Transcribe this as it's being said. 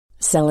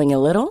Selling a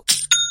little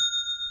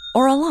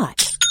or a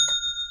lot?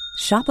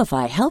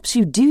 Shopify helps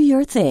you do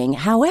your thing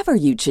however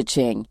you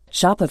cha-ching.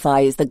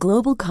 Shopify is the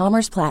global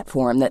commerce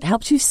platform that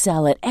helps you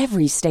sell at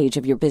every stage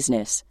of your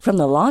business. From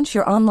the launch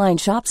your online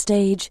shop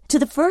stage to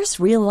the first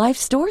real-life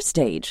store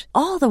stage,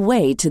 all the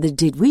way to the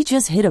did we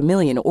just hit a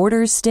million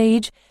orders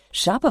stage.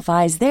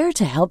 Shopify is there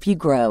to help you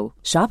grow.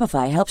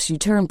 Shopify helps you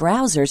turn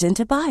browsers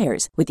into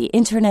buyers with the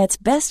internet's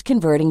best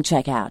converting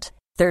checkout.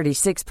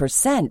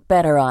 36%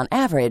 better on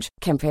average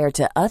compared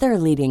to other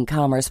leading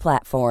commerce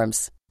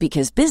platforms.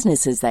 Because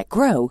businesses that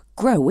grow,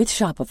 grow with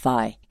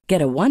Shopify.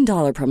 Get a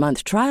 $1 per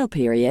month trial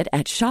period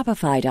at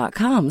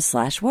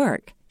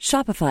shopify.com/work.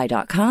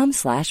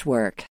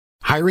 Shopify.com/work.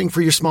 Hiring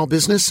for your small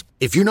business?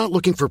 If you're not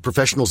looking for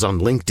professionals on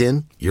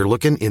LinkedIn, you're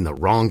looking in the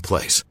wrong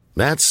place.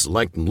 That's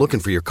like looking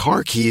for your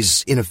car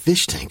keys in a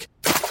fish tank.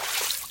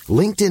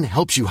 LinkedIn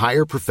helps you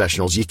hire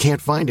professionals you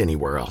can't find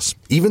anywhere else,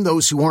 even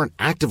those who aren't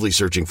actively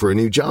searching for a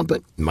new job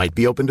but might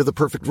be open to the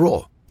perfect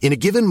role. In a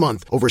given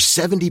month, over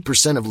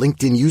 70% of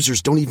LinkedIn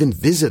users don't even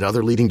visit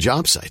other leading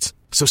job sites.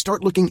 So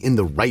start looking in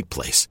the right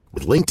place.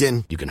 With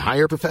LinkedIn, you can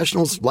hire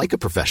professionals like a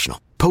professional.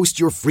 Post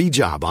your free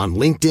job on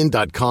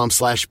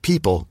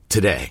linkedin.com/people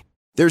today.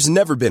 There's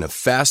never been a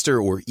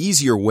faster or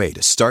easier way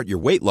to start your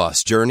weight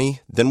loss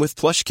journey than with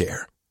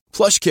PlushCare.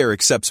 PlushCare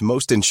accepts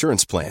most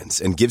insurance plans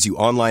and gives you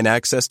online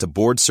access to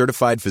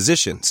board-certified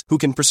physicians who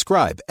can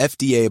prescribe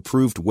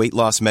FDA-approved weight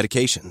loss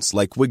medications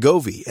like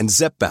Wegovy and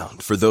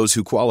Zepbound for those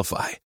who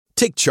qualify.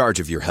 Take charge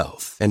of your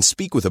health and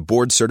speak with a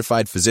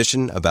board-certified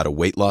physician about a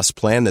weight loss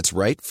plan that's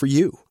right for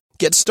you.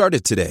 Get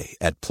started today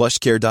at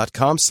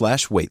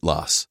plushcare.com/weight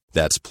loss.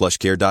 That's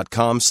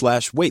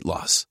plushcare.com/weight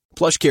loss.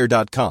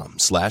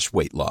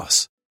 plushcare.com/weight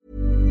loss.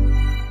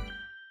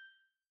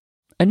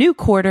 A new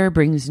quarter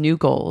brings new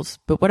goals,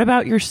 but what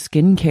about your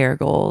skincare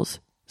goals?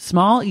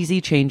 Small, easy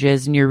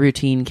changes in your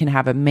routine can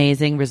have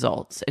amazing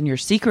results, and your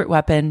secret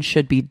weapon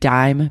should be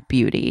Dime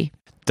Beauty.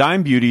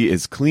 Dime Beauty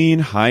is clean,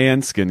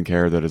 high-end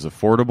skincare that is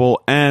affordable,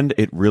 and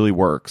it really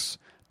works.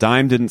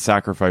 Dime didn't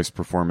sacrifice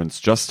performance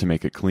just to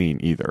make it clean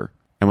either.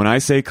 And when I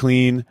say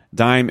clean,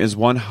 Dime is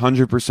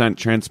 100%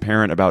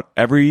 transparent about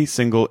every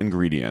single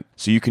ingredient,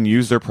 so you can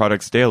use their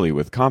products daily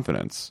with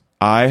confidence.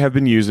 I have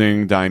been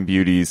using Dime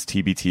Beauty's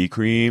TBT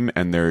cream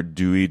and their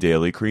Dewy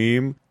Daily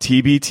Cream.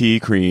 TBT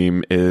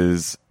cream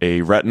is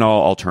a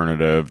retinol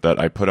alternative that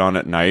I put on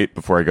at night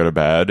before I go to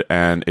bed,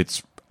 and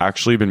it's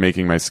actually been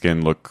making my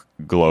skin look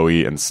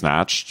glowy and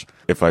snatched,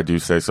 if I do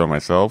say so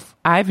myself.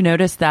 I've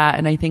noticed that,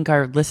 and I think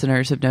our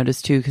listeners have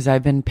noticed too, because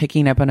I've been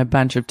picking up on a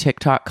bunch of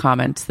TikTok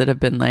comments that have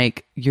been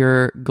like,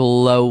 you're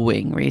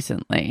glowing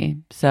recently.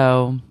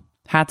 So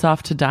hats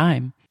off to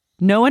Dime.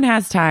 No one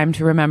has time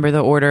to remember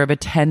the order of a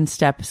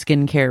 10-step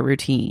skincare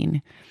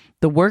routine.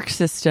 The work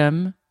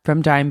system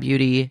from Dime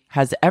Beauty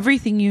has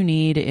everything you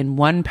need in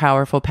one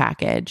powerful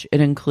package.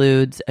 It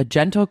includes a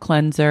gentle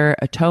cleanser,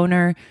 a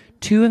toner,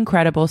 2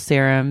 incredible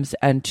serums,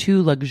 and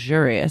 2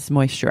 luxurious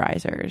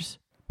moisturizers.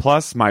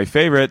 Plus, my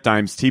favorite,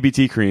 Dime's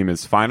TBT cream,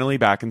 is finally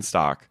back in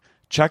stock.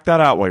 Check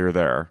that out while you're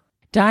there.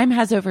 Dime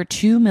has over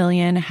 2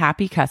 million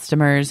happy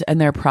customers,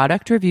 and their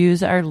product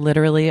reviews are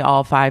literally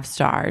all 5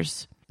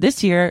 stars.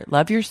 This year,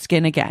 love your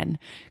skin again.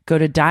 Go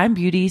to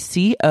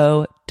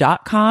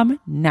dimebeautyco.com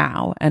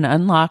now and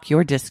unlock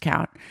your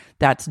discount.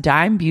 That's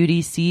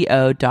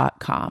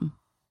dimebeautyco.com.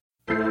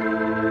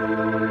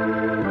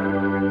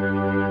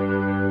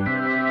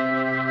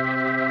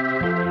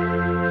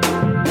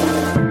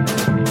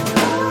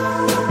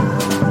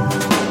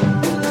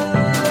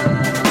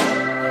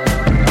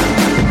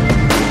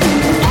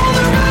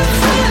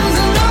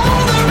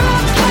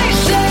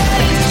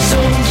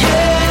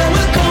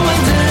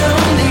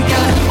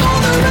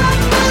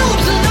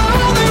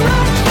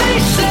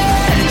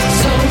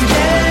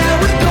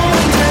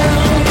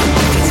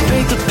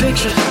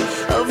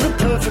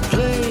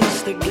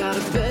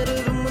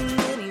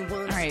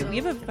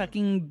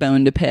 Fucking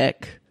bone to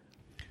pick,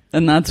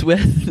 and that's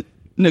with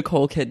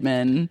Nicole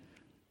Kidman.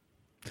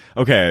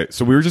 Okay,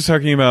 so we were just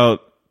talking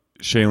about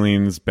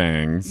Shailene's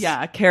bangs.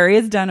 Yeah, Carrie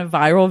has done a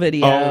viral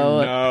video.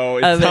 Oh no,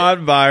 it's not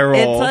viral.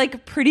 It's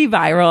like pretty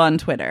viral on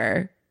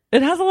Twitter.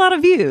 It has a lot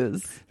of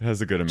views. It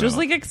has a good amount. Just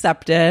like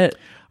accept it.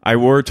 I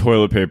wore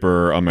toilet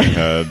paper on my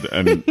head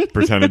and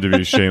pretended to be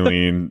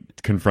Shailene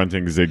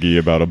confronting Ziggy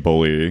about a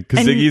bully.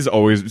 Because Ziggy's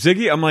always...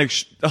 Ziggy, I'm like...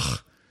 ugh.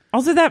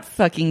 Also, that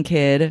fucking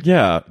kid.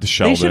 Yeah,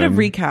 Sheldon. They should have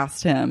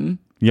recast him.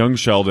 Young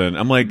Sheldon.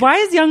 I'm like... Why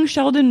is young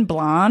Sheldon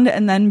blonde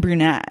and then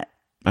brunette?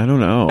 I don't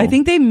know. I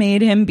think they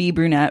made him be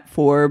brunette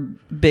for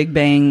Big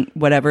Bang,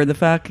 whatever the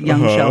fuck,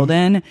 young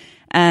Sheldon.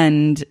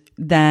 And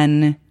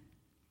then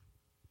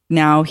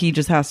now he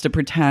just has to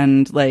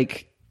pretend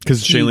like...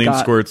 Because Shailene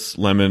squirts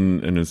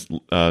lemon in his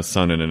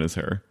sun and in his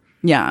hair.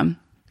 Yeah.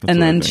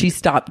 And then she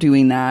stopped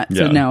doing that.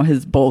 So now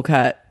his bowl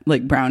cut,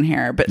 like brown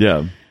hair. But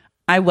yeah.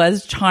 I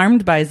was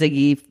charmed by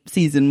Ziggy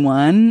season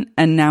 1,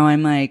 and now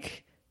I'm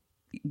like,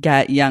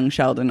 get young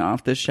Sheldon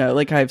off the show.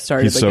 Like I've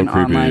started an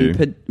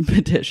online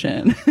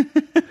petition.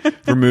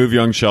 Remove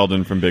young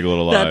Sheldon from Big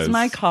Little Lies. That's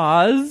my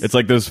cause. It's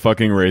like those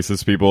fucking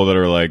racist people that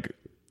are like,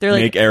 They're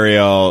like, make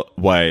Ariel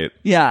white.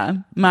 yeah,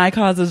 my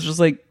cause is just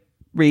like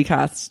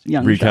recast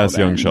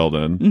young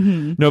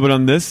Sheldon. No, but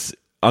on this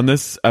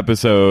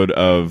episode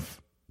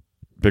of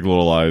Big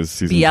Little Lies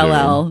season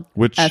BLL 2,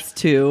 which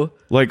S2,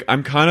 like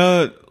I'm kind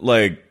of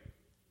like,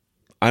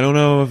 I don't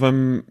know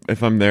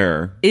if I'm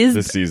there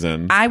this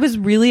season. I was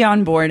really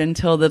on board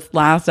until this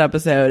last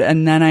episode,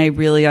 and then I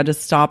really had to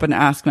stop and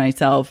ask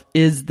myself,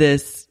 is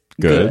this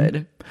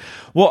good?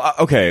 Well,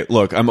 okay,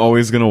 look, I'm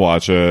always going to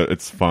watch it.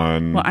 It's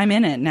fun. Well, I'm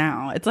in it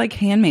now. It's like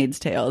Handmaid's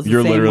Tale. It's the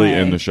You're same literally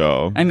way. in the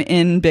show. I'm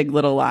in Big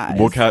Little Lies.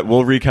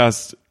 We'll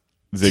recast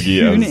Ziggy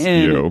Tune as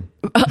in. you.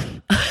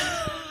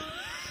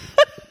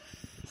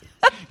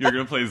 You're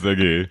going to play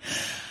Ziggy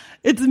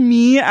It's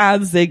me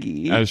as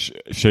Ziggy. as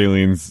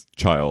Shailene's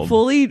child.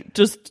 Fully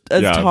just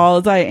as Yeah. tall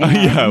as I am.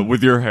 Yeah,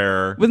 with your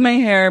hair. With my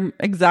hair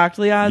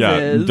exactly as Yeah,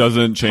 is.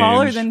 doesn't change.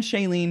 Taller than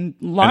Shailene.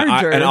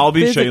 Larger. And I'll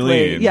be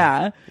physically. Shailene.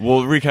 Yeah.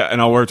 We'll recast,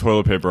 and I'll wear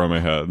toilet paper on my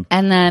head.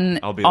 And then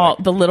I'll be all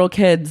like, the little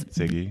kids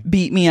Ziggy.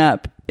 beat me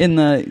up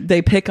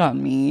they pick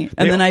on me.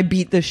 And then I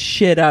beat the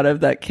shit out of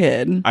that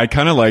kid. I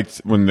kind of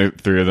liked when the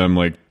three of them,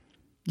 like,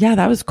 Yeah,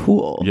 that was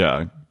cool.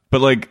 yeah. But,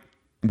 like,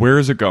 where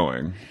is it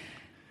going?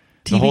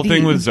 The whole TBD.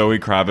 thing with Zoe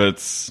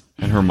Kravitz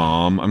and her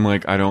mom, I'm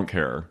like, I don't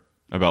care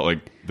about like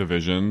the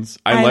visions.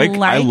 I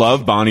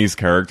love Bonnie's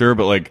character,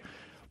 but like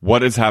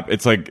what is happening?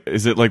 It's like,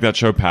 is it like that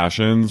show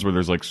Passions where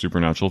there's like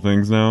supernatural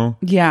things now?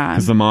 Yeah.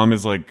 Because the mom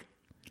is like,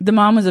 The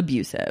mom was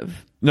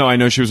abusive. no, I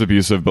know she was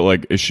abusive, but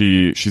like,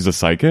 she's a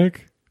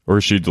psychic or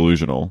is she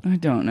delusional? I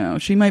don't know.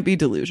 She might be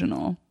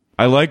delusional.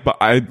 I like,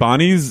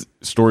 Bonnie's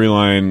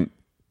storyline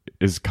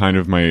is kind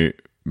of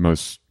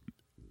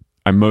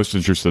I'm most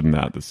interested in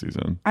that this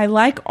season. I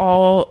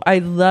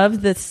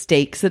love the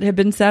stakes that have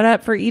been set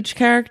up for each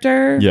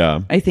character. Yeah.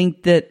 I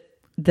think that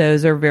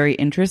those are very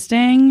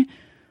interesting,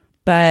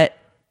 but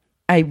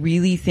I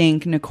really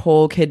think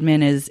Nicole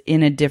Kidman is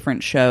in a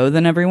different show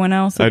than everyone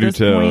else at this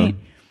point.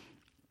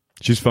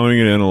 She's phoning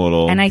it in a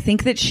little. And I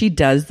think that she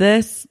does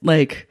this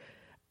like,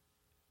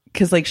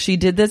 cause like she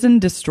did this in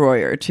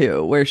Destroyer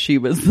too, where she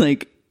was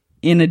like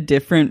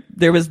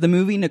there was the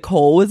movie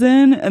Nicole was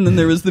in, and then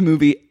there was the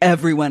movie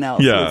everyone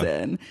else was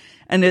in.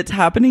 And it's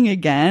happening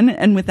again.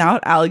 And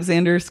without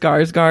Alexander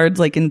Skarsgård's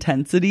like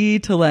intensity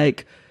to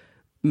like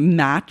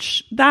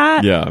match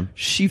that,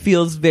 she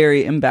feels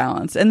very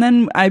imbalanced. And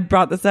then I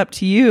brought this up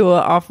to you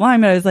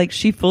offline, but I was like,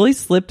 she fully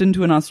slipped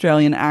into an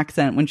Australian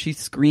accent when she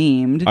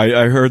screamed.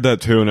 I heard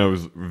that too, and I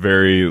was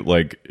very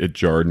like, it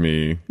jarred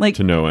me Like,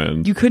 to no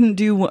end. You couldn't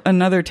do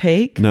another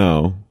take?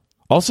 No.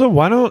 Also,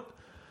 why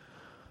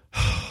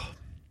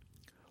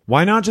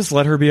not just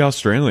let her be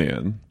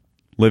Australian,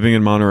 living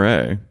in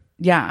Monterey?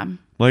 Yeah.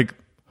 Like,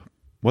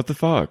 what the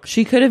fuck?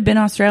 She could have been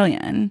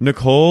Australian.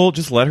 Nicole,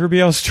 just let her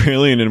be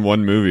Australian in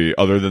one movie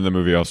other than the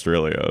movie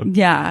Australia.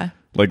 Yeah.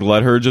 Like,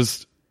 let her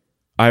just...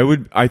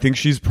 I think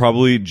she's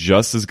probably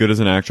just as good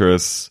as an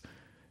actress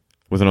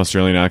with an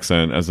Australian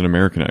accent as an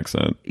American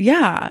accent.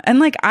 Yeah. And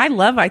like,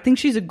 I think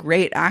she's a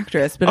great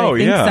actress, but I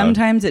think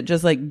sometimes it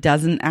just like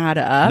doesn't add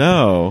up.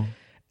 No.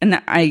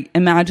 And I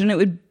imagine it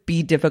would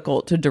be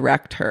difficult to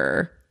direct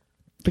her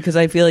because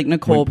I feel like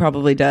Nicole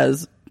probably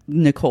does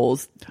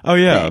Nicole's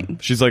thing.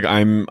 She's like,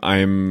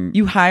 I'm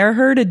you hire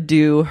her to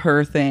do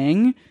her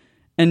thing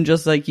and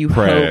just like you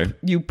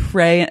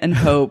pray and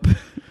hope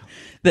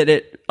that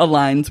it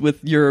aligns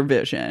with your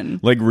vision.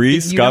 like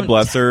Reese, God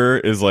bless her,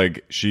 is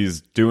like,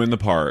 she's doing the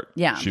part.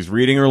 Yeah. She's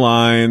reading her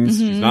lines.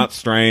 She's not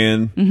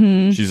straying.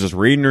 She's just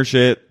reading her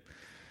shit.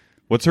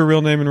 What's her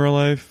real name in real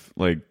life?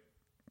 Like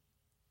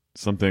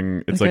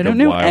something, it's like I don't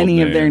a know wild any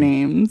name. of their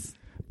names.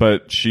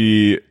 But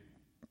she's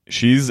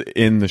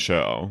in the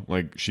show.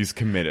 Like, she's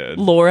committed.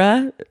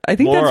 Laura, I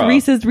think that's Laura.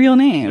 Reese's real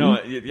name.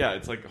 No, yeah,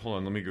 it's like, hold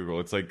on, let me Google.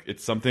 It's like,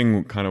 it's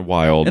something kind of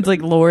wild. It's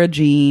like Laura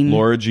Jean.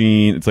 Laura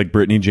Jean. It's like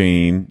Brittany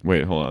Jane.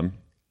 Wait, hold on.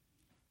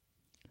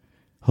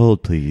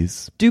 Hold,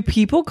 please. Do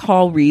people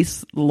call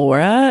Reese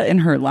Laura in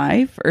her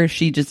life, or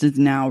she just is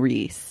now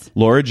Reese?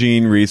 Laura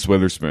Jean Reese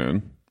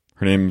Witherspoon.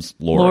 Her name's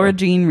Laura. Laura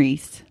Jean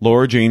Reese.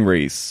 Laura Jean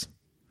Reese.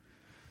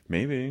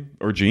 Maybe.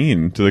 Or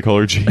Jean. Do they call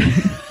her Jean?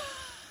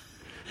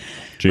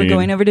 Jean. We're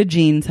going over to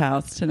Jean's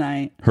house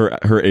tonight.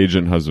 Her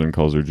agent husband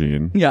calls her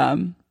Jean. Yeah.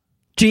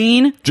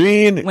 Jean?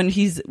 Jean! When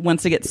he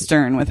wants to get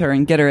stern with her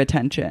and get her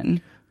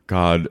attention.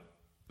 God.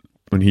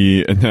 When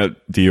he, in that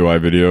DUI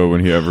video,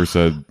 when he ever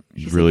said,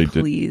 you really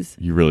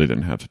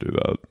didn't have to do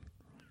that.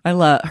 I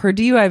love her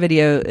DUI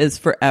video is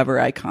forever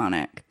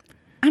iconic.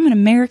 I'm an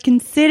American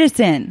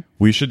citizen.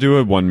 We should do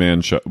a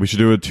one-man show. We should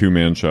do a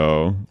two-man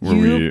show where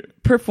you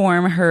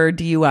perform her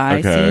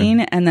DUI scene,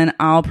 and then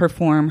I'll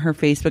perform her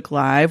Facebook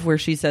Live where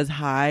she says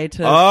hi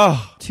to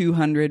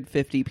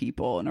 250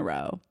 people in a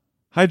row.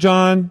 Hi,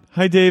 John.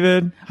 Hi,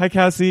 David. Hi,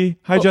 Cassie.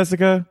 Hi,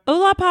 Jessica.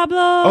 Hola, Pablo.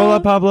 Hola,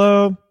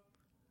 Pablo.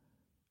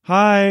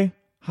 Hi.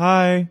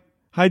 Hi.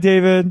 Hi,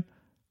 David.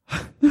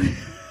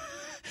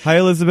 Hi,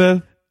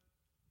 Elizabeth.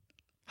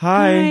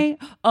 Hi.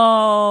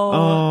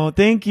 Oh,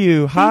 thank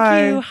you. Hi.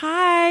 Thank you.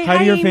 Hi. Hi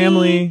to your Amy.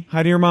 family.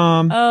 Hi to your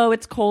mom. Oh,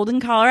 it's cold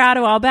in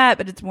Colorado, I'll bet,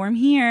 but it's warm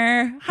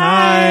here.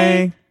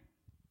 Hi.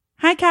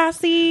 Hi,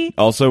 Cassie.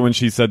 Also, when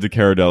she said to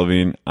Cara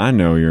Delevingne, I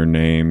know your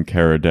name,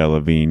 Cara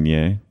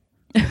Delevingne.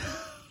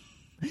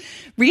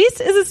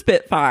 Reese is a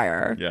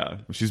spitfire. Yeah.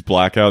 She's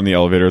blackout in the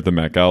elevator at the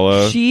Met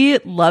Gala. She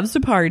loves to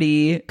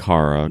party.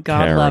 Cara.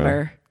 God Cara, love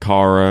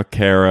her.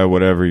 Cara,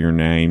 whatever your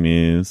name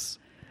is.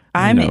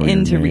 I'm I know your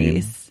into name.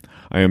 Reese.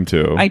 I am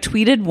too. I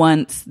tweeted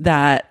once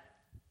that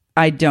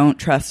I don't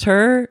trust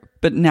her,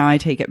 but now I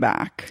take it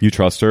back. You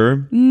trust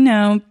her?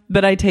 No,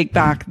 but I take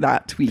back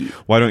that tweet.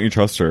 Why don't you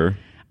trust her?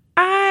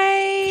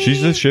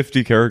 She's a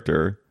shifty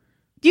character.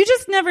 You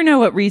just never know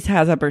what Reese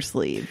has up her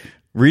sleeve.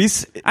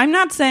 Reese, I'm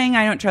not saying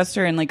I don't trust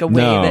her in like a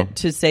way No. that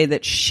to say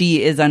that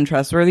she is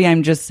untrustworthy.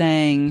 I'm just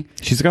saying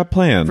she's got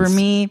plans. for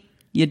me,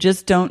 you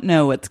just don't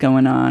know what's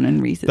going on in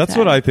Reese's That's head.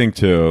 what I think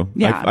too.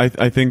 Yeah.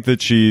 I think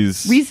that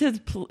Reese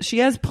has she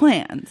has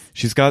plans.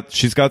 she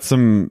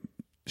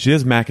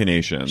has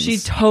machinations. She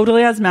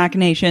totally has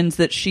machinations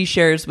that she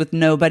shares with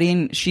nobody,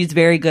 and she's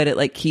very good at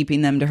like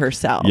keeping them to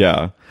herself.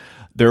 Yeah.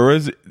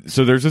 There's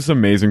this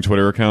amazing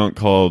Twitter account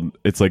called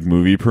It's Like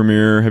Movie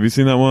Premiere. Have you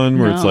seen that one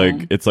where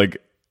No. it's like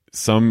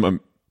some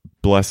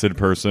blessed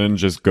person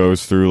just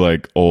goes through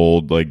like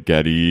old like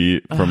Getty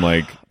from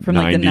like From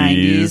like the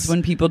 90s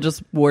when people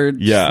just wore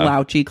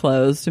slouchy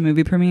clothes to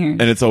movie premieres.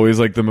 and it's always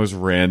like the most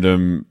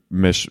random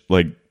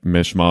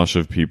mishmash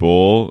of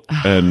people.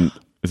 And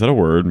is that a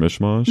word?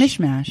 Mishmash?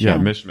 Mishmash. Yeah,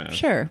 mishmash.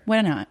 Sure,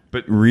 why not?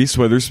 But Reese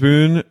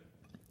Witherspoon,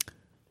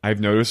 I've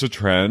noticed a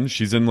trend.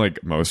 She's in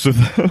like most of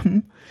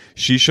them.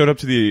 She showed up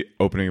to the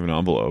opening of an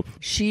envelope.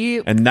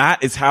 And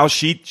that is how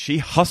she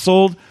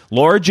hustled.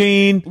 Laura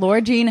Jean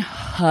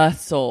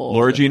hustled.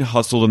 Laura Jean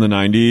hustled in the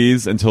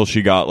 90s until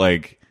she got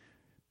like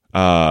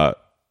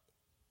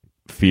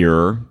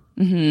Fear.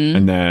 Mm-hmm.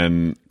 And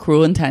then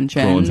Cruel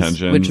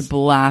Intentions, which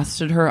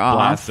blasted her off.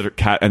 Blasted her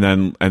cat, and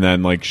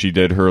then like she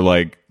did her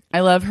like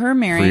I love her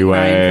marrying Freeway.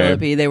 Ryan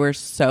Phillippe. They were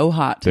so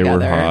hot together.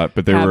 They were hot,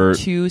 but they Have were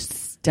two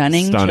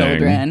stunning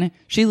children.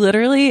 She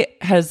literally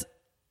has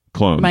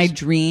clones. my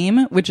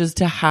dream, which is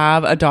to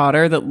have a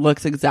daughter that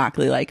looks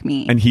exactly like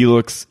me. And he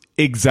looks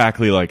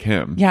exactly like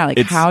him. Yeah, like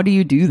it's how do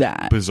you do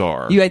that?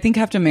 Bizarre. You, I think,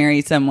 have to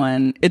marry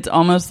someone. It's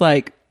almost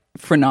like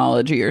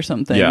phrenology or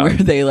something, Yeah. where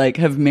they like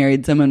have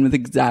married someone with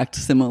exact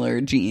similar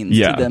genes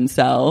Yeah. to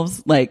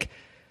themselves, like,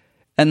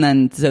 and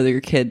then so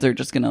your kids are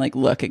just gonna like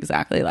look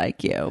exactly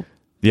like you.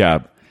 Yeah.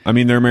 I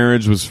mean, their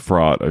marriage was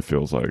fraught, I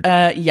feels like.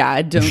 Yeah,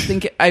 I don't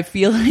think I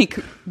feel like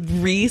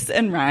Reese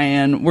and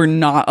Ryan were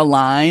not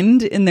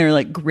aligned in their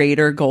like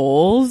greater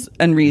goals,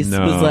 and Reese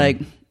No. was like,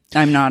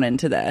 I'm not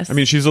into this. I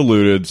mean, she's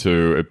alluded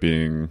to it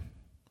being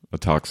a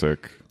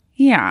toxic.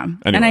 yeah. And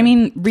Anyway. I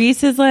mean,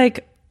 Reese is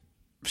like,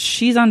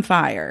 she's on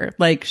fire.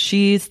 Like,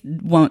 she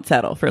won't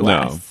settle for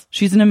less. No.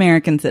 She's an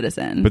American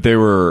citizen. But they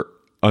were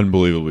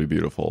unbelievably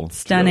beautiful.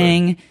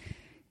 Stunning. together.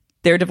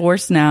 They're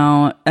divorced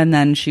now. And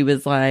then she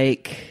was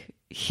like,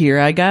 here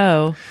I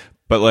go.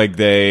 But like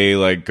they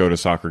like go to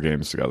soccer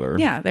games together.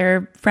 Yeah,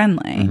 they're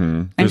friendly.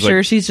 I'm There's, sure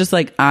like- she's just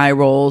like eye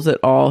rolls at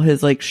all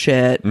his like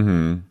shit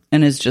and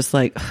is just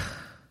like,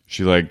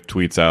 She like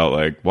tweets out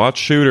like, watch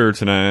Shooter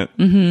tonight.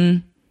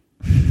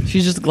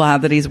 she's just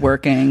glad that he's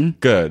working.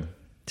 Good.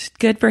 Just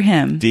good for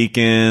him.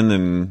 Deacon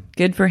and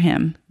Good for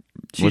him.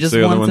 She what's just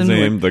the other wants one's him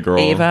to name? work. The girl.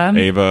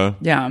 Ava.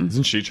 Yeah.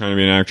 Isn't she trying to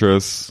be an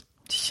actress?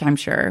 I'm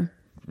sure.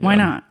 Why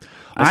not?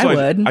 Also, I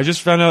would. I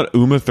just found out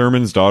Uma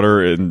Thurman's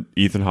daughter and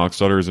Ethan Hawke's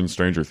daughter is in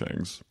Stranger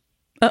Things.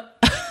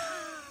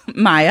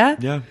 Maya.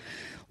 Yeah.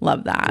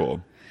 Love that.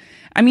 Cool.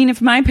 I mean,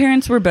 if my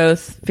parents were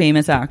both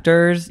famous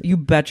actors, you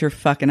bet your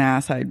fucking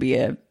ass I'd be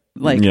a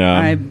like. Yeah.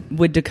 I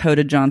would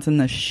Dakota Johnson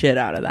the shit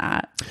out of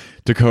that.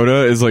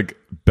 Dakota is like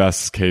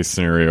best case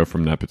scenario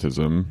from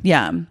nepotism.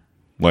 Yeah,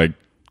 Like,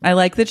 I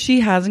like that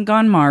she hasn't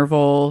gone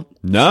Marvel.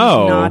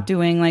 No. She's not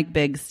doing like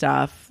big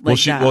stuff. Like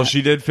that.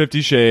 she did 50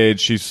 Shades.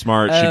 She's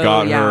smart. She Oh,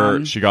 got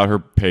yeah. her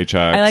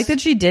paycheck. I like that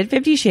she did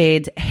 50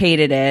 Shades,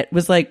 hated it,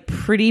 was like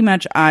pretty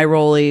much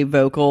eye-rolly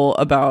vocal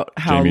about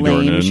how Jamie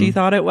lame Dornan. she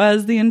thought it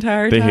was the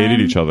entire They time.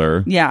 hated each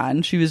other. Yeah,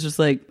 and she was just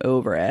like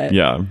over it.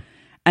 Yeah.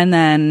 And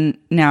then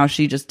now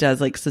she just does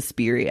like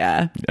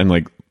Suspiria. And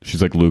like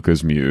she's like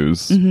Luca's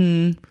muse.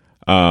 Mm-hmm.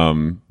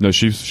 No,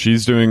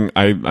 she's doing.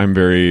 I'm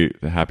very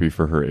happy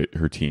for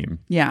her team.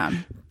 Yeah.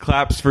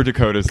 Claps for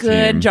Dakota's team.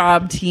 Good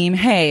job, team.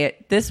 Hey,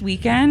 this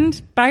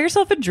weekend, buy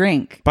yourself a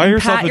drink. Buy And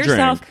yourself a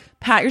drink.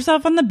 Pat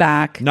yourself on the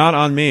back. Not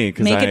on me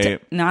because Make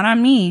it not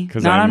on me.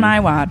 'cause Not on I'm- my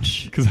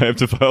watch. because I have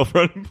to file for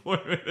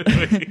unemployment.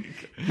 this week.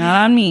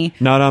 Not on me.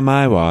 Not on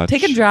my watch.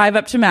 Take a drive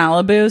up to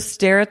Malibu,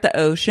 stare at the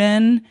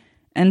ocean,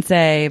 and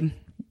say,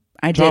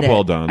 I did Job it.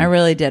 well done. I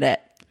really did it.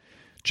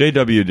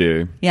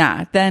 JWD.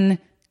 Yeah. Then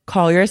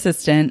call your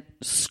assistant,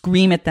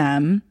 scream at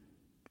them.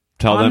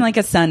 Tell On them like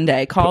a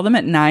Sunday. Call them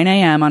at 9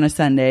 a.m. on a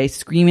Sunday,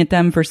 scream at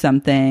them for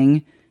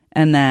something,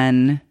 and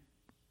then,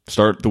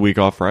 start the week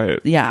off right.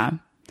 yeah.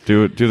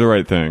 Do the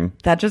right thing.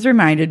 That just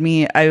reminded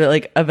me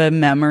of a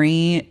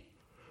memory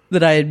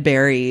that I had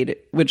buried,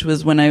 which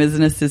was when I was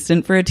an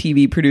assistant for a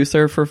TV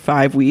producer for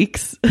 5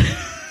 weeks.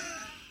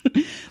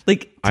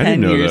 Like I 10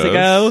 didn't know years this.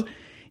 ago.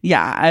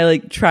 Yeah, I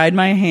like tried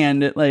my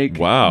hand at like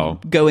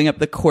going up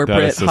the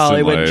corporate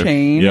Hollywood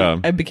chain. Yeah.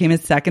 I became a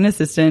second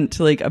assistant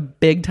to like a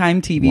big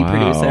time TV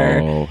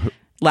producer.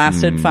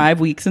 Lasted 5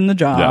 weeks in the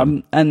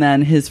job, and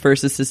then his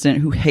first assistant,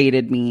 who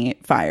hated me,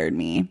 fired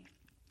me.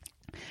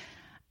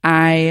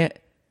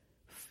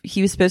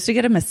 He was supposed to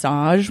get a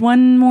massage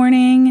one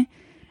morning,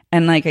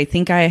 and like I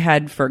think I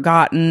had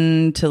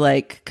forgotten to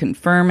like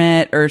confirm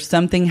it, or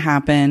something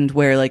happened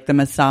where like the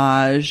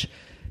massage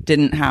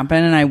didn't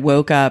happen, and I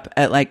woke up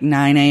at like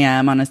 9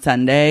 a.m. on a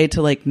Sunday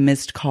to like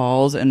missed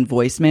calls and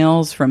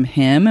voicemails from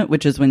him,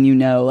 which is when you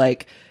know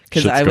like,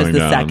 because I was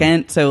the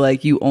second, so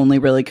like you only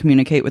really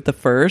communicate with the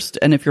first,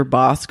 and if your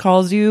boss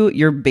calls you,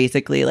 you're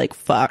basically like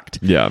fucked.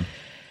 Yeah.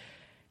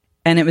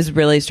 And it was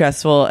really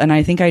stressful, and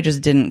I think I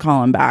just didn't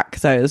call him back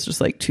because I was just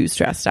like too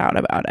stressed out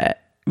about it.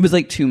 It was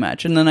like too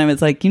much, and then I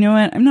was like, you know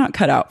what? I'm not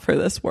cut out for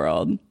this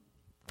world.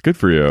 Good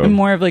for you. I'm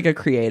more of like a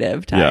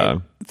creative type. Yeah.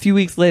 A few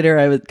weeks later,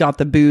 I got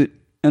the boot.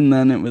 And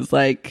then it was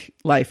like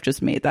life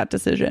just made that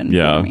decision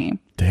for me.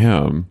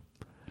 Damn.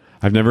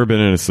 I've never been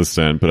an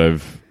assistant, but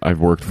I've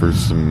worked for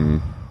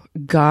some.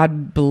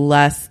 God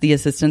bless the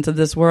assistants of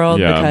this world,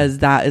 because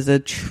that is a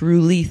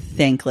truly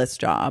thankless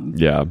job.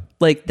 Yeah.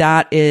 Like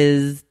that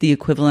is the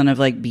equivalent of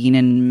like being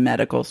in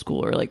medical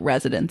school or like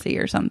residency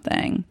or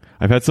something.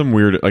 I've had some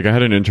weird, like I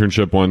had an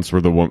internship once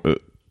where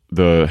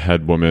the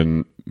head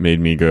woman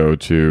made me go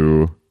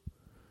to.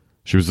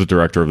 She was the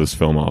director of this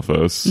film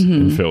office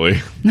in Philly,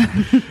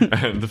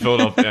 and the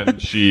Philadelphia.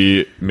 And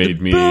she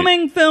made me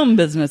booming film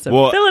business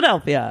of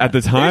Philadelphia. At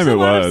the time, there's it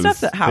was a lot of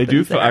stuff that happens they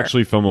do there.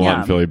 actually film a lot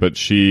in Philly, but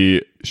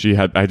I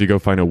had to go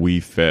find a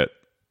Wii Fit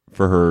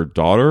for her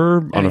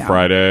daughter on a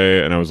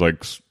Friday, and I was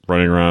like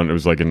running around. It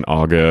was like in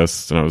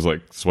August, and I was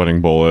like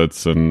sweating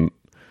bullets, and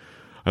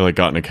I like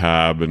got in a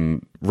cab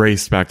and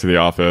raced back to the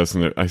office,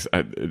 and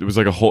it was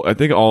like a whole. I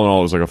think all in all,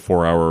 it was like a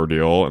 4-hour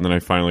ordeal, and then I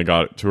finally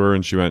got to her,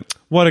 and she went,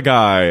 "What a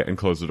guy," and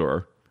closed the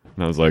door,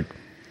 and I was like,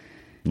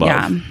 "Love."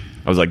 Yeah.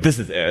 I was like, "This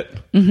is it.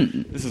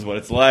 Mm-hmm. This is what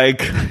it's like."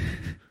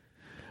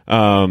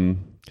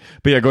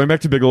 But yeah, going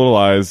back to Big Little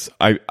Lies,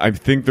 I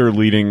think they're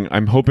leading.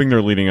 I'm hoping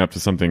they're leading up to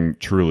something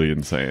truly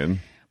insane.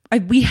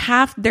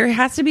 There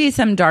has to be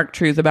some dark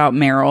truth about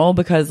Meryl,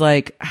 because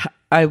like.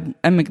 I'm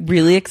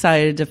really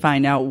excited to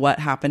find out what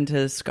happened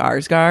to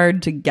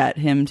Skarsgård to get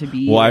him to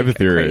be I have a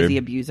theory. Crazy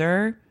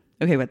abuser.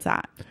 Okay, what's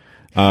that?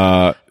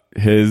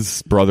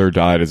 His brother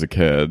died as a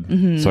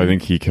kid, so I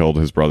think he killed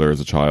his brother as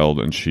a child,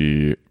 and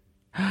she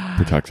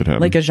protected him.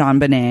 Like a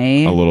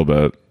JonBenet? A little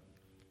bit.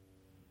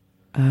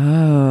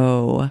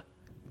 Oh,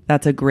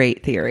 that's a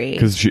great theory.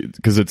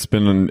 Because it's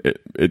been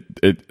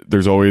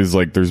there's always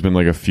like there's been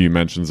like a few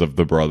mentions of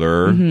the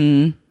brother.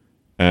 Mm-hmm.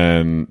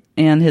 And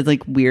his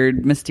like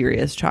weird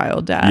mysterious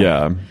child death.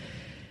 Yeah.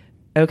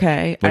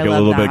 Okay. Like I love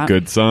a little that. bit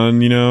Good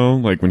Son, you know,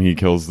 like when he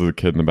kills the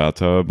kid in the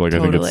bathtub. Like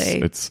totally. I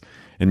think it's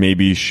and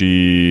maybe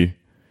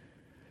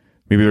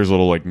there's a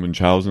little like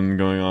Munchausen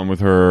going on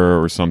with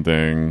her or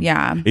something.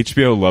 Yeah.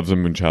 HBO loves a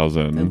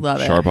Munchausen. I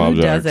love it. Sharp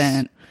Objects. Who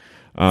doesn't?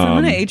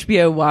 Someone at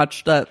HBO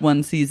watched that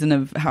one season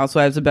of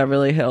Housewives of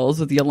Beverly Hills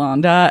with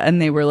Yolanda,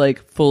 and they were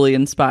like fully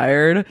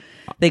inspired.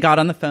 They got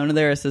on the phone to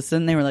their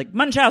assistant and they were like,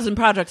 Munchausen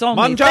projects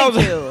only.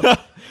 Munchausen. Thank you.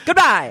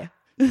 Goodbye.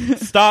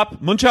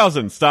 Stop.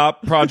 Munchausen.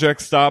 Stop.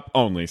 Project. Stop.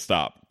 Only.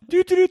 Stop.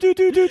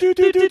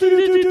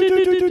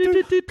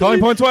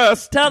 Calling Points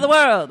West. Tell the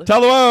world.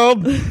 Tell the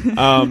world.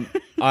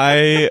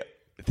 I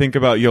think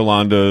about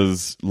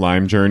Yolanda's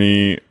Lyme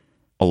journey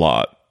a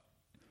lot.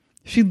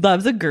 She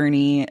loves a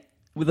gurney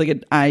with like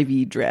an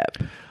IV drip.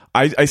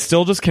 I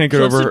still just can't get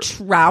she over loves to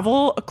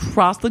travel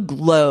across the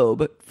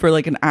globe for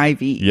like an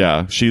IV.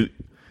 Yeah,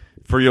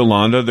 for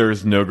Yolanda,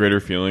 there's no greater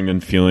feeling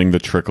than feeling the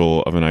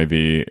trickle of an IV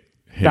hitting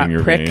that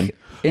your prick vein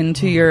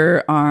into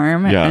your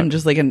arm, and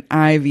just like an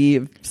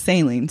IV of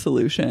saline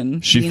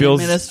solution. She being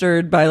feels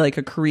administered by like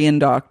a Korean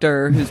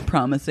doctor who's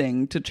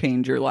promising to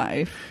change your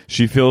life.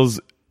 She feels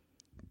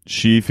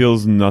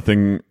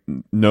nothing,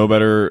 no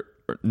better,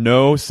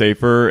 no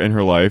safer in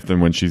her life than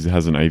when she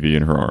has an IV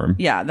in her arm.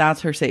 Yeah,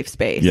 that's her safe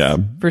space. Yeah.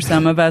 For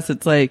some of us,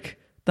 it's like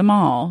the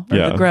mall or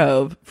the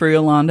Grove. For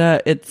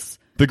Yolanda, it's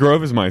the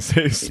Grove is my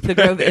safe space. The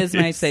Grove is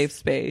my safe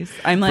space.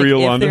 I'm like,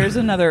 if there's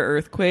another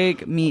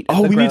earthquake, meet at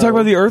the we Grove. need to talk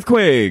about the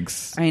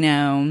earthquakes. I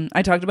know.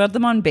 I talked about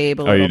them on Babe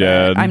a little you bit.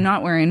 did? I'm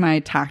not wearing my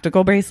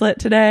tactical bracelet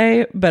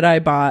today, but I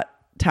bought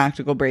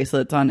tactical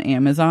bracelets on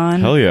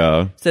Amazon. Hell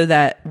yeah. So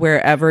that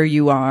wherever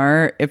you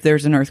are, if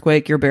there's an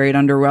earthquake, you're buried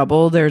under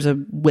rubble, there's a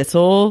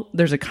whistle,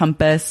 there's a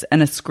compass,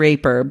 and a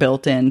scraper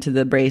built into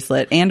the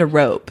bracelet, and a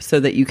rope so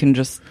that you can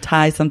just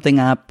tie something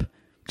up.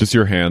 Just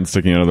your hand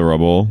sticking out of the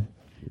rubble.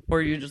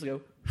 Or you just go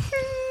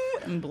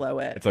and blow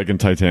it. It's like in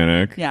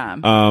Titanic. Yeah.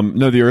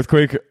 No, the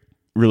earthquake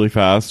really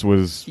fast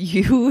was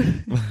you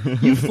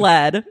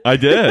fled. I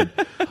did.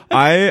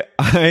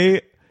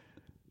 It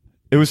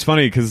was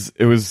funny because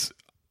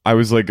I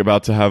was like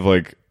about to have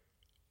like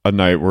a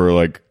night where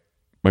like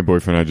my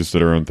boyfriend and I just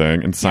did our own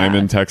thing, and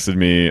Simon texted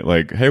me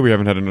like, "Hey, we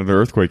haven't had another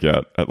earthquake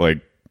yet," at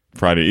like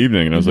Friday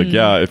evening. And I was like,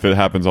 yeah, if it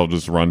happens, I'll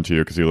just run to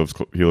you because he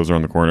lives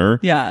around the corner.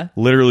 Yeah.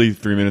 Literally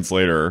 3 minutes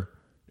later,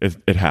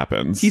 it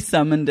happens. He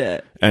summoned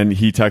it. And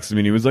he texted me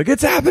and he was like,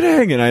 it's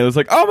happening. And I was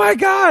like, oh my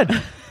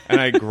God. And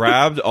I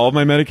grabbed all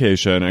my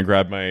medication. I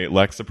grabbed my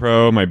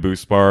Lexapro, my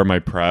Boost Bar, my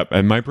Prep,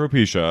 and my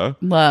Propecia.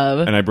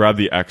 Love. And I grabbed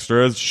the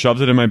extras,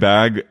 shoved it in my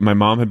bag. My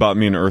mom had bought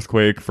me an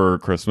Earthquake for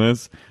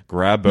Christmas.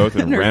 Grabbed both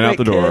and ran out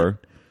the door.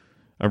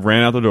 I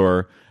ran out the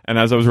door. And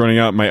as I was running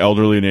out, my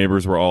elderly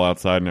neighbors were all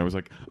outside, and I was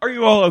like, "Are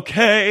you all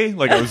okay?"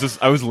 Like I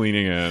was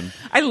leaning in.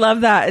 I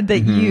love that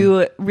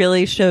you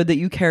really showed that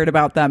you cared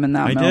about them in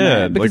that moment.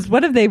 Did. Because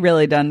what have they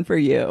really done for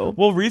you?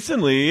 Well,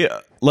 recently,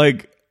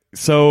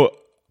 so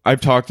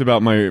I've talked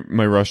about my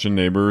Russian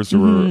neighbors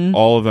who are,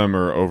 all of them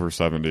are over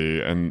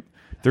 70, and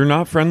they're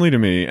not friendly to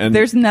me. And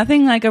there's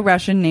nothing like a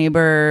Russian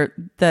neighbor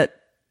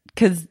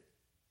because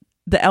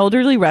the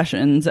elderly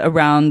Russians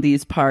around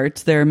these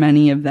parts, there are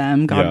many of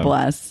them, God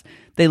bless.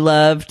 They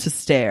love to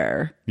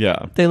stare.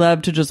 Yeah. They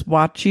love to just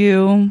watch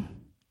you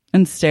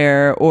and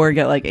stare or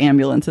get like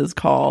ambulances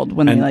called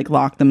when they like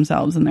lock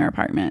themselves in their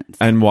apartments.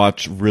 And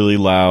watch really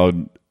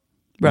loud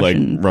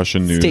Russian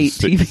news.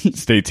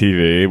 State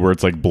TV where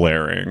it's like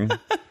blaring.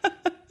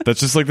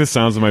 That's just like the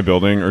sounds of my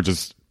building or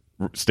just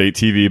state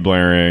TV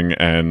blaring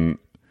and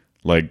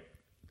like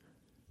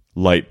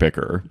light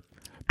bicker.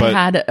 But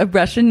I had a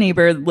Russian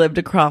neighbor lived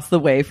across the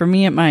way from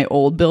me at my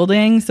old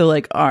building. So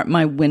like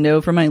my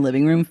window from my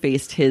living room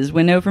faced his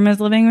window from his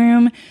living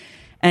room.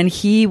 And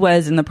he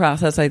was in the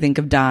process, I think,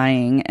 of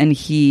dying. And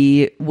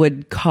he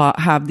would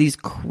have these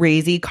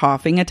crazy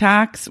coughing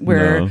attacks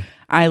where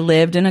I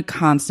lived in a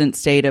constant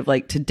state of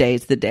like,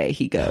 today's the day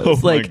he goes. Oh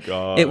like, my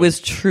God. It was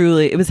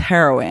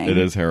harrowing. It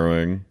is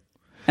harrowing.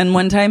 And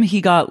one time he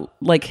got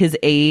like his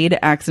aide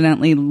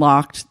accidentally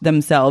locked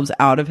themselves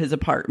out of his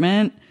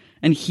apartment.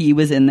 And he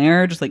was in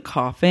there just like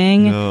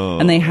coughing. No.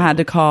 And they had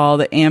to call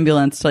the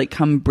ambulance to like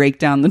come break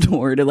down the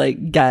door to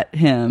like get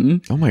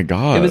him. Oh my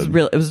God.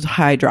 It was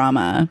high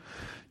drama.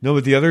 No,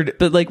 but the other day,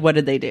 but like, what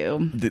did they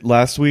do?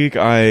 Last week,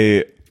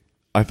 I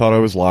thought I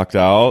was locked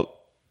out.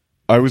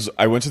 I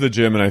went to the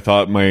gym and I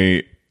thought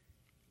my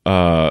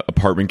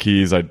apartment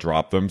keys, I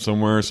dropped them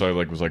somewhere. So I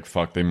like was like,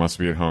 fuck, they must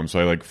be at home. So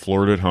I like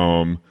floored it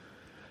home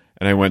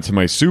and I went to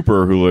my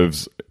super who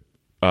lives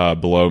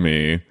below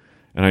me.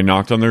 And I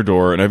knocked on their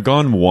door, and I've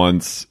gone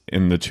once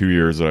in the 2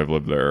 years that I've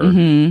lived there,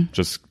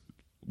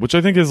 which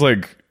I think is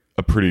like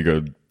a pretty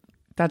good.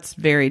 That's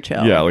very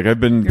chill. Yeah, like I've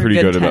been You're pretty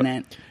a good good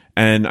tenant. about.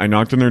 And I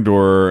knocked on their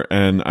door,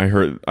 and I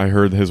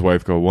heard his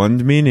wife go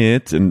 1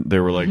 minute, and they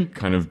were like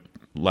kind of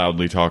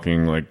loudly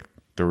talking, like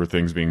there were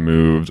things being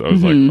moved. I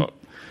was like, oh.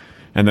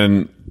 And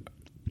then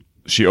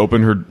she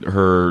opened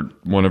her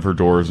one of her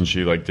doors, and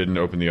she like didn't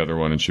open the other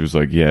one, and she was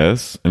like,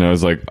 yes, and I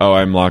was like, oh,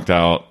 I'm locked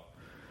out.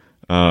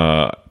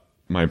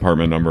 My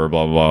apartment number,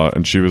 blah, blah, blah.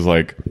 And she was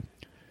like,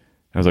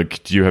 I was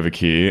like, do you have a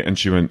key? And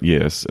she went,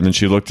 yes. And then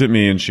she looked at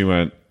me and she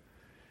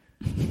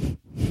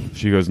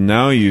goes,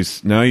 now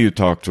you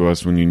talk to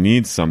us when you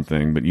need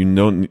something, but you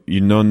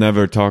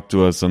never talk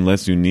to us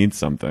unless you need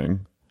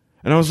something.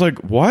 And I was like,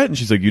 what? And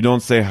she's like, you don't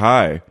say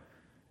hi.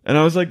 And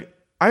I was like,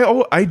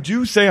 I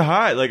do say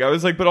hi. Like I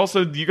was like, but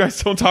also you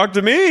guys don't talk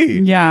to me.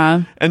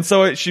 Yeah. And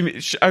so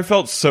I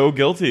felt so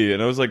guilty.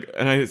 And I was like,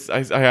 and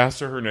I asked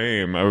her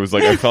name. I was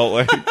like, I felt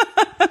like,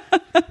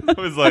 I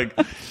was like,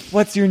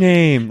 what's your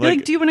name?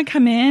 Like, do you want to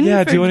come in?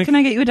 Yeah. Can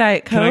I get you a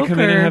Diet Coke? Can I come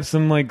in and have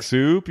some like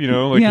soup? You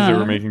know, like because they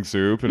were making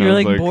soup. And you're I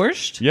was like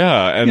borscht?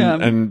 Yeah.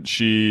 And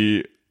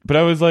but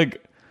I was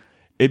like,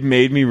 it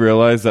made me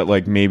realize that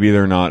like maybe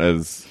they're not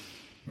as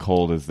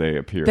cold as they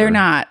appear. They're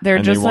not. They're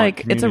and just they like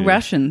community. It's a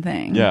Russian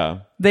thing. Yeah.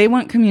 They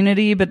want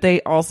community, but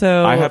they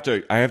also I have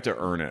to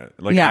earn it.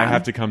 Like I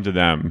have to come to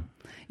them.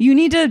 You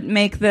need to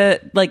make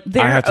the like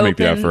they're I have to open. make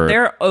the effort.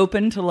 They're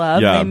open to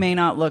love. Yeah. They may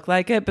not look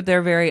like it, but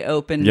they're very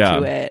open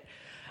to it.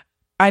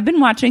 I've been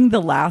watching The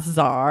Last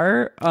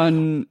Tsar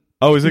on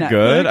Oh, is it Netflix.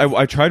 good?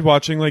 I tried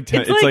watching like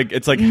 10,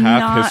 it's like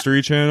half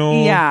History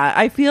Channel. Yeah,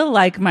 I feel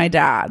like my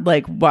dad,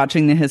 like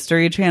watching the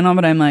History Channel,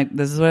 but I'm like,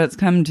 this is what it's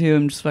come to.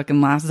 I'm just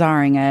fucking Last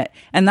Tsaring it,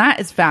 and that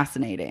is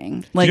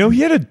fascinating. Like, you know, he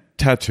had a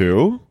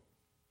tattoo.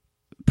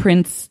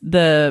 Prince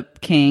the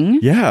King.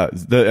 Yeah,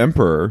 the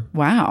Emperor.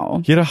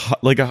 Wow. He had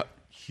a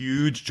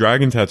huge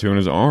dragon tattoo on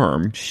his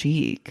arm.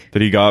 Chic.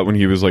 That he got when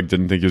he was like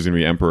didn't think he was gonna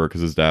be emperor because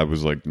his dad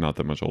was like not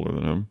that much older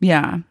than him.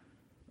 Yeah.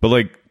 But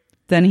like.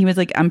 Then he was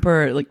like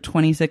emperor at like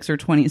 26 or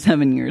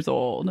 27 years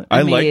old.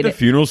 I like the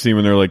funeral scene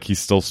when they're like he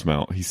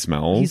smells. He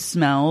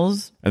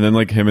smells. And then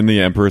like him and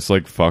the empress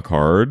like fuck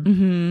hard.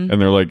 Mm-hmm.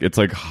 And they're like it's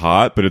like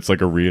hot, but it's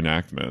like a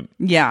reenactment.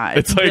 Yeah,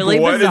 it's like really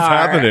what bizarre. is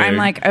happening? I'm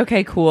like,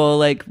 okay, cool.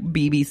 Like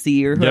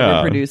BBC or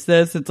whoever produced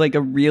this, it's like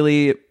a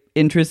really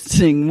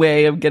interesting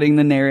way of getting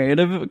the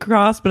narrative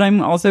across. But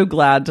I'm also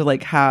glad to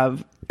like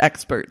have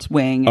experts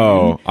weighing in.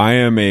 Oh, I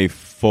am a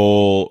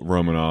full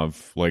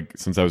Romanov, like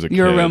since I was a kid.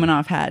 You're a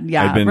Romanov head.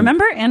 Yeah.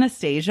 Remember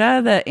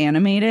Anastasia, the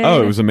animated?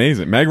 Oh, it was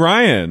amazing. Meg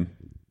Ryan.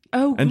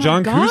 Oh, and my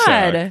John God.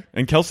 Cusack.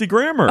 And Kelsey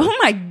Grammer. Oh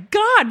my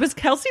God. Was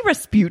Kelsey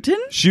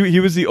Rasputin? He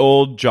was the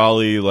old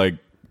jolly, like,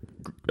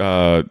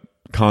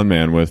 Con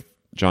Man with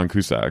John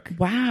Cusack.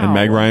 Wow. And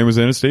Meg Ryan was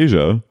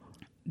Anastasia.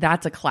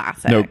 That's a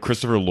classic. No,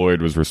 Christopher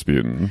Lloyd was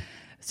Rasputin.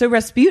 So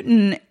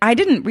Rasputin, I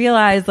didn't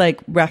realize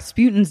like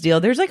Rasputin's deal.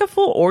 There's like a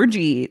full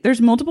orgy.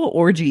 There's multiple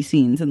orgy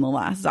scenes in The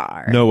Last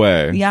Tsar. No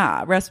way.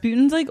 Yeah,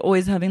 Rasputin's like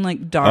always having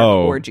like dark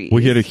orgies.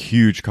 Well, he had a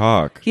huge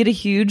cock. He had a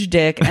huge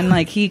dick, and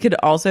like he could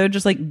also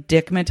just like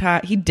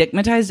dickmatize. He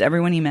dickmatized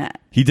everyone he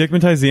met. He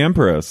dickmatized the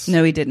Empress.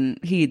 No, he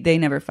didn't. They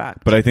never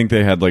fucked. But I think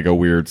they had like a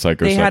weird psychosexual.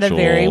 They had a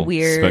very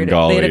weird.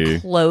 Svengali. They had a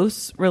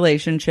close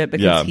relationship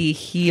because he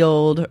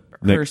healed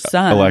her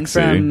son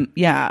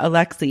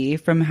Alexei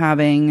from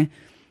having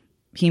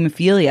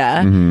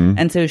hemophilia,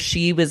 and so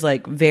she was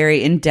like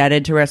very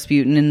indebted to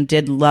Rasputin and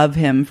did love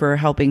him for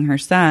helping her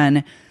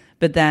son.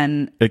 But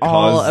then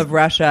all of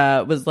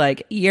Russia was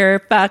like, "You're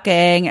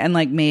fucking," and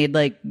like made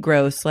like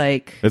gross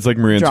like it's like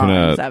Marie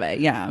Antoinette of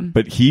it. Yeah,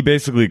 but he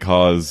basically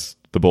caused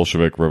the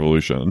Bolshevik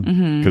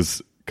Revolution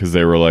because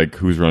they were like,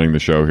 "Who's running the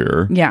show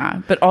here?"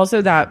 Yeah, but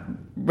also that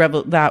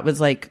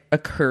was like a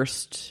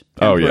cursed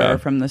emperor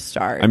from the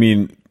start. I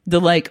mean,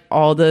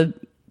 all the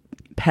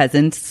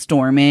peasants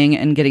storming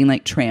and getting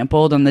like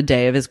trampled on the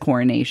day of his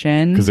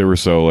coronation because they were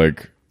so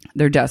like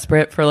they're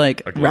desperate for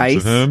like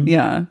rice.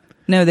 Yeah,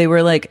 no, they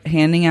were like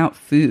handing out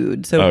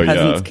food, so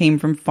peasants came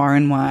from far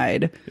and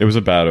wide. It was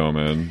a bad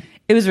omen.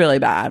 It was really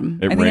bad.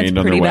 I think it's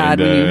pretty bad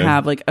when you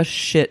have like a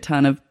shit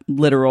ton of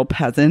literal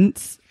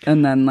peasants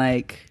and then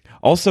like.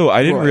 Also,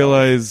 I didn't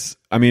realize.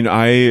 I mean,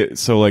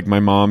 my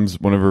mom's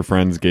one of her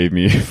friends gave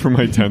me for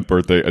my 10th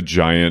birthday a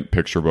giant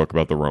picture book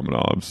about the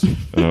Romanovs,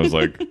 and I was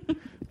like,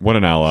 "What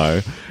an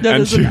ally!"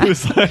 And she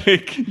was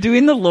like,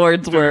 "Doing the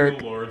Lord's work."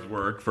 The Lord's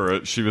work for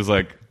it. She was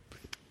like,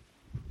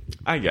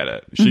 "I get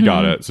it." She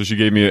got it, so she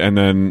gave me it, and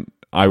then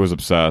I was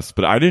obsessed.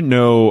 But I didn't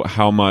know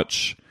how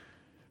much.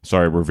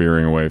 Sorry, we're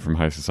veering away from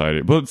high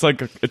society, but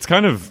it's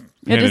kind of.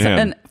 It is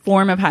a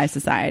form of high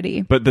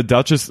society. But the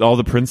Duchess, all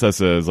the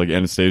princesses, like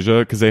Anastasia,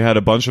 because they had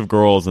a bunch of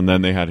girls and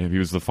then they had him. He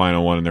was the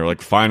final one. And they were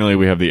like, finally,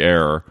 we have the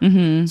heir.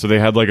 So they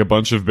had like a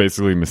bunch of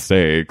basically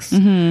mistakes.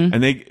 And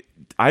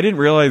I didn't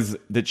realize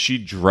that she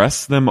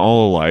dressed them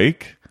all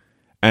alike.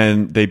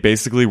 And they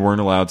basically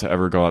weren't allowed to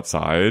ever go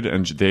outside.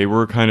 And they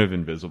were kind of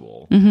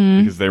invisible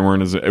because they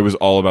weren't it was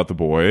all about the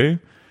boy.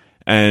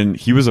 And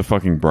he was a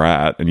fucking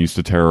brat and used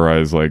to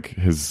terrorize like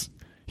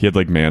he had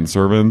like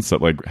manservants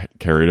that like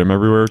carried him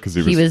everywhere because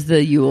he was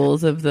the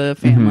Yules of the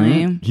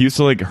family. He used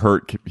to like he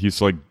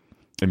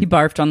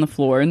barfed on the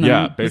floor and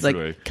then was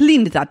like,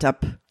 clean that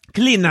up.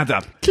 Clean that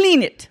up.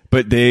 Clean it.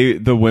 But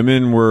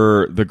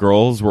the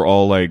girls were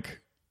all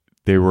like,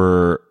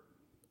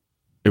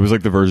 it was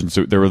like the Virgin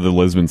Suit. They were the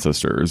Lisbon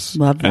sisters.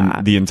 Love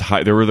that. And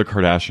they were the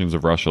Kardashians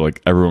of Russia.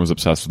 Like everyone was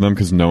obsessed with them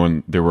because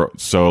they were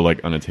so like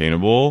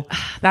unattainable.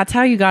 That's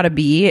how you gotta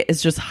be,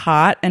 is just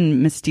hot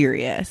and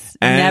mysterious.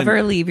 And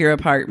never leave your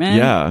apartment.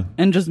 Yeah.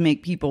 And just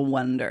make people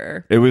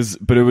wonder. It was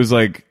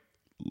like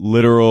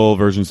literal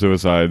virgin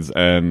suicides.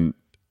 And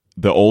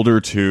the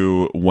older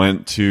two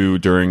went to,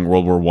 during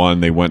World War I,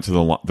 they went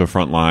to the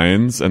front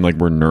lines and like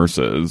were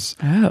nurses.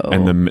 Oh.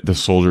 And the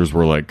soldiers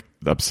were like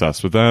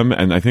obsessed with them,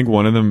 and I think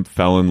one of them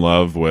fell in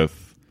love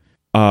with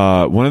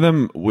one of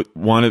them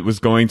was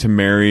going to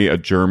marry a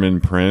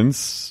German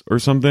prince or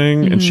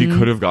something, and she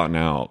could have gotten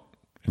out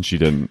and she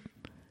didn't.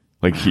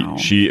 Like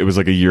it was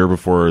like a year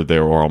before they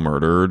were all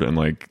murdered, and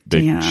like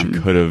she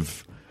could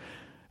have.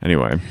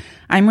 Anyway,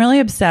 I'm really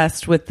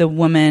obsessed with the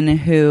woman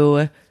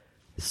who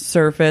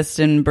surfaced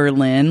in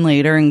Berlin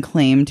later and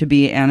claimed to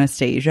be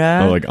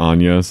Anastasia. Oh, like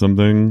Anya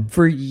something?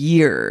 For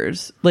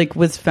years. Like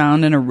was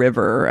found in a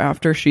river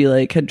after she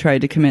like had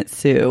tried to commit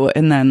suicide,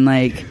 and then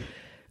like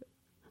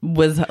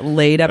was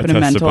laid up in a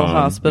mental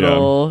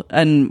hospital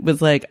and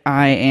was like,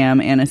 I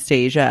am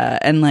Anastasia.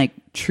 And like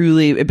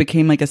truly it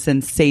became like a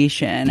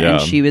sensation,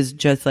 and she was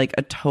just like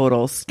a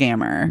total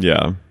scammer.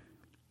 Yeah.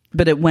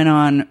 But it went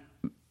on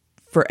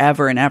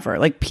forever and ever.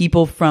 Like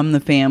people from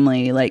the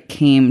family like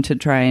came to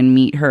try and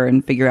meet her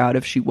and figure out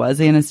if she was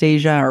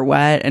Anastasia or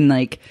what, and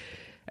like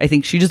I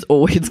think she just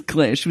always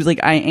glitched. She was like,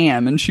 I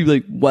am, and she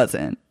like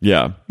wasn't.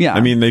 Yeah.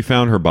 I mean, they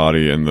found her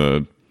body in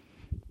the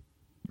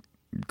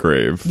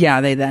grave.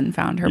 Yeah, they then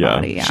found her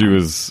body. Yeah, she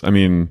was. I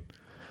mean,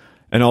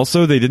 and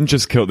also they didn't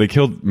just kill. They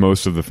killed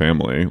most of the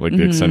family, like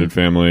the extended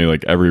family.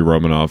 Like every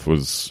Romanov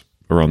was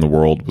around the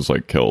world was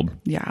like killed.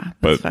 Yeah,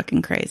 that's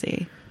fucking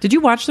crazy. Did you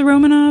watch the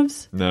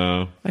Romanovs?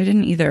 No. I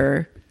didn't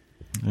either.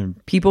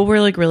 People were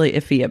like really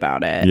iffy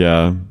about it.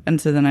 Yeah. And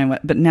so then I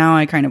went, but now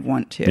I kind of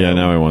want to. Yeah,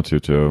 now I want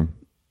to too.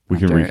 We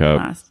can recap.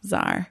 Last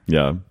Tsar.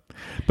 Yeah.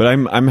 But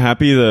I'm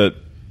happy that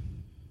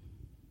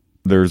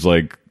there's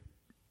like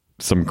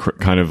some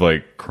kind of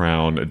like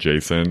Crown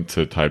adjacent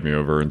to tide me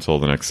over until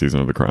the next season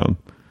of The Crown.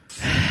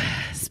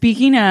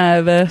 Speaking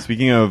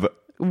of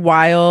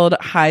wild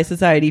high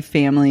society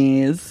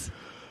families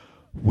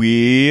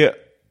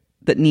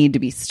that need to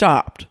be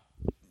stopped.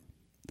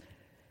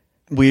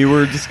 We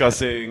were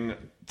discussing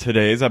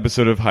today's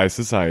episode of High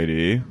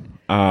Society.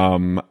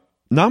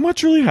 Not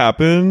much really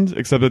happened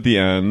except at the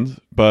end,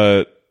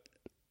 but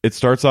it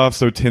starts off.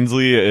 So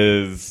Tinsley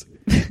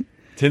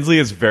Tinsley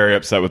is very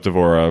upset with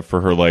Devora for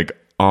her like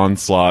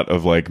onslaught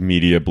of like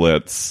media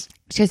blitz.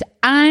 She goes,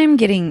 I'm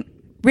getting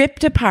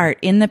ripped apart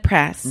in the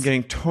press. I'm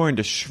getting torn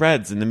to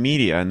shreds in the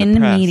media. In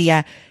the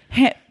media.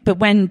 But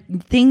when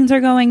things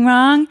are going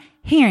wrong,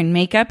 hair and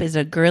makeup is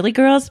a girly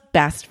girl's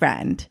best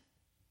friend.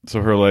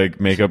 So her like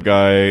makeup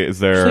guy is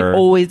there. She's like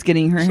always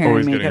getting her hair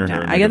and makeup her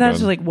done. I guess that's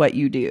just like what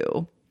you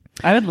do.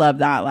 I would love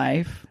that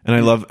life.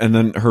 And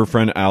then her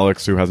friend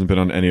Alex, who hasn't been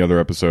on any other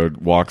episode,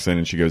 walks in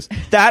and she goes,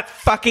 "That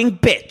fucking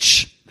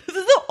bitch." This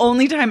is the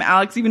only time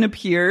Alex even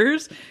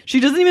appears. She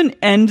doesn't even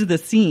end the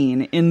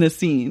scene in the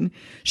scene.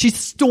 She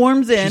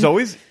storms in. She's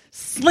always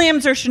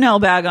slams her Chanel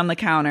bag on the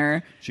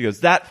counter. She goes,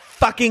 "That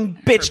fucking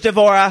bitch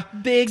Devora,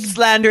 big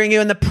slandering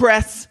you in the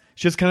press."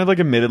 She has kind of like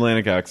a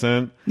mid-Atlantic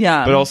accent.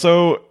 Yeah. But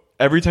also,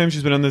 every time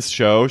she's been on this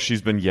show,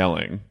 she's been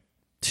yelling.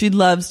 She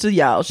loves to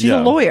yell. She's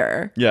a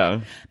lawyer. Yeah.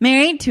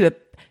 Married to a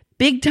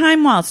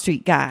big-time Wall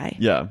Street guy.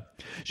 Yeah.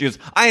 She goes,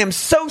 "I am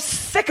so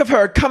sick of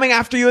her coming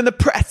after you in the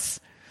press."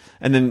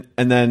 And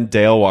then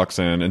Dale walks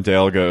in, and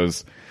Dale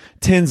goes,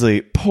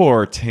 "Tinsley,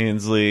 poor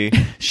Tinsley.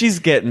 She's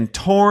getting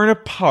torn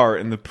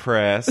apart in the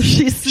press.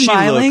 She's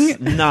smiling.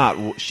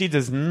 She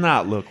does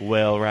not look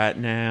well right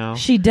now.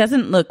 She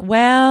doesn't look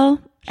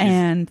well,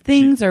 and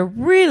things are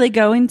really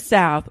going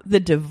south. The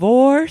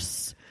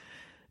divorce,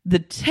 the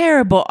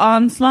terrible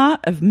onslaught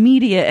of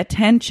media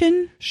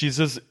attention." She's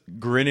just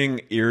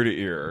grinning ear to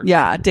ear.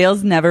 Yeah,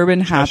 Dale's never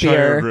been Cheshire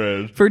happier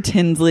grin. for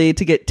Tinsley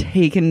to get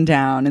taken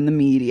down in the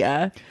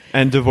media.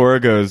 And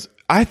Devora goes,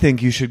 "I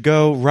think you should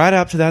go right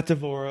up to that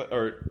Devora,"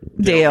 or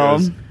Dale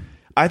goes,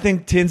 "I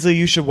think, Tinsley,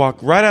 you should walk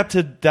right up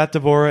to that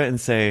Devora and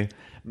say,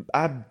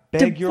 'I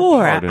beg your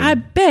pardon.'" I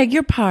beg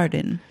your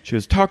pardon. She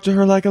goes, "Talk to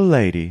her like a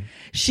lady."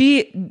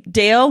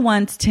 Dale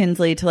wants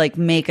Tinsley to like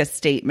make a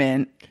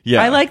statement.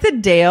 Yeah. I like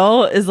that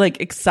Dale is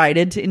like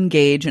excited to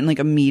engage in like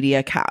a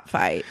media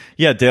catfight.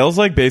 Yeah, Dale's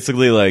like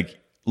basically like,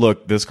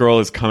 "Look, this girl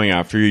is coming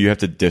after you. You have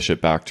to dish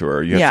it back to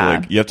her. You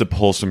have to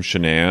pull some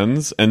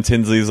shenanigans." And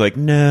Tinsley's like,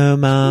 "No,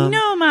 Mom.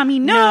 No, Mommy,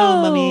 no.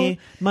 No, Mommy.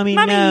 Mommy,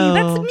 no.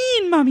 That's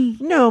mean, Mommy.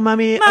 No,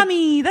 Mommy.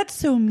 Mommy, that's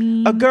so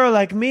mean. A girl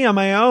like me on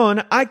my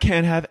own, I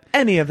can't have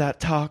any of that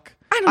talk.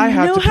 I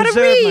have know to how to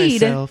preserve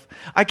read. myself.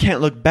 I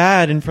can't look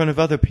bad in front of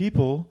other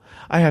people.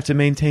 I have to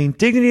maintain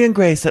dignity and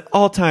grace at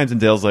all times."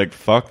 And Dale's like,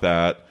 "Fuck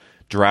that.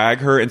 Drag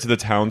her into the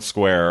town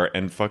square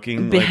and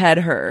fucking behead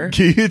her.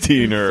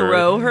 Guillotine her.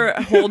 Throw her,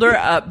 hold her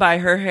up by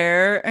her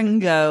hair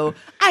and go,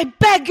 I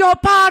beg your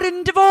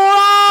pardon,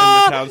 Devora.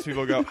 And the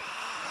townspeople go,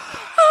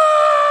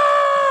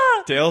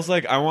 Dale's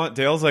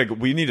like,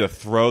 "We need to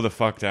throw the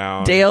fuck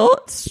down." Dale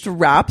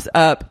straps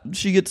up.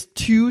 She gets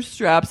 2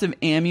 straps of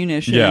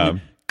ammunition. Yeah.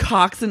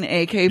 Cocks an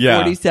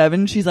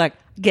AK-47. She's like,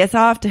 "Guess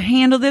I'll have to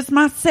handle this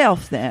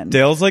myself then."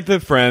 Dale's like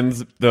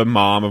the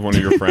mom of one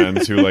of your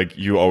friends who like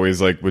you always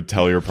like would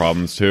tell your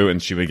problems to,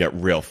 and she would get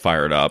real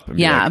fired up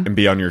and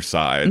be on your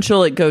side. And she'll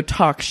like go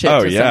talk shit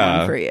to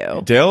someone for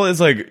you. Dale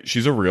is like,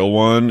 she's a real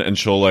one, and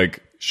she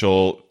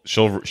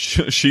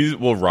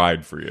will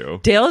ride for you.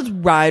 Dale is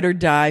ride or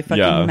die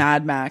fucking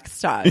Mad Max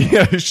style.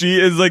 Yeah, she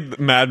is like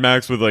Mad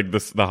Max with like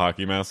the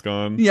hockey mask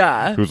on.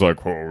 Yeah. Who's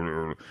like,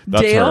 "Oh,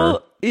 that's Dale her."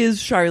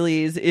 is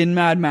Charlize in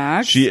Mad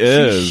Max. She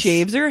is. She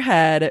shaves her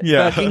head,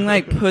 Yeah. fucking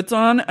like puts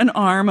on an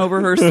arm over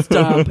her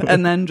stump,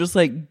 and then just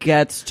like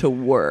gets to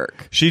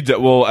work.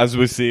 Well, as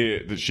we see,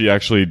 that she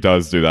actually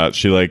does do that.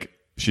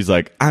 She's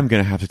like, "I'm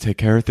gonna have to take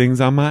care of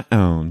things on my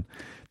own."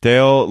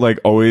 Dale, like,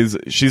 always,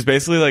 she's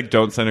basically like,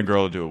 don't send a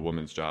girl to do a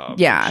woman's job.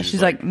 Yeah,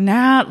 she's like,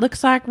 "Nah, it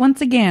looks like once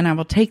again I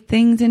will take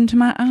things into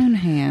my own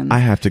hands. I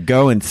have to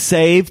go and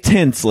save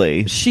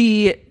Tinsley."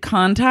 She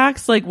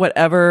contacts like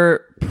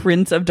whatever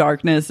Prince of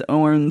Darkness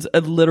owns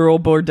a literal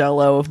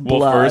bordello of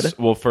blood.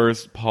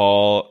 First,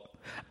 Paul.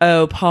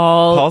 Oh,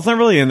 Paul. Paul's not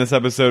really in this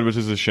episode, which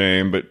is a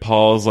shame, but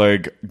Paul's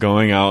like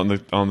going out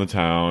on the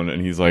town, and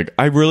he's like,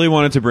 "I really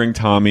wanted to bring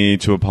Tommy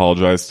to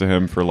apologize to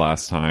him for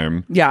last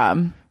time." Yeah.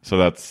 So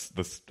that's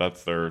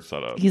their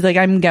setup. He's like,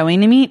 "I'm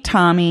going to meet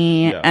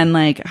Tommy, and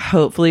like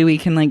hopefully we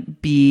can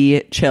like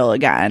be chill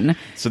again."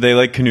 So they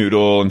like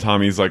canoodle, and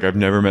Tommy's like, "I've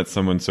never met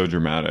someone so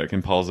dramatic,"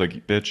 and Paul's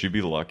like, "Bitch, you'd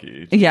be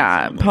lucky."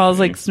 Yeah, Paul's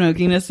like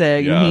smoking a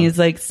cig, and he's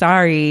like,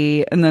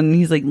 "Sorry," and then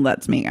he's like,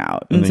 "Let's make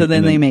out," and so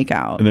then they make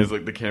out, and there's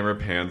like the camera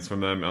pans from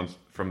them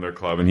from their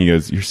club, and he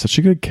goes, "You're such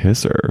a good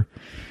kisser."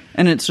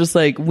 And it's just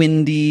like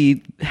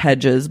windy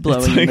hedges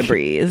blowing in the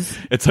breeze.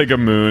 It's like a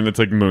moon. It's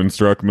like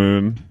Moonstruck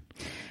moon.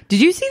 Did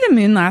you see the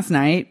moon last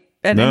night?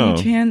 At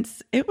any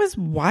chance? It was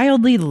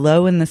wildly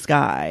low in the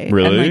sky.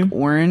 Really? And like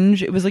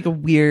orange. It was like a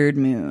weird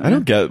moon. I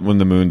don't get when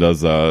the moon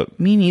does that.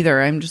 Me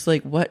neither. I'm just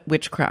like, what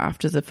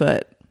witchcraft is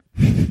afoot?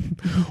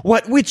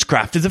 What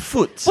witchcraft is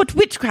afoot? What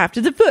witchcraft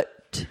is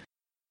afoot?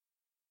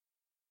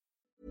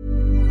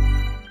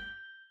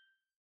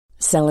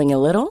 Selling a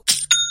little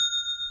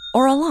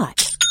or a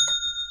lot?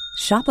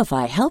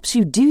 Shopify helps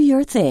you do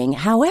your thing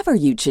however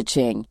you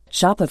cha-ching.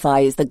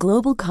 Shopify is the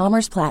global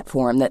commerce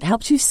platform that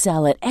helps you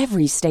sell at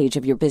every stage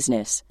of your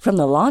business. From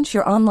the launch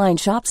your online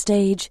shop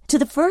stage to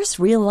the first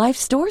real-life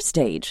store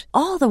stage,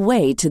 all the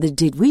way to the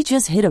did we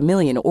just hit a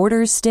million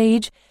orders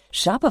stage.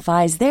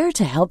 Shopify is there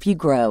to help you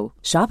grow.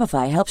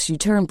 Shopify helps you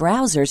turn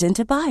browsers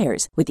into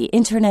buyers with the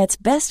internet's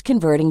best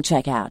converting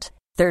checkout.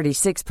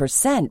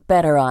 36%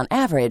 better on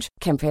average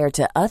compared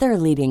to other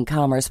leading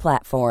commerce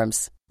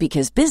platforms.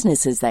 Because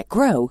businesses that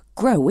grow,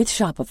 grow with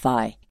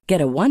Shopify.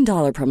 Get a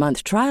 $1 per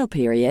month trial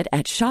period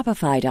at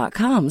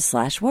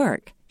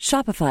shopify.com/work.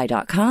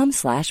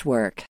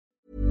 Shopify.com/work.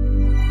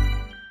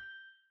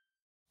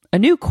 A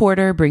new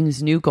quarter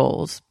brings new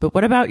goals, but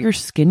what about your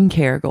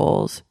skincare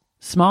goals?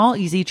 Small,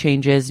 easy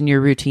changes in your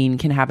routine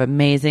can have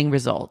amazing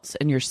results,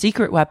 and your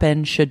secret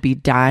weapon should be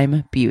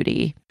Dime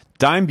Beauty.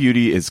 Dime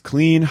Beauty is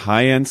clean,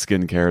 high-end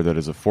skincare that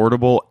is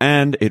affordable,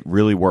 and it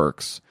really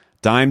works.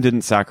 Dime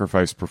didn't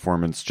sacrifice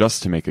performance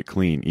just to make it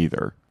clean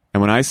either.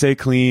 And when I say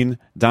clean,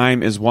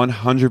 Dime is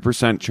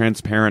 100%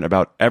 transparent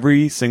about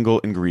every single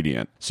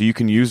ingredient, so you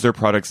can use their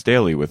products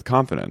daily with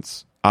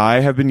confidence.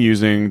 I have been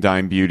using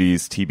Dime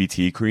Beauty's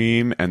TBT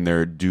cream and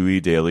their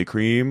Dewy Daily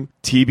Cream.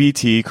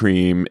 TBT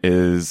cream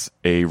is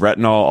a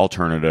retinol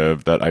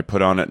alternative that I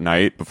put on at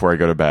night before I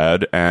go to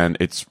bed, and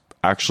it's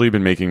actually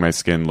been making my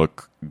skin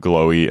look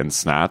glowy and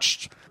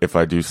snatched, if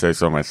I do say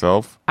so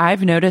myself.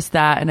 I've noticed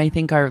that, and I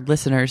think our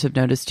listeners have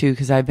noticed too,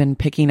 because I've been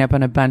picking up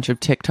on a bunch of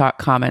TikTok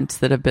comments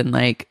that have been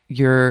like,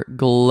 you're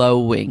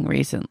glowing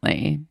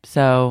recently.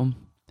 So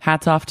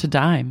hats off to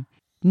Dime.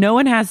 No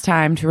one has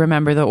time to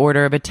remember the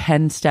order of a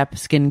 10-step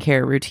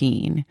skincare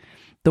routine.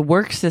 The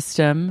Work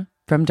System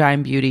from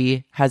Dime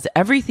Beauty has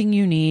everything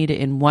you need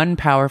in one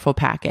powerful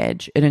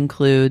package. It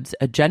includes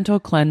a gentle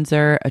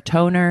cleanser, a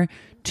toner,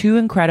 2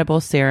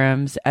 incredible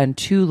serums, and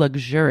 2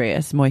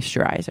 luxurious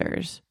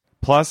moisturizers.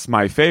 Plus,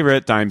 my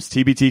favorite, Dime's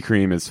TBT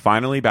cream, is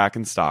finally back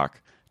in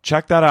stock.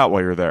 Check that out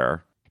while you're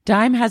there.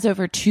 Dime has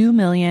over 2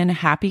 million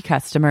happy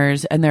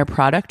customers, and their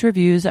product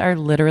reviews are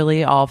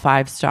literally all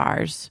 5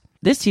 stars.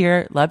 This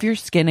year, love your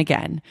skin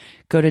again.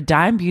 Go to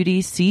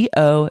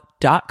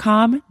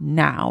dimebeautyco.com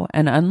now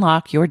and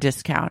unlock your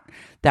discount.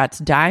 That's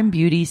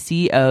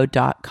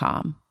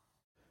dimebeautyco.com.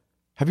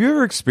 Have you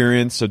ever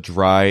experienced a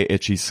dry,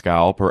 itchy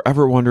scalp or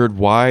ever wondered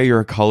why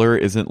your color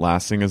isn't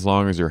lasting as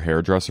long as your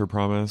hairdresser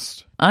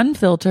promised?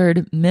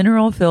 Unfiltered,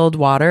 mineral-filled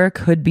water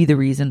could be the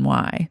reason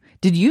why.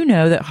 Did you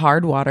know that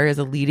hard water is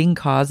a leading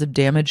cause of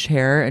damaged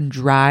hair and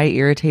dry,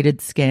 irritated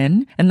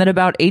skin? And that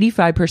about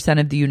 85%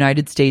 of the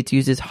United States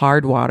uses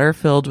hard water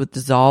filled with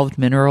dissolved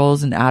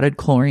minerals and added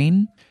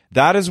chlorine?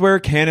 That is where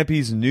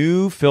Canopy's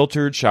new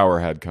filtered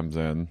showerhead comes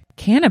in.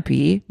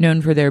 Canopy,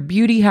 known for their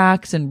beauty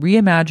hacks and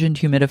reimagined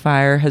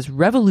humidifier, has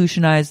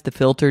revolutionized the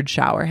filtered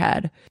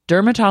showerhead.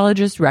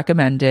 Dermatologists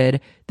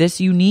recommended this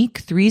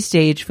unique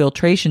 3-stage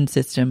filtration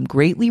system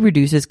greatly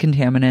reduces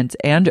contaminants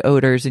and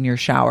odors in your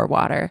shower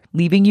water,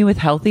 leaving you with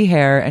healthy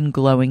hair and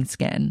glowing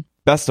skin.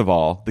 Best of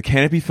all, the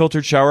Canopy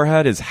filtered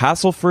showerhead is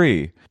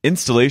hassle-free.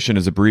 Installation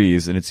is a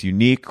breeze, and its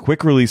unique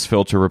quick-release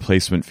filter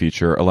replacement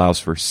feature allows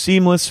for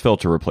seamless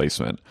filter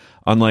replacement,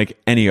 unlike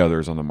any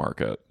others on the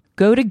market.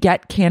 Go to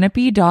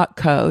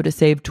getcanopy.co to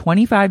save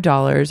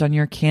 $25 on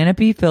your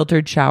Canopy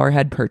filtered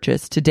showerhead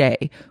purchase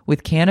today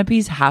with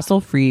Canopy's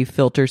hassle-free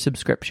filter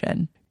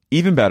subscription.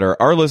 Even better,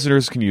 our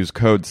listeners can use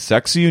code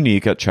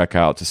SEXYUNIQUE at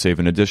checkout to save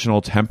an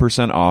additional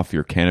 10% off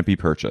your Canopy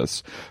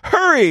purchase.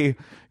 Hurry!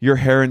 Your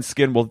hair and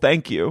skin will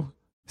thank you.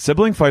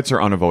 Sibling fights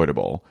are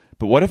unavoidable,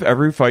 but what if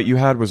every fight you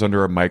had was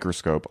under a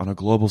microscope on a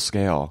global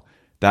scale?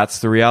 That's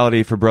the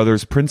reality for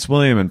brothers Prince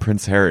William and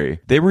Prince Harry.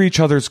 They were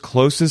each other's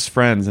closest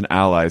friends and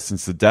allies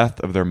since the death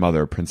of their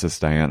mother, Princess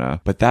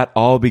Diana. But that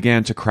all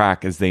began to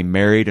crack as they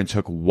married and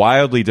took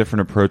wildly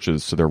different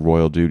approaches to their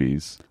royal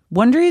duties.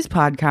 Wondery's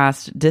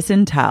podcast,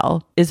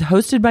 Disintel, is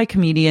hosted by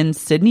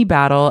comedians Sydney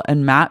Battle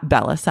and Matt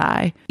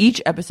Bellassai.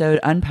 Each episode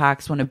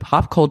unpacks one of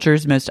pop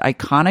culture's most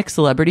iconic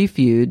celebrity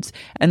feuds,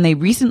 and they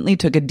recently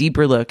took a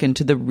deeper look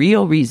into the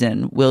real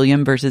reason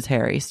William versus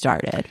Harry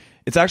started.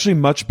 It's actually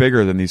much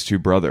bigger than these two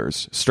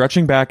brothers,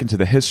 stretching back into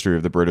the history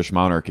of the British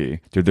monarchy.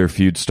 Did their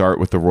feud start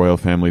with the royal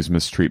family's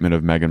mistreatment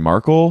of Meghan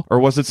Markle, or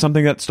was it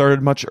something that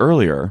started much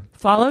earlier?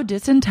 Follow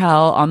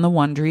Disintel on the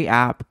Wondery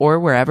app or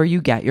wherever you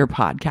get your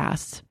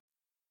podcasts.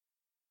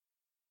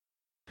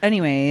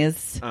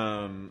 Anyways,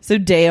 so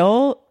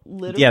Dale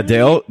literally... Yeah,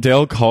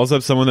 Dale calls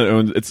up someone that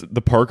owns... It's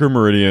the Parker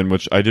Meridian,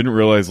 which I didn't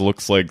realize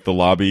looks like the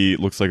lobby,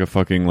 looks like a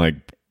fucking, like,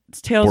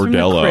 it's Tales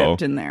bordello. From the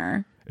Crypt in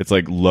there. It's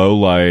like low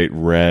light,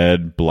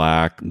 red,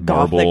 black,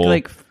 marble. Gothic,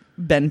 like,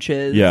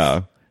 benches.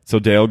 Yeah. So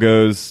Dale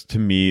goes to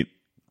meet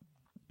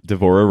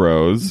Devorah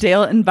Rose.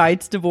 Dale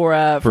invites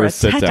Devorah for a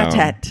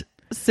tete-a-tete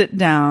sit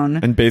down.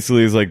 And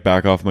basically is like,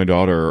 back off my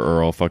daughter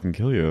or I'll fucking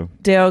kill you.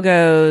 Dale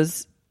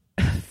goes...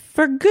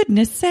 For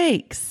goodness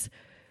sakes.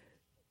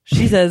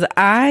 She says,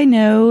 I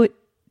know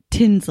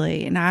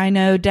Tinsley and I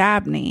know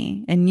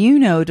Dabney and you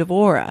know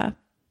Devorah.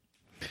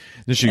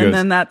 Then she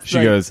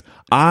goes,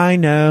 I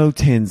know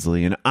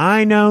Tinsley and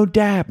I know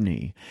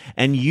Dabney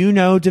and you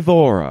know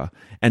Devora.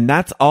 And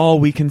that's all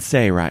we can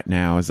say right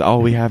now is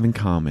all we have in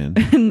common.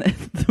 And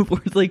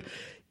Devora's like,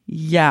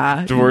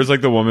 yeah. Devora's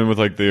like the woman with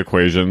like the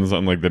equations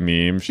on like the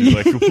meme. She's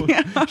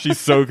like, she's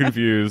so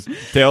confused.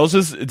 Dale's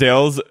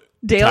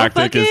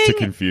tactic is to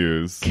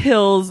confuse.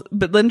 Kills,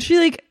 but then she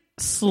like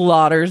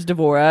slaughters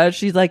Devora.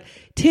 She's like,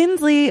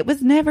 Tinsley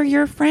was never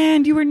your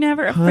friend. You were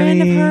never a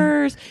friend of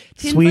hers.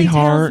 Tinsley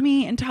tells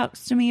me and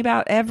talks to me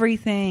about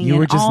everything. You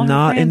were just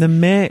not in the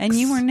mix. And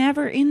you were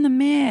never in the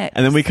mix.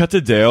 And then we cut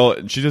to Dale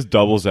and she just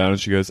doubles down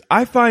and she goes,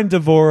 I find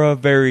Devora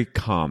very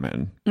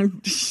common.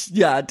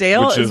 Yeah,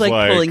 Dale is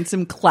like pulling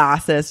some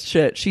classist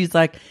shit. She's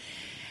like,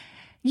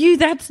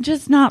 that's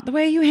just not the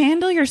way you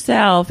handle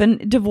yourself. And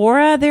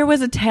Devora, there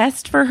was a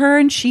test for her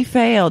and she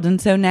failed. And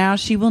so now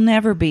she will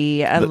never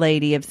be a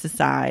lady of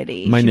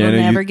society. She will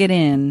never get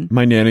in.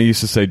 My Nana used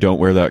to say, don't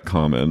wear that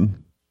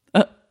common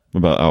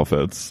about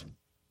outfits.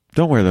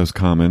 Don't wear those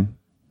common.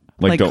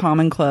 Like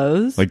common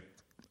clothes? Like,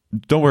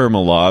 don't wear them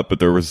a lot, but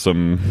there was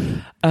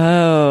some.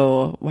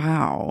 Oh,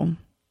 wow.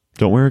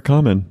 Don't wear a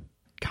common.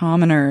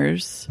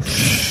 Commoners.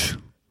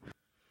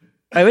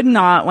 I would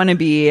not want to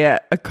be a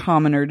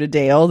commoner to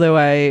Dale, though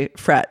I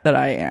fret that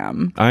I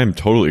am. I am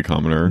totally a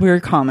commoner.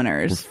 We're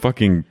commoners. We're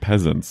fucking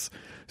peasants.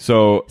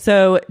 So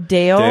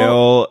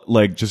Dale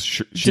like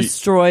just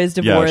destroys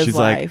Devora's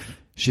life.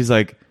 She's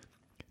like,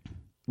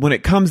 when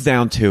it comes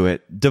down to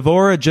it,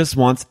 Devora just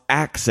wants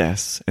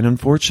access, and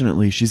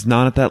unfortunately, she's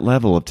not at that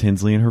level of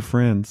Tinsley and her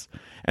friends.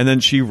 And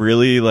then she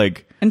really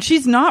like. And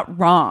she's not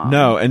wrong.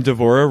 No, and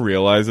Devora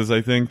realizes,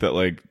 I think, that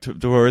like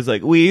Devora's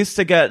like, we used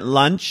to get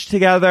lunch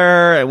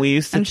together and we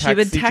used to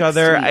text each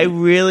other. I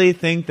really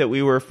think that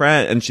we were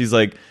friends. And she's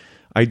like,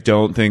 I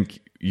don't think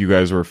you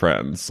guys were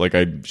friends. Like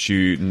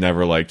she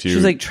never liked you.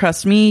 She's like,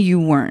 trust me, you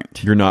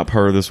weren't. You're not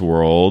part of this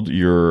world.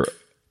 You're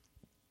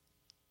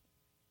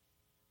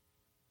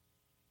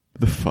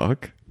the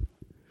fuck?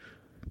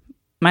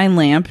 My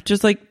lamp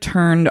just like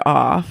turned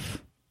off.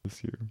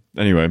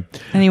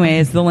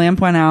 Anyways, the lamp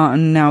went out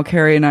and now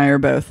Carrie and I are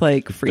both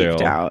like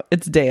freaked out.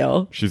 It's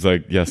Dale. She's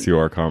like, yes, you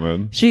are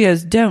common. She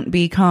goes, don't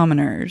be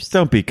commoners.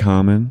 Don't be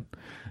common.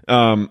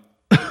 So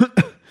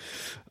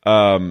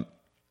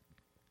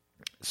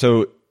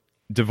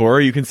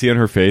Devora, you can see on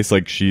her face,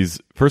 like she's,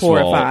 first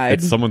horrified. Of all,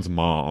 it's someone's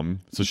mom.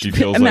 So she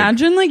feels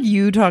Imagine like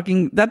you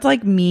talking, that's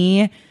like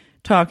me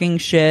talking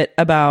shit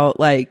about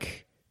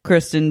like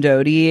Kristen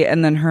Doty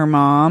and then her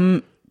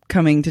mom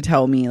coming to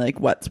tell me like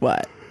what's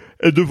what.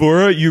 And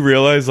Devora, you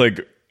realize,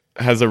 like,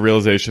 has a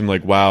realization,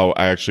 like, wow,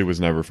 I actually was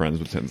never friends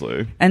with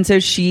Tinsley. And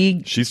so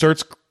she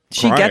starts crying.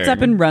 She gets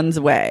up and runs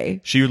away.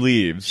 She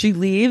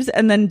leaves,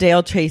 and then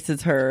Dale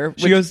chases her.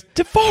 She goes,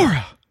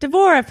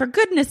 Devora, for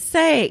goodness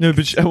sake. No,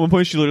 but at one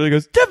point she literally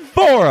goes,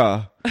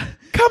 Devora,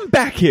 come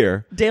back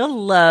here. Dale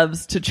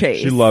loves to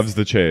chase. She loves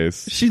the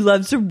chase. She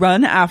loves to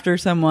run after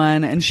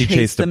someone and she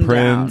chase them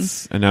down. She chased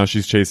the prince, and now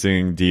she's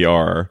chasing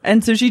DR.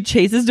 And so she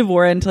chases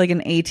Devora into like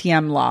an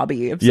ATM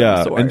lobby of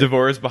some sort. And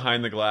Devora's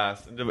behind the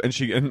glass, and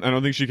I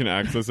don't think she can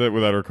access it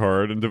without her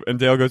card. And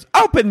Dale goes,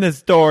 "Open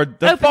this door,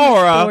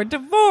 Devora!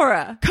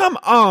 Devora, come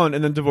on!"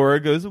 And then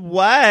Devora goes,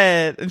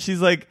 "What?" And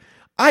she's like,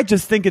 "I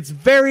just think it's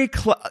very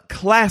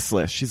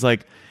classless."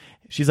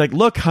 She's like,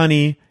 look,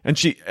 honey. And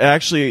she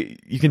actually,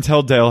 you can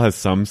tell Dale has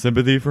some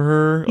sympathy for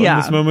her in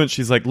this moment.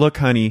 She's like, look,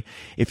 honey,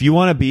 if you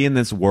want to be in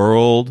this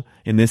world,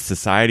 in this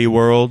society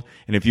world,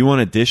 and if you want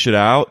to dish it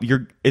out,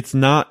 it's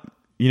not,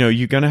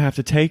 you're going to have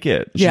to take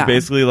it. She's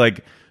basically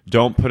like,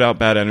 don't put out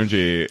bad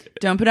energy.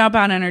 Don't put out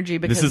bad energy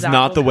because this is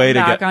not the way to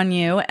get on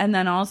you. And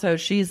then also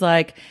she's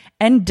like,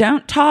 and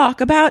don't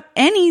talk about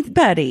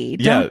anybody.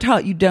 You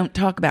don't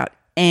talk about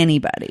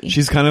anybody.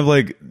 She's kind of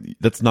like,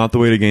 that's not the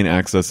way to gain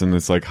access in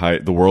this like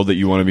the world that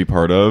you want to be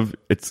part of.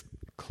 It's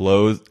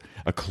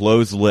a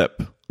closed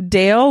lip.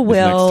 Dale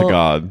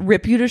will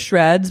rip you to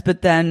shreds,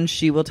 but then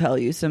she will tell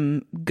you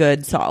some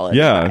good solid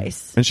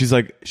advice. And she's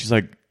like,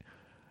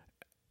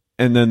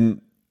 and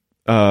then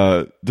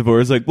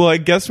Devora's like, well, I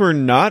guess we're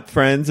not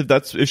friends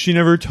if she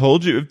never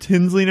told you, if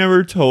Tinsley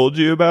never told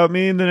you about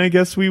me, then I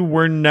guess we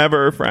were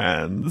never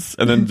friends.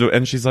 And then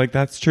and she's like,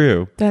 that's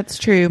true.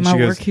 My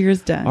work here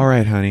is done. All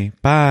right, honey,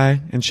 bye.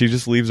 And she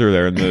just leaves her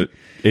there in the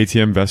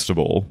ATM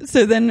vestibule.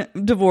 So then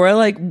Devora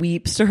like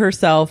weeps to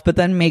herself, but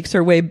then makes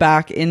her way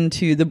back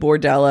into the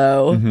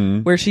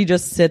bordello where she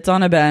just sits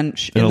on a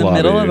bench in the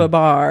middle of a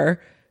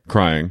bar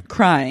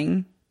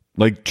crying.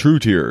 Like true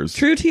tears.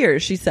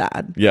 She's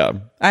sad. Yeah.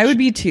 I would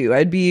be too.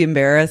 I'd be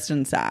embarrassed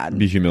and sad.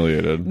 Be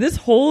humiliated. This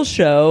whole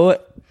show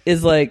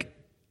is like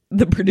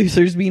the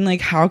producers being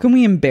like, how can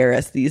we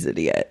embarrass these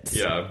idiots?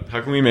 Yeah.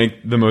 How can we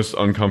make the most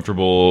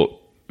uncomfortable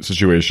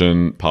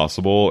situation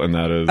possible? And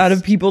that is out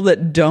of people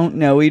that don't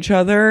know each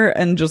other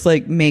and just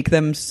like make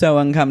them so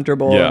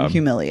uncomfortable and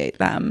humiliate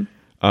them.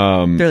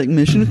 They're like,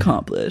 mission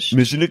accomplished.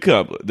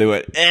 They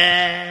went,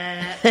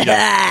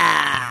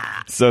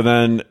 So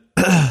then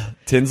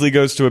Tinsley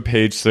goes to a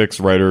Page Six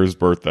writer's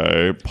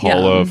birthday.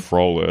 Paula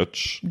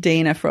Froelich.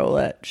 Dana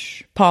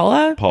Froelich.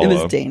 Paula? Paula. It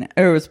was Dana.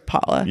 Or it was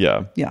Paula.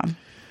 Yeah. Yeah.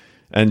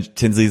 And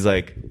Tinsley's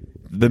like,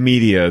 the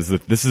media is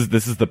this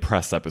is the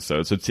press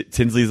episode. So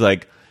Tinsley's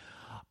like,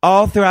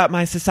 all throughout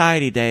my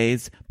society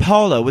days,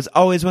 Paula was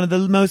always one of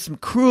the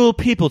most cruel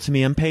people to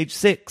me on Page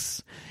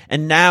Six.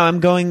 And now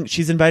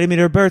she's invited me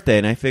to her birthday,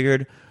 and I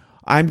figured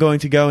I'm going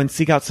to go and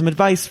seek out some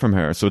advice from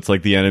her. So it's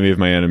like the enemy of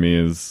my enemy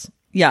is...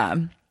 Yeah.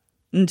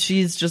 And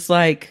she's just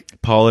like...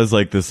 Paula's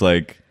like this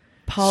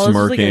Paula's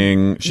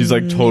smirking. Like she's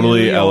like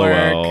totally New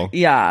York. LOL.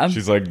 Yeah.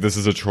 She's like, this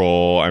is a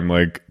troll. I'm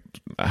like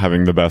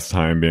having the best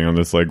time being on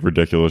this like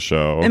ridiculous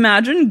show.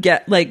 Imagine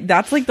that's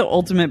like the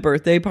ultimate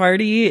birthday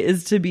party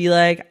is to be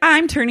like,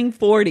 I'm turning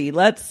 40.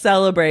 Let's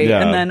celebrate.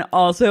 Yeah. And then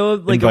also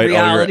like Invite a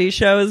reality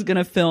show is going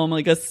to film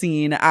like a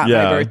scene at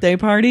my birthday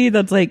party.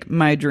 That's like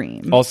my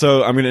dream.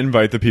 Also, I'm going to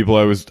invite the people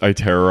I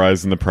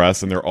terrorized in the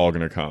press, and they're all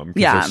going to come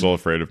because they're still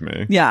afraid of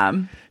me. Yeah.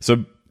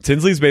 So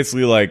Tinsley's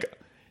basically like,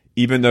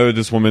 even though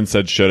this woman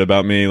said shit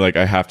about me, like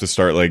I have to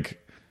start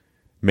like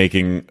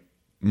making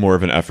more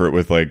of an effort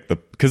with like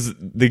because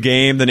the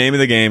name of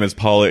the game, as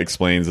Paula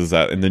explains, is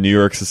that in the New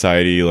York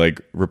Society like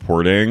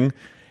reporting,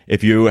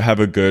 if you have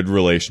a good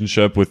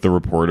relationship with the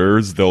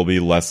reporters, they'll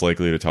be less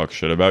likely to talk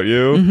shit about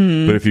you.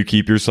 Mm-hmm. But if you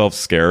keep yourself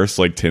scarce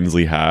like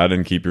Tinsley had,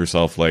 and keep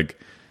yourself like,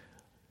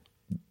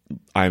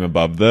 I'm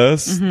above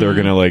this, they're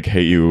gonna like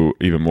hate you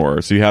even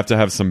more. So you have to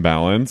have some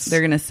balance.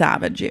 They're gonna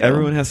savage you.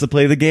 Everyone has to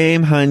play the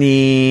game,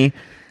 honey.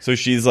 So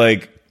she's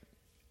like,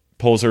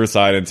 pulls her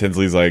aside, and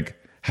Tinsley's like,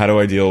 how do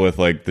I deal with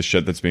like the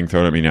shit that's being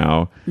thrown at me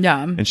now?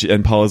 Yeah.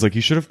 And Paula's like,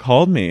 you should have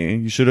called me.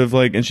 You should have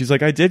like, and she's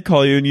like, I did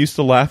call you, and you used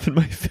to laugh in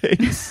my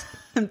face.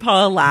 And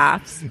Paula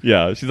laughs.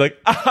 Yeah. She's like,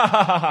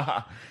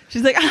 ah.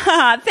 She's like,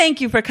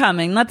 thank you for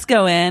coming. Let's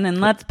go in and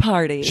let's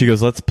party. She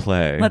goes, let's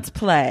play. Let's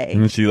play.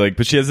 And she like,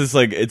 but she has this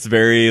like, it's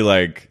very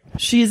like,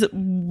 she's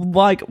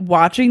like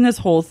watching this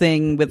whole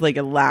thing with like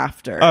a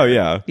laughter. Oh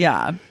yeah.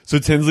 Yeah. So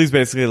Tinsley's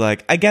basically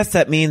like, I guess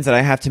that means that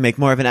I have to make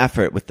more of an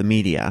effort with the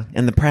media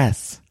and the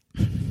press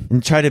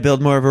and try to build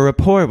more of a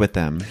rapport with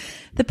them.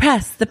 The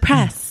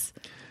press.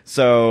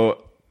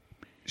 So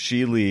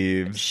she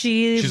leaves.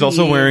 She's leaves.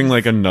 Also wearing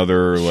like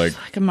another like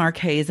a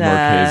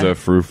Marchesa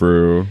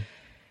frou-frou.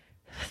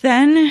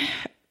 Then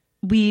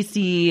we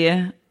see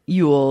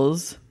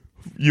Yules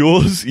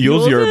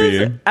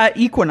Yerby at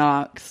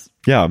Equinox.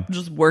 Yeah.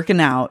 Just working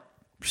out.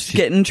 She's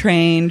getting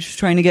trained. She's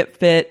trying to get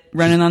fit,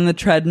 running on the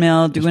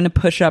treadmill, doing a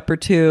push-up or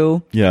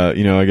two. Yeah,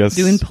 I guess.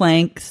 Doing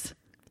planks.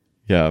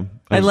 Yeah.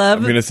 I'm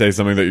going to say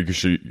something that you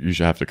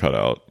should have to cut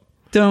out.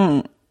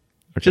 Don't.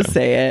 Okay. Just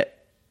say it.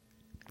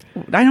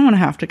 I don't want to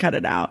have to cut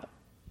it out.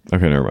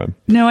 Okay, never mind.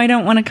 No, I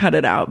don't want to cut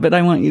it out, but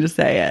I want you to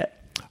say it.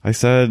 I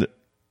said,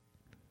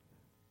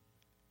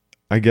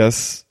 I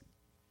guess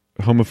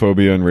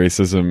homophobia and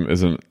racism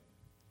isn't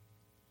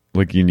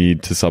like you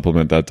need to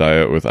supplement that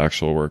diet with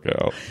actual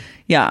workout.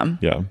 Yeah.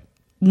 Yeah.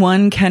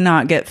 One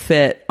cannot get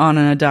fit on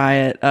a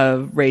diet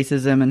of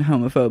racism and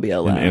homophobia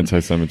alone. And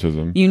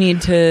anti-Semitism. You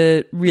need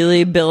to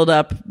really build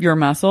up your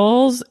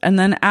muscles and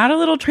then add a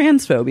little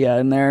transphobia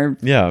in there.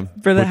 Yeah.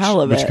 For the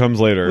hell of it. Which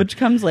comes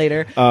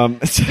later.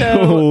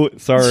 So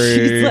sorry.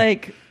 She's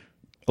like,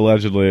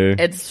 allegedly.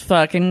 It's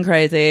fucking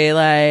crazy.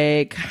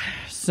 Like,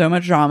 so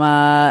much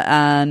drama.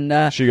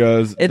 And she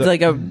goes, it's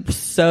like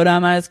so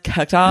dumb. I was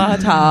kicked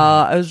out.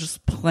 I was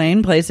just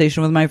playing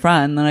PlayStation with my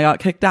friend. Then I got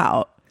kicked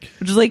out.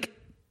 Which is like,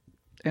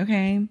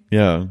 okay.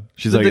 Yeah.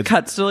 She's so like, the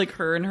cuts to like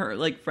her and her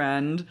like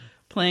friend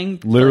playing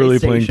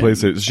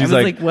PlayStation. She's I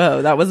was like,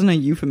 whoa, that wasn't a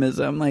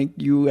euphemism. Like,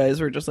 you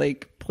guys were just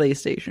like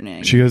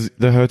PlayStationing. She goes,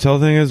 the hotel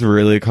thing has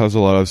really caused a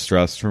lot of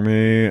stress for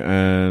me,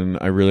 and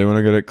I really want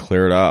to get it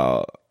cleared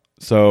out.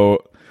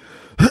 So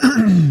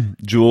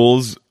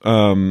Jules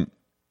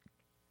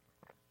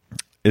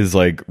is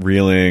like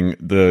reeling.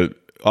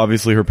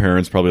 Obviously her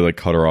parents probably like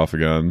cut her off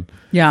again.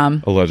 Yeah.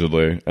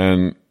 Allegedly.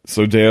 And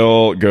so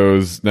Dale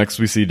goes, next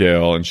we see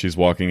Dale, and she's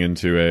walking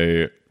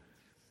into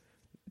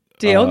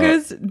Dale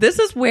goes, this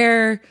is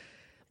where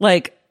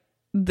like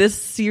this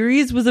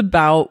series was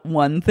about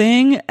one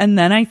thing, and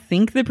then I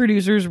think the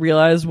producers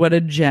realized what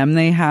a gem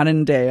they had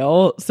in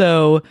Dale.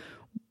 So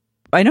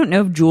I don't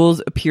know if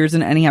Jules appears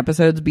in any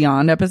episodes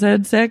beyond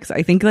episode 6.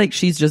 I think like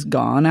she's just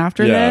gone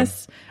after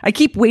this. I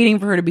keep waiting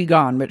for her to be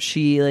gone, but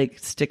she like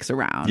sticks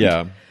around.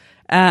 Yeah.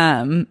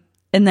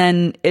 And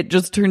then it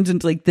just turns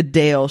into like the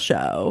Dale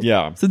show.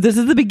 Yeah. So this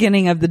is the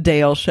beginning of the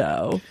Dale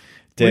show.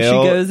 Where she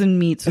goes and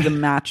meets with a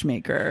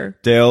matchmaker.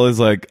 Dale is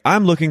like,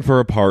 I'm looking for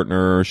a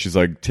partner. She's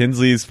like,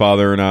 Tinsley's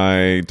father and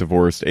I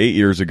divorced 8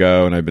 years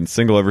ago, and I've been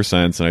single ever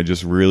since, and I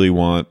just really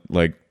want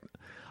I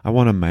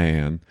want a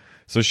man.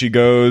 So she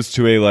goes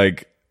to a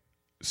like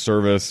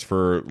service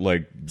for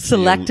like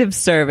selective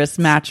service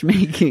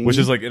matchmaking, which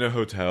is like in a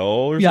hotel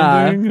or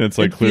something. And it's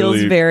like clearly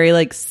feels very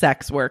like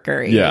sex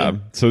worker-y. Yeah.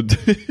 So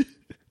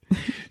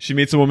she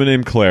meets a woman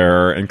named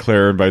Claire, and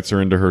Claire invites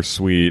her into her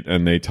suite,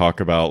 and they talk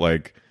about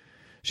like,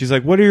 she's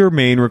like, what are your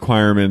main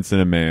requirements in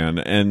a man?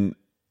 And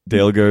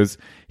Dale goes,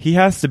 he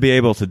has to be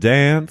able to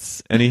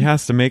dance and he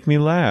has to make me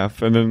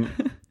laugh. And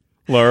then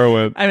Laura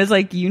went, I was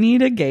like, you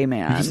need a gay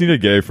man. you just need a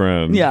gay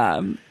friend.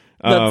 Yeah.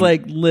 That's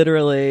like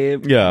literally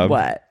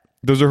what?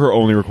 Those are her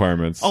only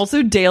requirements.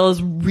 Also, Dale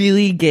is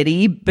really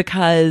giddy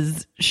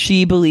because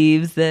she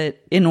believes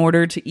that in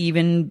order to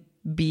even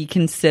be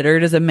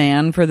considered as a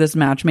man for this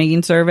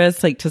matchmaking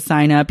service, like to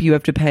sign up, you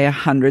have to pay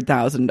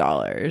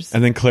 $100,000.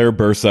 And then Claire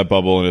bursts that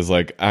bubble and is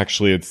like,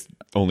 actually, it's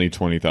only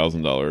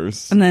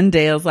 $20,000. And then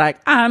Dale's like,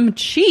 I'm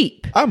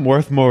cheap. I'm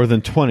worth more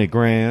than 20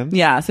 grand.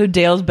 Yeah, so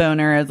Dale's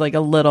boner is like a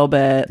little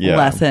bit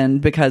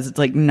lessened because it's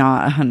like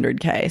not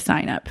 $100K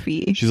sign up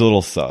fee. She's a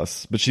little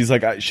sus, but she's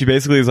like, she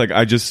basically is like,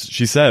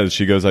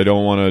 she goes, I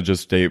don't want to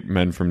just date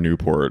men from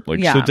Newport.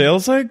 Like, so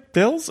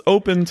Dale's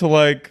open to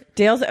like.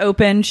 Dale's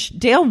open.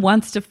 Dale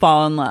wants to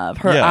fall in love.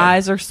 Her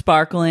eyes are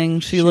sparkling.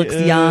 She looks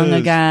young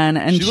again.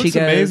 And she looks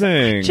goes,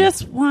 amazing.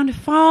 Just want to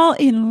fall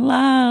in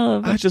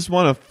love. I just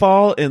want to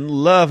fall in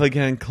love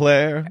again,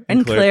 Claire.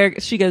 And Claire,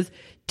 she goes,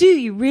 do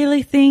you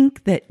really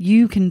think that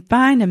you can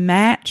find a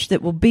match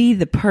that will be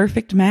the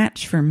perfect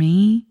match for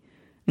me?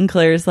 And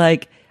Claire's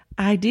like,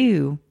 I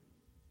do.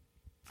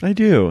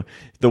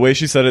 The way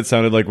she said it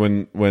sounded like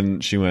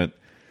when she went,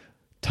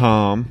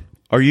 Tom,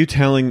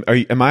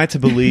 am I to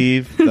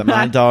believe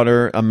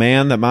that a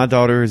man that my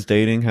daughter is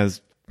dating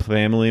has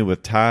family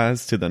with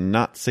ties to the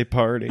Nazi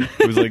party?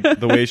 It was like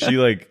the way she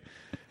like,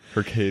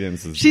 her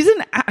cadence is. She's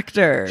an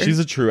actor. She's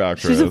a true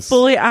actress. She's a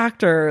fully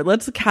actor.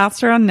 Let's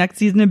cast her on next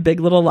season of Big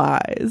Little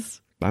Lies.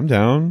 I'm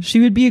down. She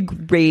would be a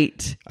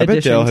great I bet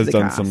addition Dale to has the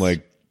done cast. some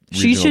like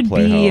She regional should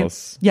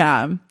playhouse. be.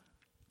 Yeah.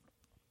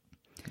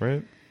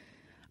 Right?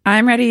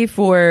 I'm ready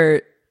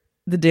for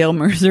the Dale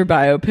Mercer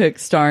biopic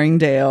starring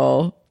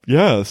Dale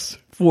Yes.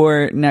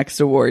 for next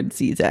award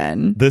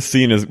season. This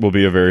scene will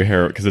be a very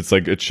because it's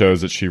like it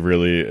shows that she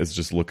really is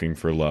just looking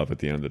for love at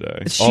the end of the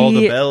day. All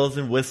the bells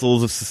and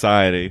whistles of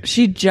society.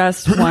 She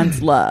just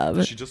wants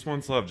love. She just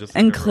wants love. Just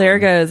And like Claire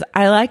everyone. goes,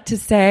 I like to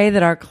say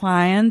that our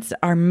clients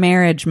are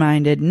marriage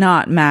minded,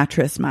 not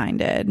mattress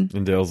minded.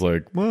 And Dale's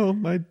like, well,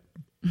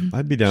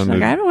 I'd be down Like,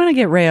 to. I don't want to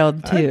get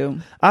railed too.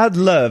 I'd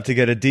love to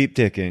get a deep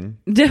dicking.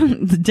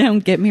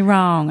 Don't get me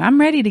wrong. I'm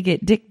ready to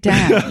get dicked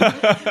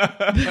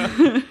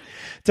down.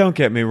 Don't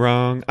get me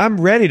wrong. I'm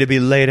ready to be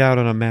laid out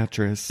on a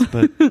mattress,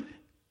 but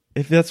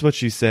if that's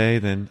what you say,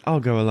 then I'll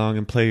go along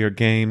and play your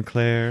game,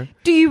 Claire.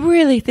 Do you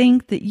really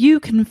think that you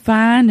can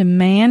find a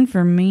man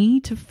for me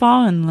to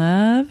fall in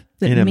love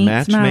that In a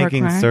meets my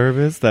matchmaking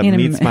service that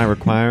meets my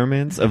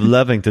requirements of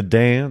loving to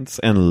dance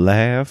and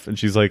laugh? And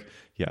she's like,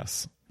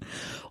 yes.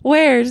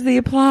 Where's the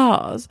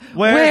applause?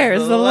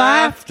 Where's the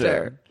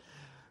laughter?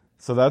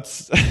 So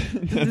that's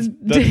Dale's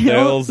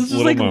Dale's just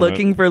little like moment.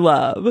 looking for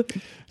love.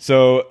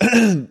 So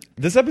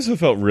this episode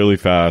felt really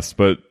fast,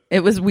 but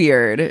It was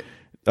weird.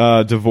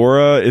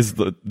 Devora is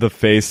the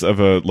face of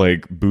a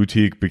like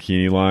boutique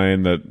bikini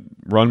line that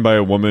run by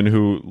a woman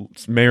who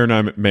may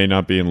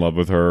not be in love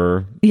with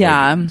her.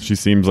 Yeah. Like, she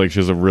seems like she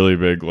has a really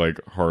big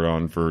like heart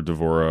on for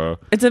Devora.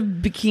 It's a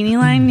bikini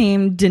line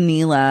named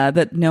Danila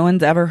that no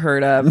one's ever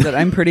heard of, that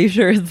I'm pretty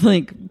sure is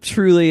like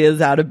truly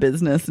is out of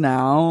business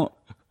now.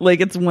 Like,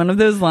 it's one of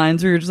those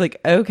lines where you're just like,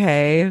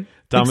 okay.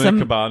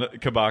 Dominic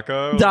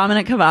Kabako.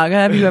 Dominic Kavaga.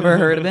 Have you ever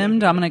heard of him?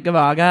 Dominic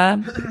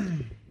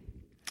Kavaga.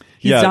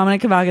 He's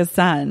Dominic Kavaga's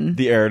son.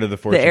 The heir to the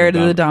fortune. The heir to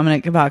the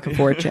Dominic Kavaga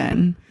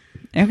fortune.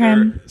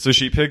 Okay. So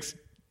she picks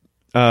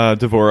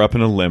Devora up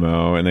in a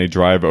limo, and they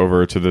drive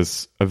over to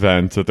this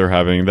event that they're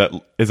having. That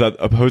is at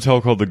a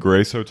hotel called the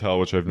Grace Hotel,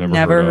 which I've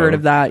never heard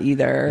of that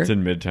either. It's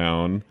in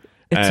Midtown.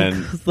 It's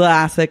and a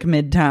classic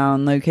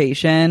Midtown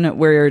location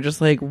where you're just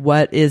like,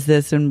 what is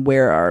this and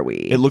where are we?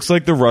 it looks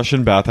like the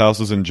Russian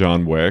bathhouses in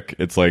John Wick.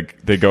 It's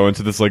like they go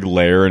into this like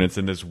lair, and it's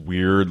in this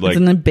weird like it's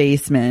in the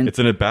basement. it's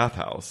in a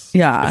bathhouse.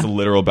 Yeah. It's a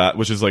literal bath,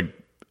 which is like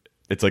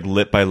it's like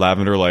lit by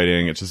lavender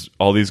lighting. It's just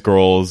all these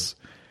girls,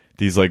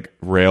 these like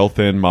rail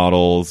thin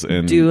models,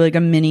 and do like a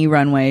mini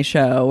runway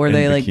show where in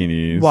they like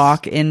bikinis.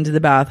 walk into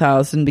the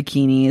bathhouse in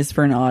bikinis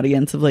for an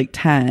audience of like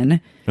 10.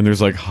 and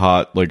there's like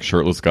hot like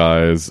shirtless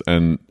guys,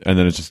 and then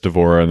it's just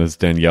Devora and this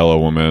Daniela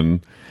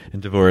woman,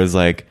 and Devora's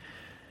like,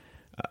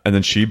 and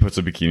then she puts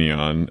a bikini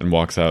on and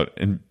walks out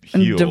in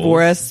heels. And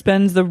Devora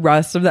spends the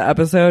rest of the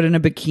episode in a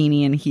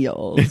bikini and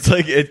heels. It's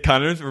like it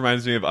kind of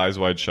reminds me of Eyes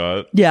Wide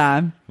Shut.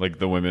 Yeah. Like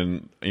the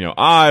women,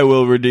 I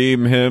will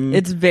redeem him.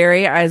 It's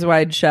very Eyes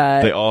Wide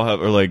Shut. They all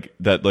have, or like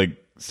that, like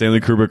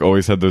Stanley Kubrick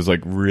always had those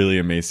like really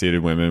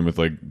emaciated women with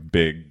like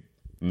big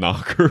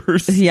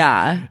knockers.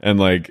 Yeah. And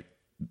like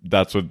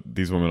that's what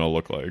these women all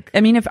look like.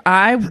 I mean, if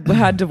I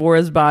had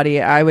Devora's body,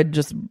 I would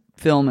just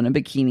film in a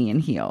bikini and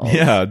heels.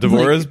 Yeah,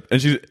 Devora's,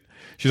 and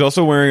she's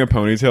also wearing a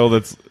ponytail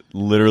that's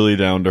literally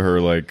down to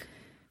her like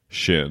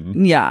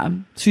shin. Yeah.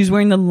 She's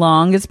wearing the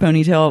longest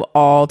ponytail of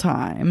all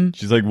time.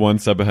 She's like one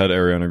step ahead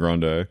Ariana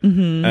Grande.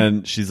 Mm-hmm.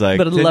 And she's like,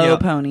 But a low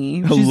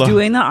pony. She's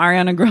doing the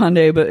Ariana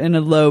Grande, but in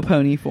a low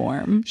pony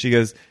form. She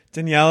goes,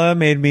 Daniela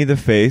made me the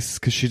face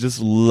because she just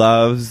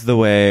loves the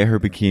way her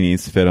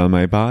bikinis fit on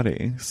my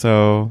body.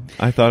 So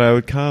I thought I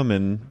would come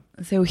and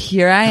So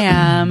here I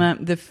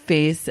am, the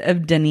face of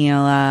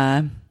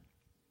Daniela.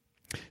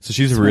 So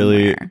she's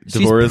really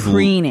Devora's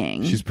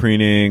preening. She's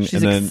preening. She's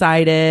and then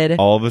excited.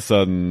 All of a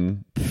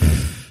sudden,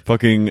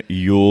 fucking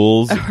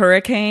Yules. A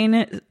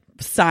hurricane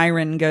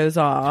siren goes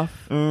off.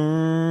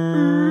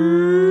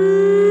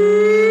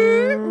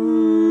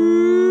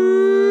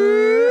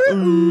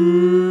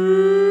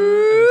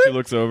 She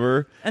looks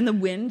over, and the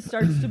wind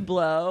starts to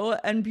blow,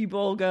 and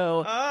people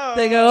go,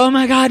 they go, oh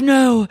my God,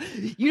 no.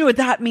 You know what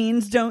that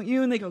means, don't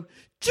you? And they go,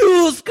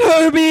 Jules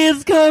Kirby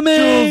is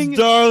coming. Jules,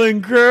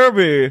 darling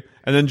Kirby.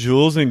 And then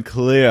Jules and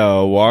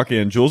Cleo walk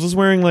in. Jules is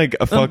wearing like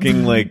a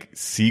fucking like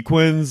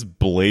sequins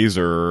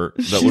blazer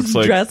that She's looks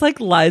like dressed like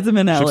Liza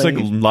Minnelli. She looks like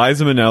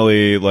Liza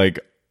Minnelli, like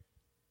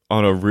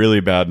on a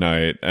really bad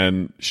night.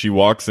 And she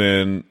walks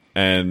in,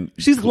 and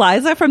she's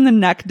Liza from the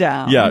neck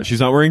down. Yeah, she's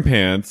not wearing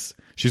pants.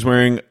 She's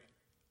wearing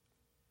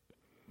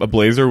a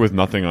blazer with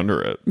nothing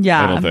under it.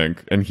 Yeah, I don't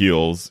think, and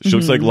heels. She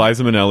looks like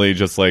Liza Minnelli,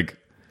 just like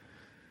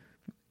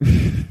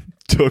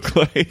took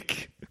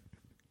like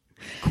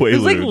Quaaludes. It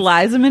was like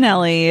Liza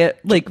Minnelli,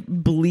 like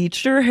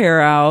bleached her hair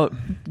out,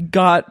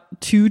 got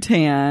too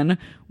tan,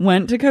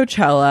 went to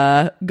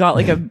Coachella,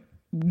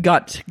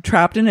 got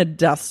trapped in a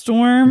dust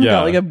storm,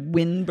 got like a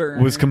wind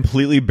burn. Was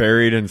completely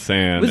buried in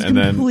sand. Was and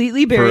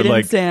completely then buried for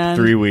like in sand.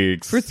 3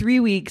 weeks. For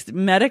 3 weeks,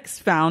 medics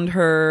found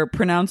her,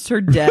 pronounced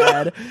her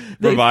dead.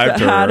 They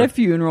Revived her. Had a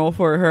funeral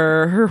for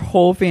her. Her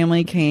whole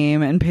family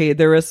came and paid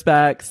their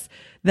respects.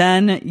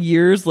 Then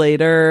years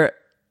later,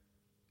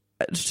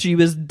 she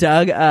was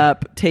dug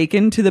up,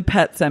 taken to the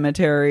pet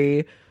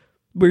cemetery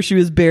where she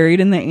was buried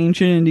in the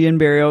ancient Indian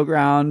burial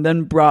ground,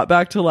 then brought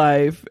back to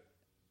life.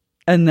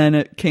 And then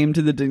it came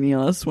to the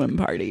Daniela swim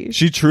party.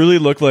 She truly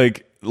looked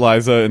like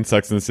Liza in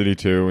Sex and the City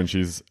 2 when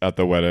she's at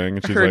the wedding.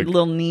 And she's her like,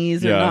 little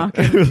knees are yeah,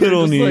 knocking. her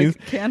little knees.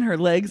 Like, can her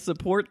legs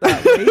support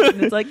that weight?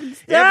 And it's like, I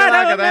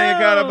don't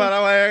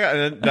know. and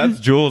then that's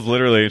Jules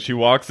literally. She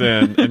walks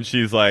in and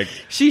she's like,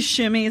 she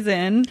shimmies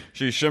in.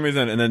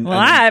 And then, well,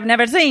 I've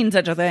never seen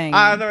such a thing.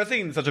 I've never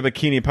seen such a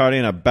bikini party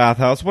in a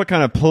bathhouse. What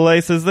kind of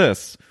place is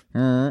this?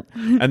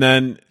 And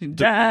then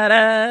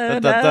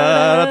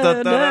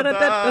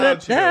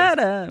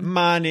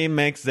money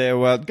makes the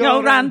world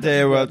go round,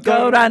 the world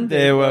go round,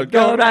 the world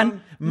go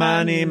round.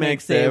 Money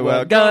makes the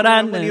world go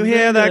round. When you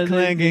hear that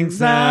clinking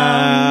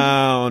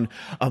sound,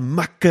 a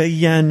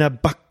Macarena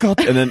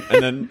buckled, and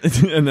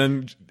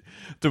then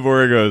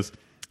Devora goes,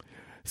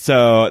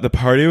 so the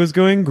party was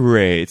going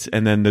great,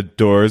 and then the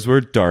doors were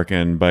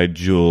darkened by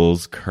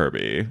Jules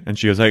Kirby. And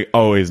she goes, I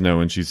always know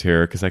when she's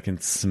here because I can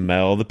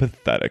smell the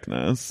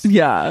patheticness.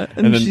 Yeah.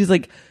 And then, she's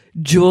like,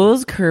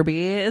 Jules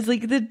Kirby is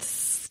like the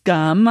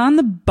scum on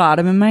the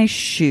bottom of my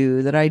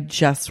shoe that I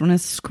just want to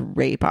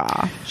scrape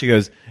off. She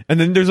goes, and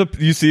then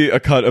you see a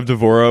cut of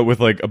Devora with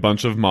like a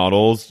bunch of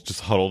models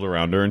just huddled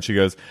around her, and she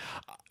goes,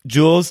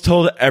 Jules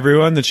told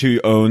everyone that she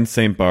owned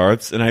St.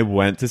 Bart's, and I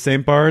went to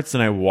St. Bart's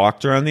and I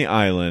walked around the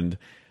island.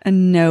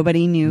 And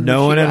nobody knew who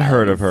No one she had was.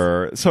 heard of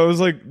her. So I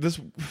was like, this.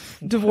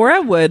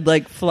 Devora would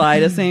like fly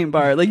to St.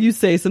 Bart. Like you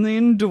say something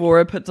and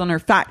Devora puts on her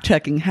fact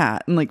checking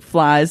hat and like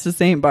flies to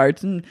St.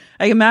 Bart's. And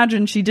I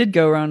imagine she did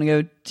go around and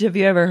go, have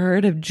you ever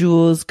heard of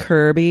Jules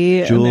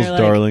Kirby? Jules like,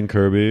 Darling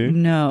Kirby?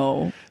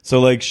 No. So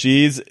like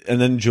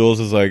and then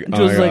Jules is like, oh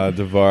Jules my is God,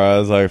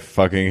 Devora's like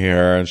fucking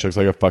here, and she looks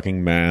like a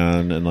fucking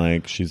man, and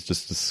like she's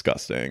just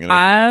disgusting. And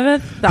I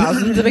have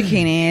thousands of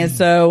bikinis,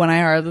 so when I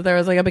heard that there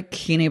was like a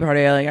bikini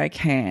party, I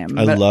came.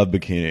 I love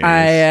bikinis.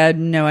 I had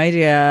no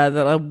idea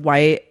that a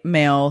white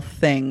male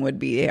thing would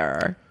be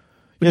here.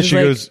 Yeah,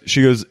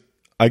 she goes,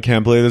 I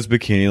can't believe this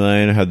bikini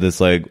line had this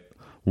like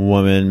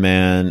woman,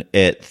 man,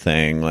 it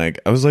thing. Like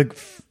I was like,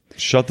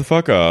 shut the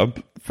fuck up.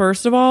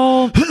 First of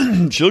all,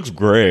 she looks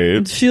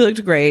great. She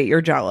looked great. You're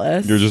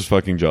jealous. You're just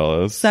fucking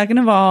jealous. Second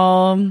of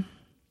all,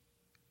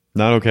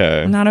 not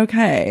okay. Not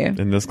okay.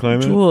 In this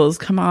climate? Jules,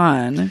 come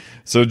on.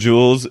 So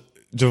Jules,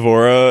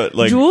 Devora,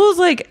 like... Jules,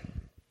 like,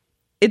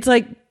 it's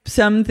like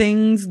some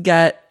things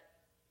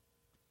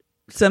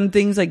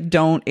like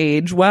don't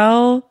age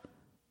well,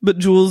 but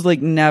Jules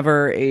like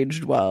never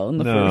aged well in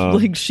the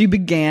first. Like she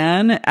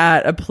began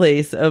at a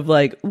place of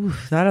like,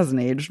 oof, that hasn't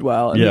aged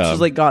well, and it's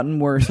just like gotten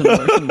worse and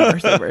worse and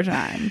worse over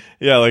time.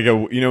 Yeah, like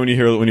when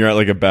you're at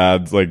like a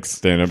bad like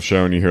stand up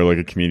show and you hear like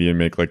a comedian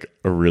make like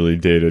a really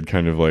dated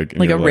kind of like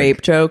a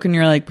rape joke, and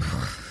you're like,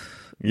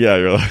 yeah,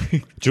 you're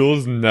like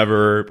Jules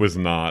never was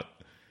not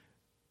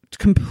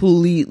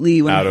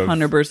completely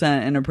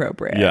 100%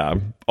 inappropriate. Yeah,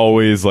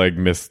 always like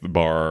missed the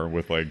bar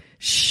with like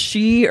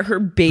her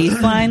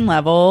baseline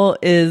level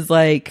is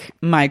like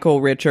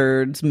Michael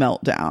Richards'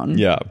 Meltdown.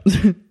 Yeah,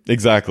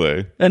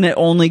 exactly. And it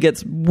only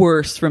gets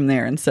worse from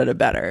there instead of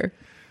better.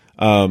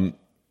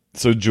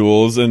 So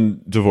Jules and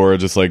Devora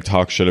just like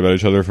talk shit about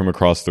each other from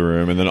across the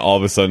room, and then all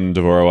of a sudden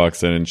Devora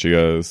walks in and she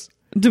goes,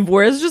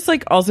 Devora's just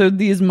like, also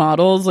these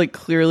models like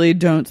clearly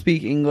don't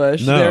speak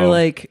English. No. They're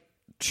like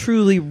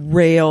truly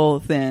rail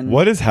thin.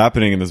 What is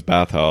happening in this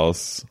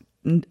bathhouse?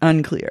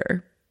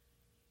 Unclear.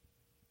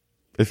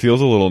 It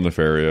feels a little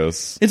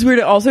nefarious. It's weird.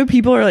 Also,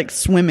 people are like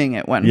swimming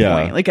at one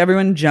point. Like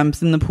everyone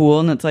jumps in the pool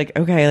and it's like,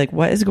 okay, like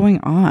what is going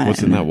on?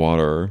 What's in that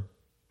water?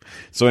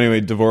 So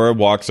anyway, Devora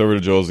walks over to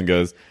Jules and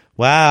goes,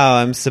 wow,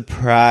 I'm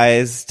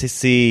surprised to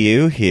see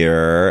you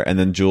here. And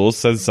then Jules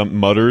says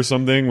mutters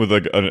something with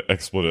like an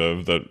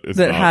expletive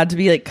that had to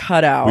be like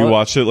cut out. We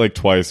watched it like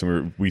twice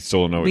and we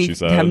still don't know what she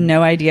said. We have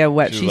no idea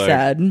what she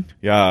said.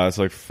 Yeah, it's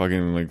like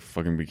fucking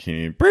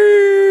bikini.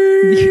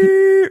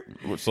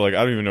 So like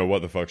I don't even know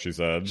what the fuck she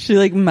said. She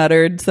like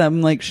muttered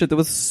some like shit that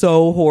was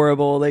so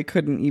horrible they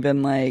couldn't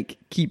even like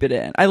keep it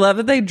in. I love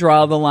that they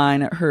draw the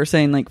line at her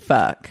saying like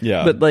fuck.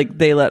 Yeah. But like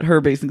they let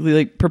her basically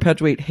like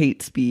perpetuate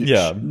hate speech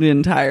the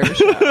entire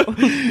show.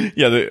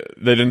 Yeah,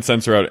 they didn't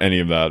censor out any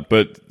of that.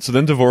 But so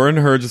then Devora and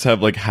her just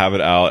have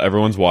it out.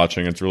 Everyone's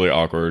watching. It's really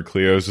awkward.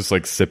 Cleo's just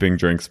like sipping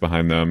drinks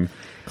behind them.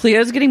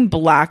 Cleo's getting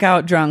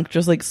blackout drunk,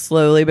 just like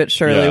slowly but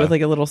surely with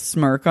like a little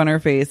smirk on her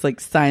face,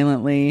 like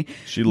silently.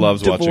 She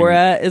loves watching.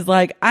 Devora is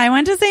like, I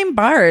went to St.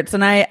 Bart's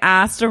and I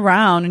asked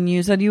around and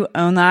you said you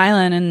own the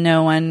island and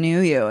no one knew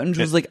you. And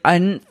she was like, I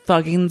didn't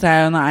fucking say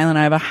I own the island.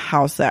 I have a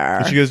house there.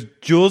 And she goes,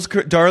 Jules,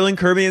 darling,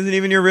 Kirby isn't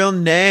even your real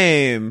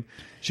name.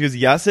 She goes,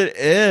 yes, it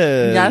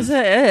is. Yes,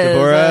 it is.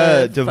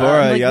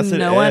 Devora, like, yes, it is.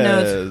 No one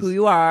knows who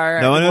you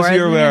are. No one knows who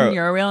you are.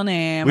 Your real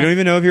name. We don't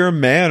even know if you're a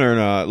man or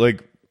not.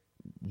 Like,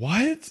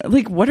 what?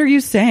 Like, what are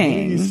you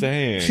saying? What are you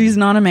saying? She's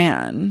not a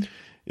man.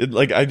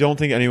 I don't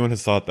think anyone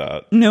has thought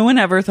that. No one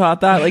ever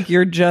thought that. Like,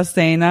 you're just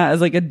saying that as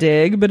like a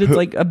dig, but it's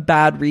like a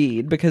bad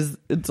read because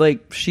it's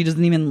like she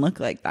doesn't even look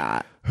like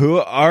that. Who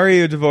are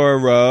you,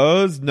 Devora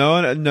Rose? No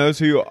one knows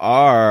who you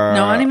are.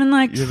 No one even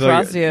like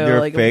trusts you. Your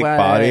like, fake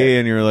body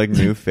and your like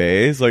new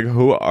face. Like,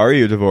 who are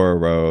you, Devora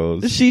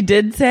Rose? She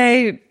did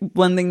say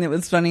one thing that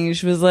was funny.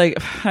 She was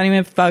like, I don't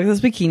even fuck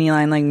this bikini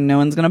line. Like, no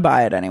one's gonna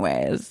buy it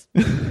anyways.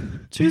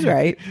 She was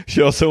right.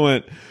 She also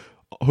went,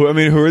 who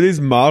are these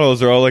models?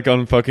 They're all like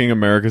on fucking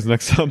America's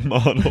Next Top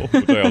Model,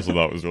 which I also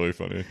thought was really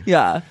funny.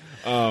 Yeah.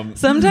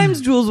 Sometimes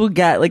Jules will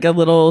get like a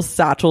little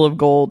satchel of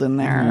gold in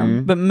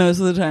there, but most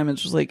of the time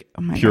it's just like,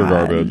 oh my pure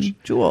God, garbage.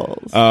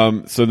 Jules.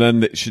 So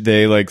then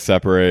they like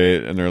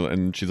separate,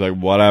 and she's like,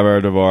 whatever,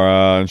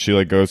 Devora, and she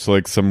like goes to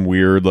like some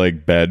weird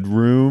like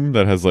bedroom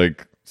that has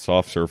like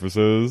soft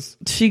surfaces.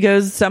 She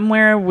goes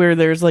somewhere where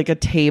there's like a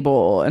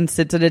table and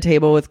sits at a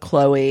table with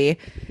Chloe.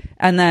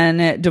 And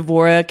then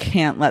Devora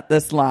can't let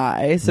this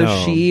lie.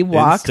 So she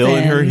walks still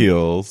in her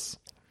heels.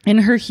 In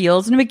her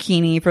heels and a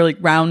bikini for like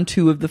round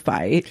 2 of the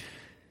fight.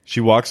 She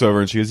walks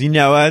over and she goes, you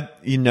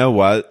know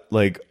what?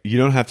 Like, you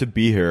don't have to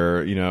be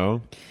here, you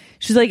know?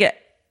 She's like,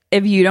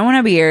 if you don't want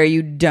to be here,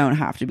 you don't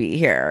have to be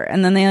here.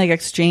 And then they like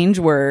exchange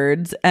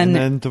words. And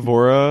then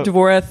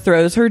Devora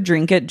throws her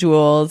drink at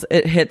Jules.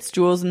 It hits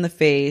Jules in the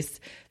face.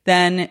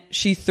 Then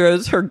she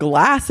throws her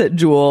glass at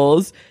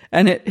Jules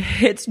and it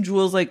hits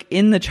Jules like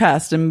in the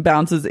chest and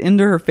bounces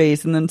into her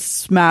face and then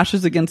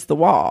smashes against the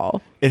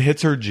wall. It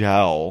hits her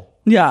gel.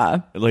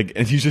 Yeah. Like,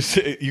 and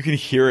you can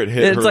hear it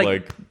hit her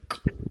like,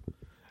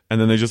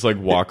 and then they just like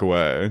walk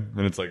away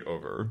and it's like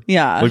over.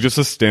 Yeah. Like just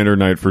a standard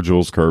night for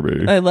Jules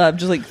Kirby. I love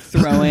just like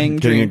throwing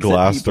getting a drinks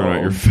glass at people. thrown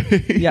at your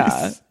face.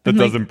 Yeah. That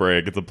doesn't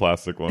break. It's a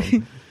plastic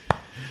one.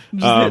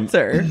 Just hits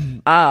her.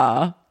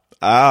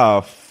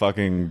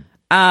 Fucking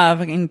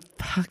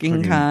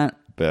cunt.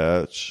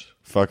 Bitch.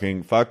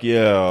 Fucking fuck you.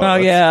 Oh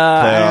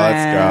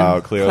yeah.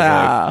 Cleo,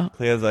 let's go.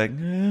 Cleo's like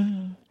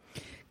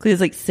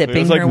Cleo's like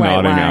sipping like her white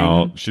nodding wine.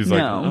 out. She's like,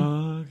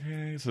 no.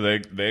 okay. So they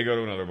go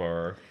to another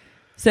bar.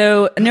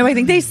 So no, I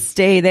think they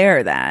stay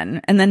there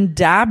then. And then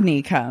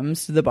Dabney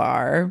comes to the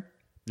bar.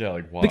 Yeah,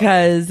 like why?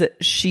 Because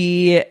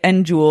she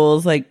and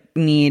Jules like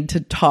need to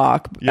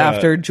talk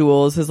after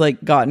Jules has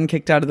like gotten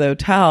kicked out of the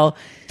hotel.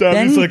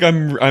 Dabney's like,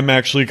 I'm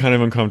actually kind of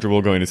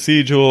uncomfortable going to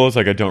see Jules.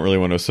 Like, I don't really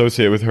want to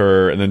associate with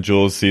her. And then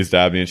Jules sees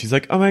Dabney and she's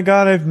like, oh my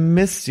God, I've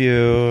missed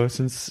you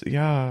since,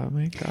 oh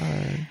my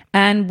God.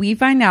 And we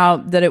find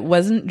out that it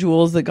wasn't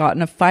Jules that got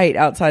in a fight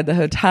outside the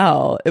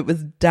hotel. It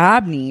was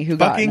Dabney who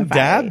got in a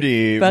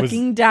fight.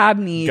 Fucking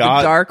Dabney, the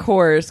dark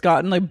horse,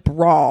 got in a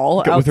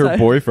brawl with her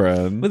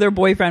boyfriend. With her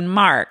boyfriend,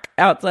 Mark,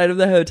 outside of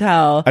the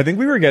hotel. I think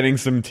we were getting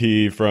some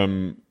tea from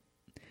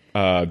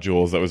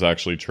Jules that was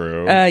actually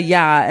true.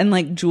 Yeah, and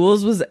like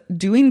Jules was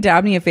doing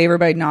Dabney a favor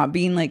by not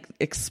being like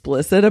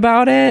explicit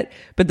about it,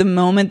 but the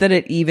moment that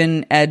it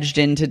even edged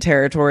into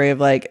territory of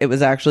like it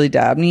was actually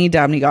Dabney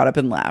got up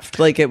and left.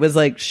 Like it was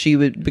like she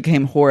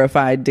became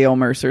horrified, Dale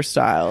Mercer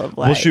style of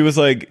like. Well, she was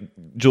like,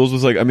 Jules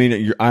was like, I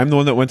mean, I'm the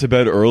one that went to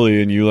bed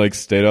early, and you like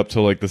stayed up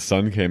till like the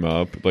sun came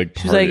up, like.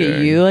 She's like,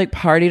 you like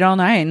partied all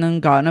night and then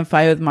got in a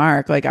fight with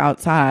Mark like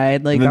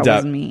outside, like that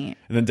wasn't me.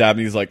 And then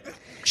Dabney's like,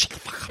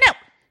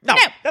 No,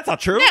 that's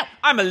not true. No,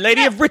 I'm a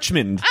lady of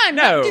Richmond. I'm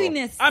not doing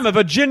this. I'm a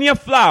Virginia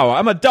flower.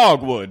 I'm a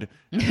dogwood.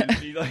 And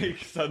she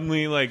like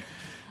suddenly like,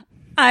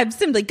 I've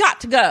simply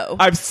got to go.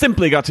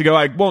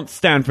 I won't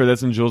stand for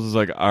this. And Jules is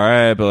like, all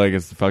right, but like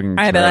it's fucking.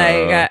 I'd be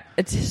like,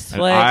 it's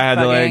like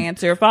fucking,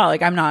 it's your fault.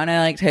 Like I'm not gonna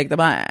like take the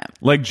blame.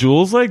 Like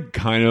Jules, like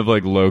kind of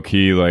like low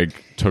key, like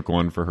took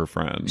one for her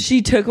friend.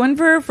 She took one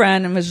for her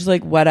friend and was just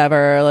like,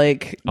 whatever.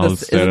 Like, I'll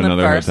this stay at isn't the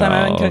another first time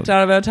I've hotel. been kicked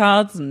out of a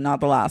hotel. It's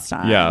not the last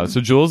time. Yeah. So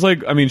Jules,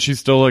 like, I mean, she's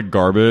still like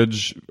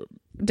garbage.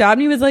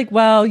 Dabney was like,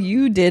 well,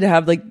 you did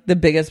have like the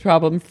biggest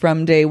problem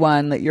from day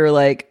one, that you're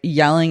like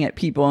yelling at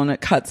people, and it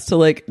cuts to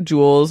like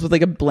Jules with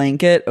like a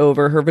blanket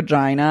over her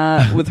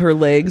vagina with her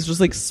legs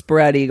just like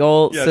spread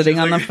eagle, Yeah, sitting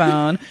she's on like- the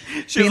phone,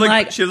 she's being like-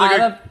 like, she's I like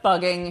have a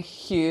fucking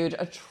huge,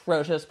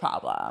 atrocious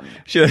problem.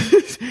 She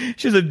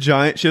has a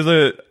giant. She has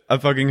a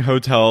fucking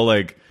hotel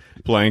like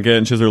blanket,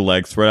 and she has her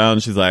legs spread out,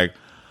 and she's like,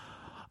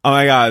 "Oh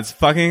my god, it's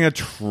fucking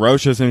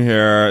atrocious in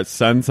here.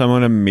 Send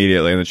someone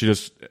immediately." And then she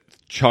just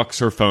chucks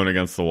her phone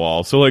against the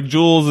wall. So like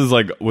Jules is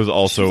like was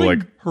also She's,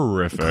 like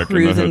horrific.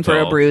 Cruising in the for a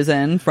hotel.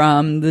 bruising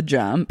from the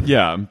jump.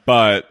 Yeah,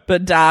 but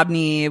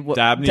Dabney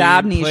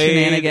Dabney played-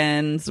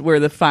 shenanigans were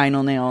the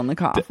final nail in the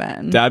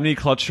coffin. Dabney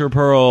clutched her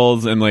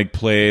pearls and like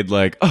played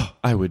like, "Oh,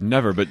 I would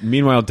never." But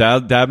meanwhile,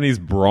 Dabney's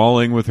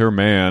brawling with her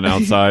man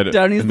outside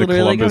Dabney's in the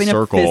literally like Columbus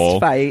having Circle a fist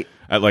fight.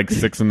 at like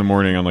 6 a.m.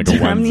 on like a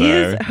Dabney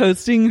Wednesday. is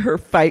hosting her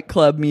Fight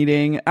Club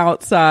meeting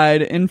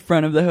outside in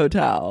front of the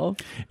hotel.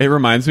 It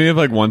reminds me of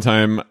like one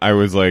time I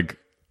was like,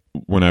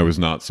 when I was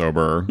not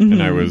sober,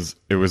 and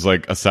it was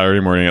like a Saturday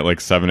morning at like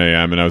 7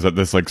 a.m. and I was at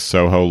this like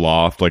Soho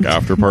loft like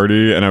after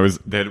party, and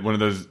they had one of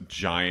those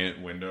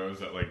giant windows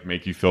that like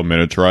make you feel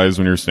miniaturized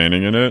when you're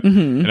standing in it,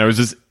 and I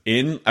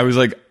was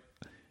like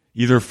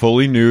either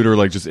fully nude or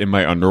like just in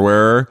my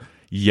underwear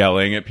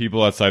yelling at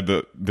people outside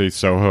the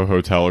Soho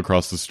hotel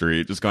across the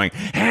street, just going,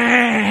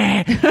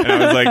 and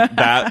I was like,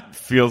 that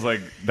feels like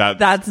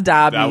That's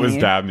Dabney. that was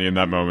Dabney in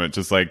that moment,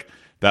 just like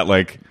that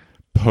like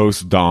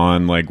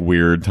post-dawn like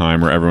weird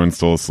time where everyone's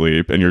still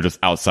asleep and you're just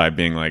outside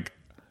being like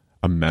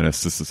a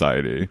menace to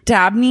society.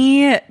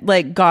 Dabney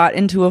like got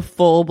into a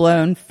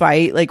full-blown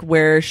fight, like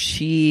where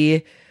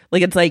she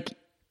like, it's like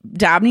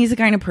Dabney's the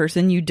kind of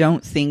person you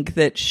don't think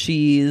that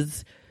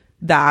she's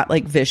that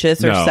like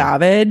vicious or No.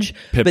 savage,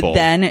 Pitbull. but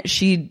then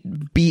she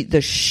beat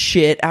the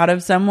shit out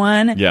of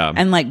someone, Yeah.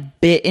 and like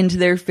bit into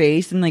their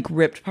face and like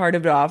ripped part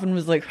of it off and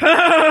was like,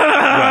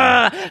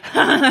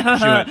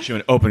 She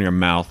went, "Open your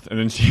mouth," and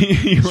then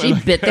she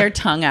bit their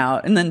tongue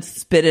out and then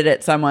spit it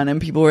at someone, and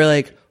people were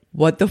like,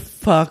 what the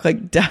fuck?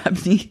 Like,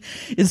 Dabney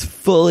is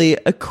fully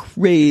a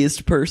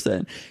crazed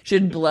person. She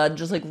had blood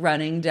just like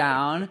running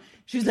down.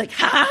 She was like,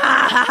 ha ha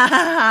ha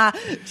ha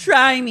ha,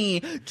 try me,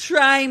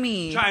 Try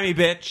me,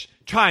 bitch.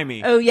 Try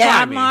me. oh yeah,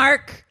 Try me.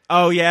 Mark.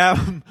 Oh yeah,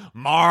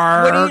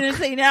 Mark. What are you gonna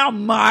say now,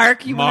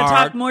 Mark? You want to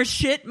Mark. talk more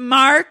shit,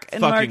 Mark?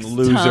 And Fucking Mark's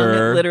loser.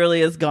 tongue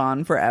literally is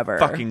gone forever.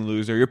 Fucking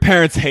loser. Your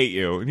parents hate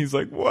you. And he's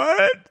like,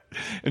 "What?"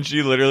 And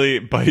she literally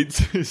bites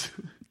his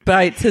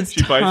bites his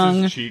she bites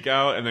tongue, his cheek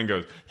out and then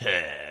goes,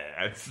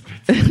 and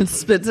spits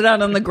spits it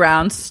out on the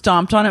ground,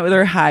 stomped on it with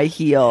her high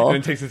heel. and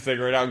then takes a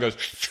cigarette out and goes,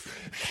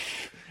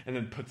 and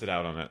then puts it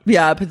out on it.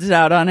 Yeah, puts it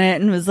out on it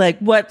and was like,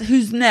 what,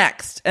 who's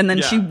next? And then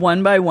Yeah. she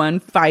one by one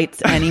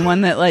fights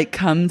anyone that like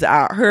comes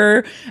at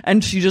her,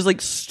 and she just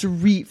like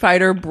Street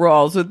Fighter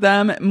brawls with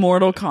them,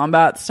 Mortal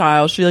Kombat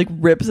style. She like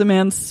rips a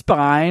man's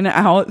spine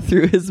out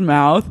through his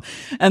mouth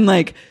and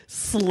like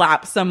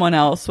slaps someone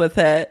else with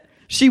it.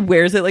 She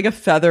wears it like a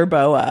feather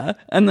boa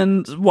and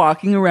then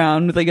walking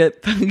around with like a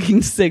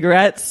fucking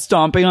cigarette,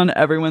 stomping on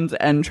everyone's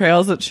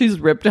entrails that she's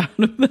ripped out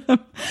of them.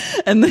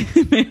 And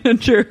the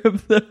manager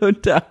of the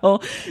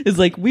hotel is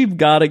like, we've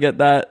got to get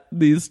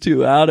these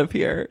two out of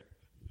here.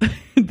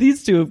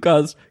 These two have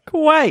caused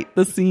quite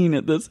the scene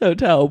at this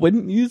hotel,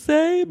 wouldn't you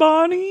say,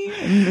 Bonnie?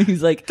 And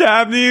he's like,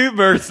 Dabney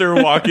Mercer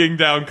walking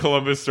down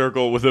Columbus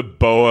Circle with a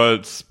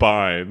boa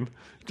spine.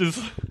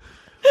 Just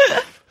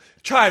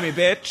try me,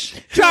 bitch.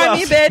 try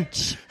me,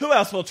 bitch. Who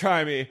else will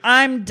try me?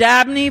 I'm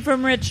Dabney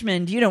from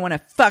Richmond. You don't want to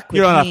fuck with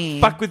You wanna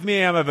me. fuck with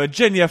me? I'm a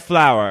Virginia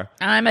flower.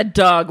 I'm a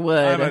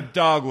dogwood. I'm a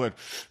dogwood.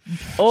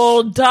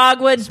 Old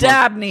Dogwood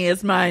Dabney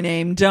is my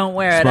name. Don't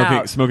wear it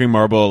out. Smoking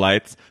Marlboro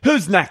Lights.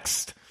 Who's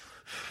next?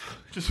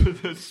 Just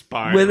with a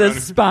spine. With a around-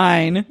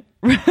 spine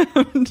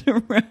wrapped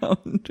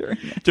around her neck.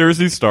 Did you ever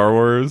see Star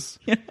Wars?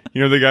 Yeah.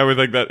 You know the guy with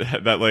like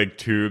that like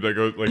tube that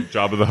goes like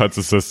Jabba the Hutt's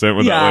assistant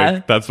with that Yeah.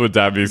 like that's what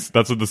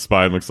the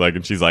spine looks like,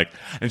 and she's like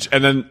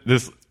and then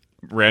this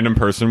random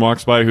person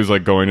walks by who's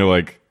like going to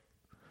like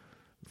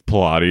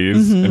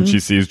Pilates and she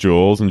sees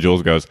Jules and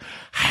Jules goes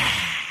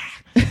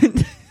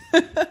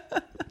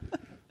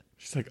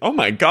she's like, "Oh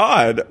my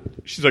god."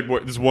 She's like,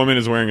 "This woman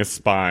is wearing a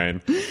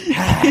spine."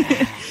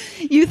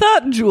 You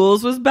thought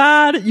Jules was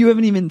bad? You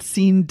haven't even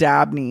seen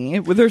Dabney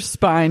with her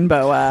spine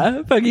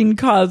boa fucking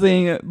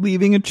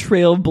leaving a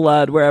trail of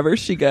blood wherever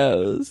she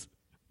goes.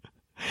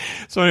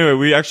 So anyway,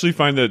 we actually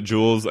find that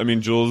Jules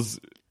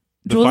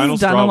the Jules final has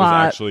done straw a was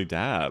lot. actually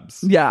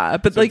Dabs. Yeah,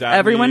 but So like Dabney-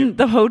 everyone,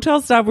 the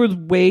hotel staff was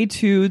way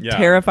too Yeah.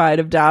 terrified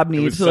of It Dabney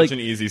was to such like an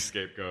easy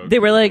scapegoat. they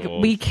were for like,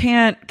 Jules. we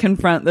can't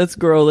confront this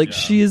girl. Like, Yeah.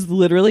 she's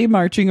literally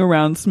marching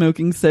around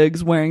smoking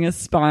cigs, wearing a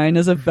spine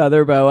as a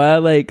feather boa.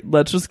 Like,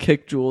 let's just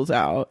kick Jules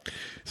out.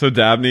 So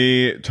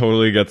Dabney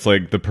totally gets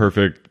like the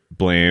perfect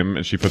blame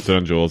and she puts it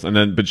on Jules. And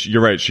then, but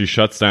you're right, she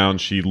shuts down,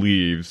 she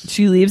leaves.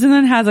 She leaves and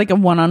then has like a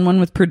one-on-one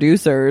with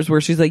producers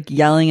where she's like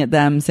yelling at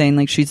them saying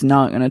like she's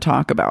not going to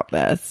talk about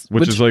this.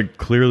 Which is like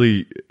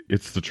clearly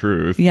it's the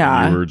truth.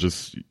 Yeah. And you were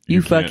just...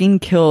 You fucking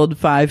killed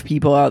 5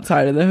 people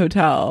outside of the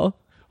hotel.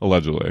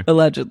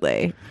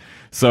 Allegedly.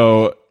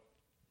 So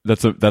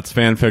that's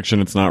fan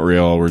fiction. It's not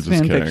real. We're just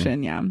fan kidding.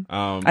 Fiction, yeah.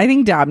 I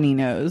think Dabney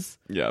knows.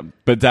 Yeah.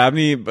 But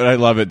I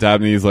love it.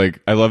 Dabney's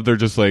like, I love they're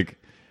just like,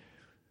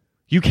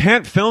 you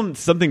can't film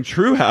something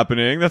true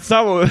happening. That's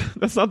not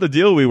the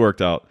deal we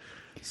worked out.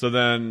 So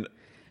then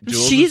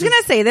she's going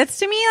to say this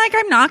to me. Like,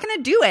 I'm not going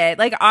to do it.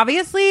 Like,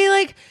 obviously,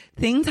 like,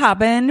 things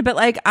happened, but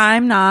like,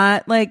 I'm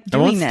not like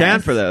doing this. I won't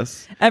stand for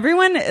this.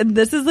 Everyone,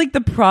 this is like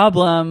the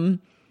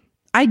problem.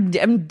 I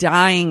am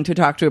dying to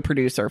talk to a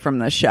producer from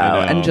this show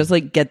and just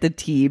like get the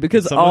tea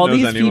because all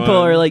these people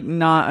are like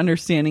not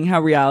understanding how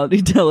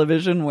reality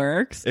television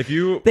works. If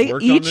you they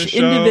worked each on this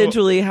show,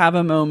 individually have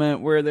a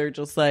moment where they're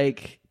just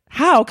like,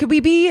 how could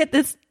we be at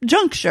this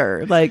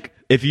juncture? Like,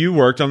 if you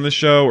worked on the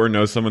show or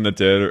know someone that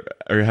did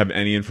or have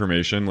any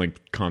information,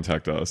 like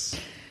contact us.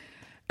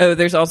 Oh,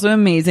 there's also an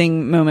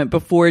amazing moment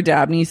before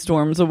Dabney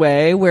storms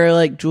away where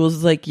like Jules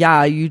is like,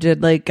 yeah, you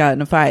did like get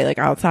in a fight like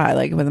outside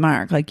like with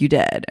Mark, like you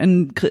did.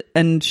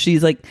 And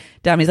she's like,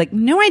 Dabney's like,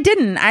 no, I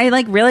didn't. I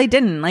like really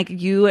didn't. Like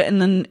you.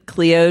 And then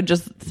Cleo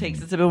just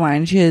takes a sip of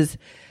wine. She is,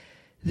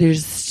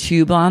 there's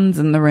 2 blondes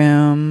in the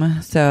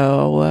room.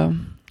 So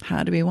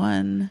how do we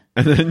win?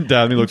 And then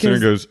Dabney looks at her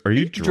and goes, are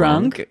you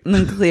drunk? And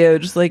then Cleo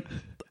just like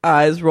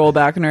eyes roll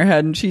back in her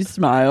head and she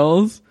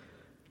smiles.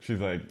 She's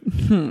like,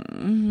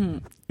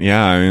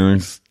 yeah, I mean,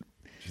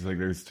 she's like,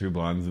 there's 2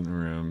 blondes in the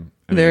room.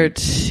 And there are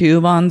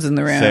 2 blondes in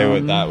the room.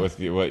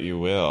 Say what you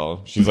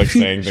will. She's like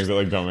saying things that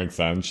like don't make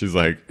sense. She's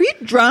like, are you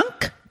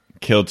drunk?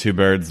 Kill 2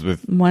 birds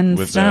with one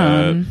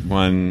stone.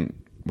 One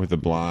with a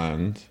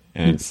blonde,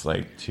 and it's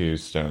like 2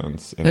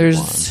 stones. In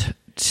there's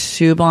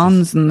 2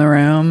 blondes in the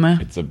room.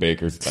 It's a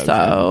baker's dozen.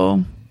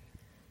 So,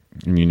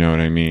 you know what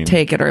I mean.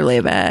 Take it or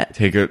leave it.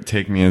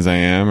 Take me as I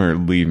am, or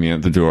leave me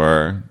at the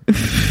door.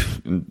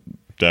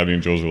 Dabney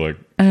and Jules were like,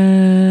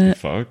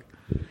 fuck.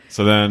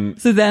 So then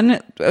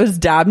it was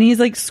Dabney's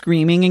like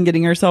screaming and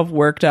getting herself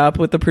worked up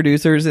with the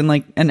producers in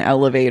like an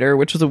elevator,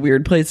 which was a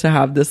weird place to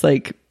have this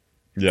like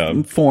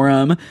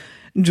forum.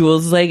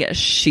 Jules is like,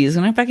 she's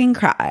gonna fucking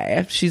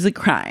cry. She's like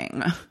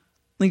crying.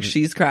 Like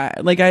she's crying.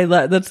 Like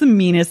that's the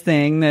meanest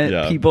thing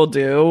that people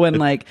do. And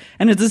like,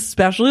 and it's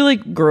especially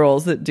like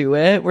girls that do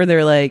it where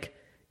they're like,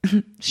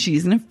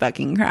 she's gonna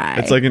fucking cry.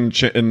 It's like in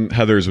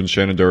Heathers when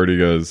Shannon Doherty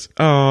goes,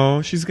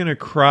 oh, she's gonna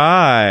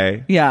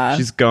cry. Yeah.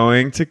 She's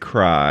going to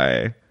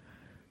cry.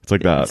 It's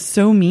like that. It's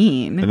so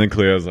mean. And then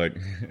Cleo's like,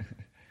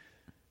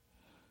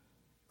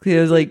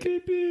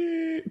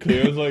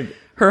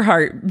 her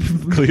heart.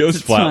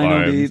 Cleo's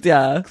flatlined.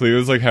 Yeah.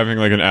 Cleo's like having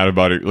like an out of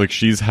body, like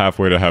she's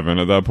halfway to heaven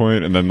at that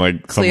point, and then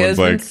like Cleo's someone's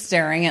like been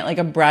staring at like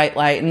a bright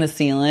light in the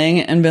ceiling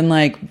and been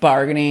like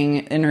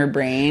bargaining in her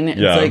brain.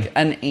 It's like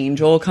an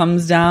angel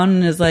comes down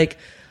and is like,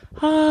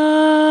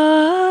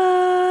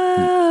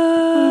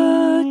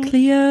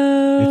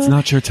 Cleo, it's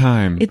not your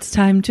time. It's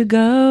time to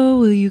go.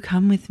 Will you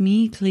come with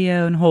me,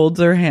 Cleo? And holds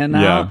her hand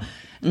out.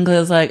 And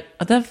Cleo's like,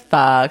 what the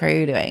fuck are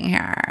you doing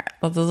here?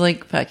 This is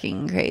like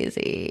fucking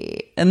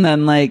crazy. And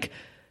then like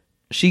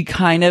she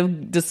kind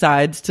of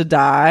decides to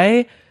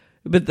die,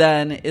 but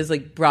then is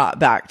like brought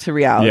back to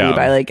reality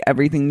by like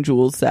everything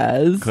Jules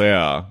says.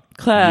 Cleo.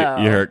 Cleo.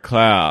 You heard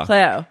Cleo.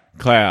 Cleo.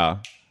 Cleo.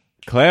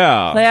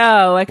 Cleo.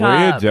 Cleo, wake up. What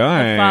are you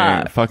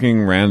doing?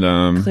 Fucking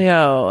random.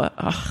 Cleo.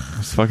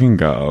 Let's fucking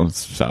go. It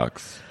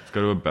sucks. Let's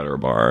go to a better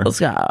bar. Let's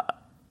go.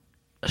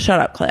 Shut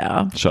up,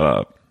 Cleo. Shut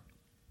up.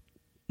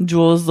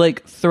 Jules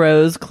like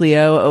throws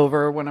Cleo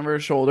over one of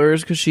her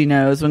shoulders because she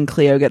knows when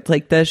Cleo gets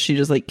like this, she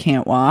just like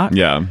can't walk.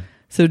 Yeah.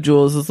 So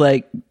Jules is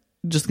like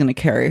just gonna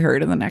carry her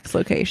to the next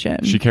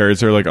location. She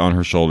carries her like on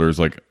her shoulders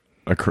like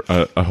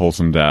a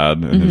wholesome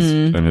dad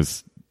and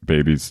his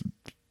baby's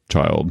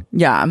child.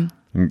 Yeah.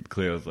 And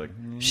Cleo's like,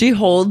 she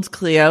holds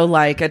Cleo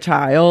like a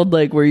child,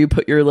 like where you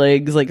put your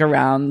legs like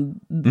around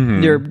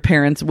your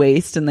parents'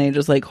 waist and they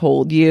just like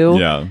hold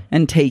you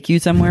and take you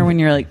somewhere when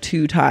you're like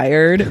too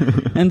tired.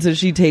 And so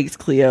she takes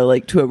Cleo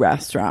like to a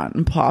restaurant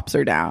and plops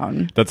her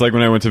down. That's like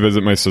when I went to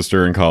visit my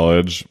sister in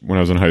college when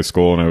I was in high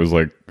school, and I was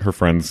like, her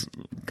friends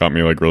got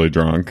me like really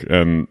drunk,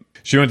 and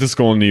she went to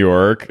school in New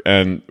York,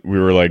 and we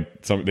were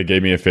like, they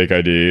gave me a fake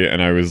ID,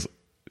 and I was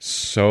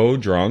so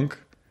drunk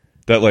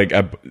that like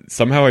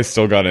somehow I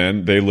still got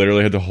in. They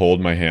literally had to hold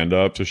my hand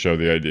up to show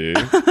the ID.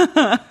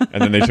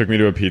 And then they took me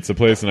to a pizza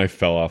place and I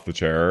fell off the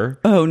chair.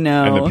 Oh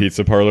no. And the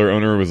pizza parlor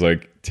owner was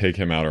like, take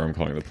him out or I'm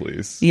calling the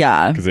police.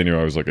 Yeah. Because they knew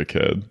I was like a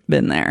kid.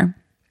 Been there.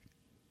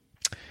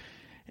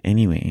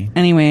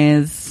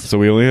 Anyways. So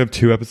we only have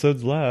 2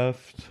 episodes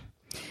left.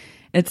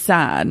 It's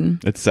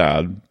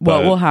sad.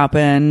 What will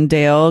happen?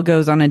 Dale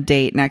goes on a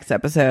date next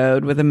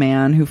episode with a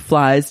man who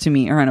flies to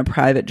meet her on a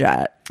private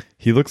jet.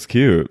 He looks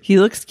cute.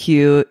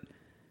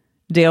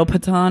 Dale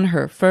puts on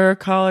her fur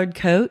collared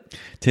coat.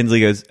 Tinsley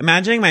goes,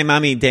 imagining my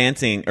mommy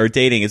dancing or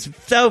dating is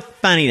so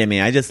funny to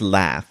me. I just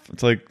laugh.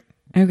 It's like,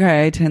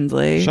 okay,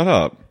 Tinsley. shut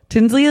up.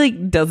 Tinsley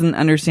like doesn't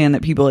understand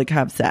that people like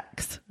have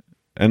sex.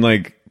 And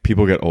like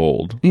people get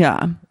old.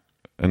 Yeah.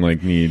 And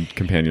like need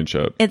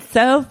companionship. It's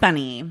so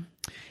funny.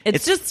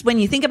 It's just when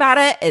you think about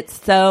it, it's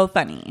so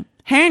funny.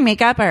 Hair and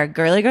makeup are a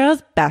girly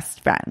girl's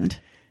best friend.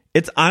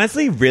 It's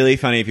honestly really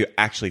funny if you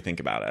actually think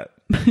about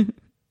it.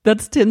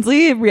 That's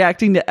Tinsley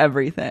reacting to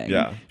everything.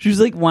 Yeah. She's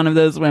like one of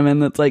those women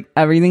that's like,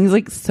 everything's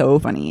like so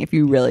funny if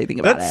you really think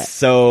about That's it.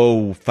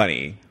 so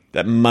funny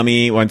that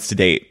Mummy wants to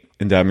date.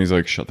 And Dabney's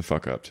like, shut the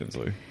fuck up,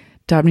 Tinsley.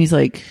 Dabney's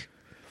like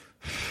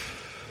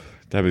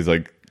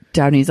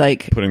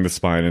putting the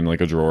spine in like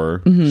a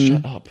drawer.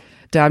 Shut up.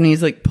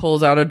 Dabney's like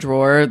pulls out a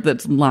drawer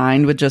that's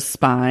lined with just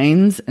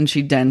spines, and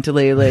she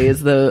dentally lays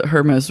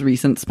her most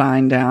recent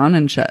spine down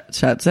and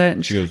shuts it.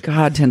 And she goes,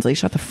 God, Tinsley,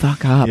 shut the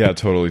fuck up. Yeah,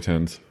 totally,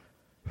 Tins.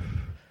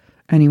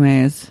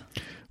 Anyways.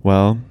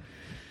 Well,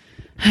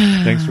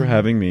 thanks for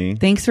having me.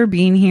 Thanks for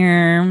being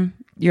here.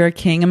 You're a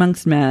king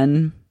amongst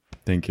men.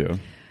 Thank you.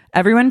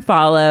 Everyone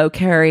follow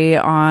Carrie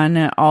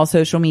on all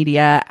social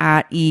media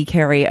at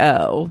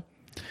eCarrieO.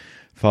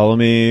 Follow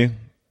me.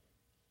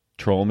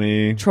 Troll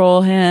me.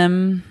 Troll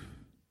him.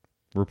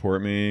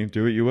 Report me.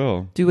 Do what you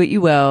will. Do what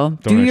you will.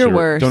 Do your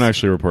worst. Don't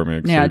actually report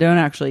me. Yeah, don't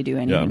actually do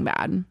anything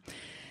bad.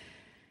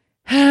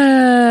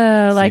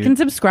 Like and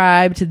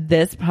subscribe to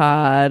this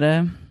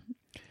pod.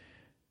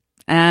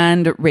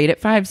 And rate it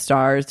 5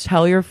 stars.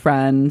 Tell your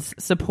friends.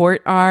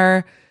 Support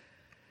our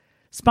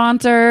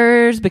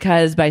sponsors,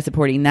 because by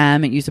supporting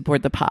them, you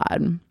support the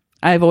pod.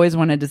 I've always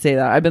wanted to say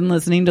that. I've been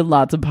listening to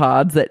lots of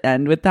pods that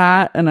end with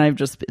that, and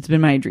it's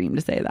been my dream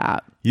to say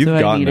that.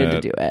 I needed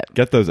to do it.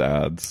 Get those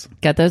ads.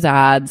 That's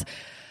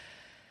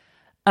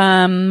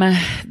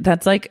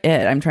like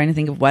it. I'm trying to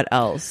think of what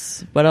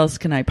else. What else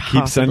can I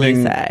possibly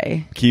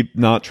say? Keep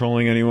not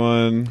trolling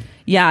anyone.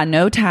 Yeah,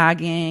 no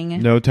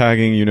tagging. No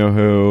tagging, you know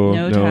who.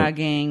 No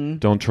tagging.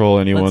 Don't troll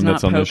anyone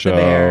that's on the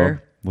show.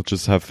 We'll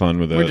just have fun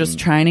with it. We're just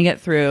trying to get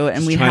through,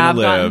 and we have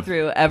gotten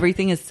through.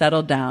 Everything is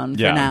settled down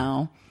for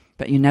now.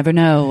 But you never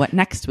know what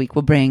next week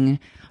will bring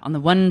on the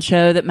one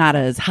show that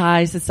matters,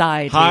 High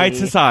Society. High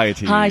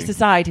Society. High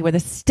Society, where the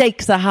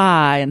stakes are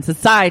high and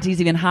society's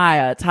even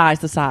higher. It's High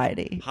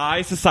Society.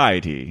 High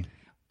Society.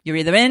 You're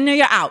either in or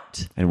you're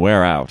out. And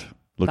we're out.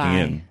 Looking Bye.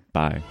 in.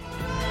 Bye.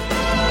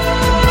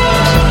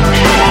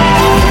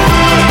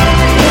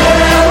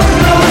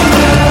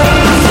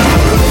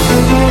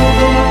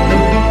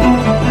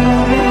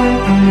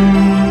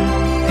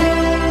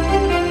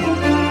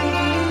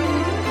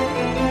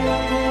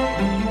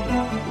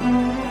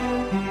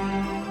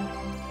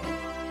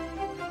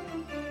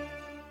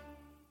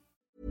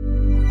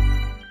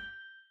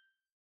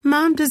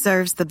 Mom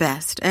deserves the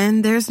best,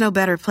 and there's no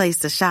better place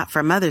to shop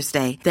for Mother's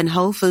Day than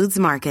Whole Foods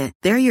Market.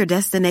 They're your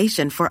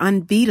destination for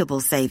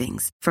unbeatable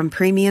savings, from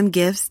premium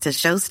gifts to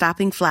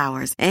show-stopping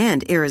flowers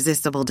and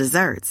irresistible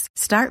desserts.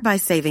 Start by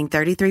saving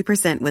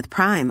 33% with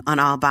Prime on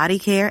all body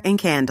care and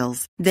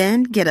candles.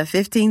 Then get a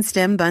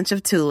 15-stem bunch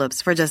of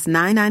tulips for just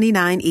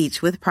 $9.99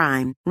 each with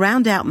Prime.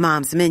 Round out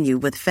Mom's menu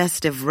with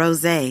festive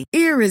rosé,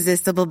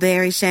 irresistible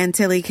berry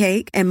chantilly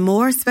cake, and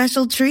more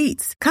special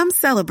treats. Come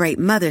celebrate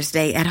Mother's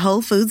Day at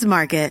Whole Foods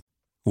Market.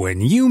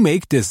 When you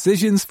make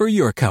decisions for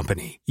your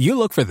company, you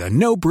look for the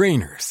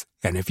no-brainers.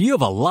 And if you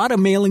have a lot of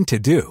mailing to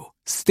do,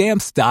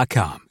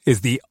 Stamps.com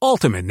is the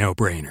ultimate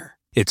no-brainer.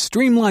 It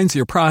streamlines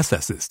your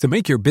processes to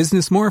make your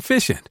business more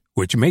efficient,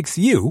 which makes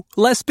you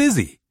less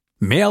busy.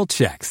 Mail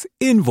checks,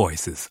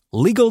 invoices,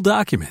 legal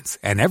documents,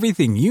 and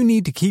everything you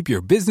need to keep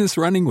your business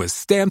running with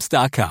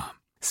Stamps.com.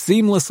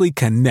 Seamlessly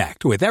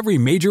connect with every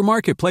major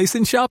marketplace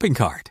and shopping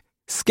cart.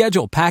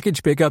 Schedule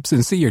package pickups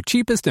and see your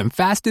cheapest and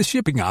fastest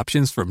shipping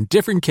options from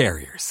different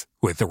carriers,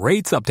 with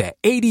rates up to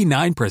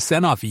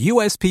 89% off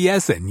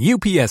USPS and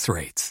UPS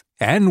rates.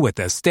 And with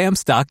the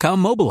Stamps.com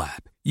mobile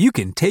app, you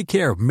can take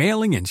care of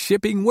mailing and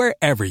shipping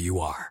wherever you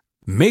are.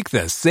 Make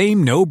the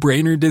same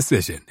no-brainer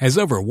decision as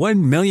over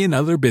 1 million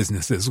other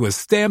businesses with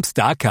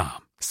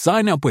Stamps.com.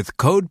 Sign up with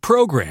code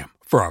PROGRAM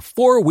for a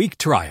 4-week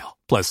trial,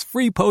 plus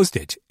free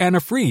postage and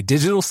a free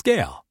digital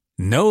scale.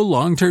 No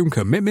long-term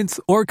commitments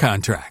or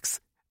contracts.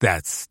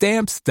 That's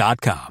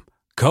Stamps.com.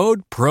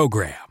 Code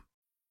PROGRAM.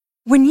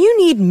 When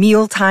you need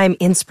mealtime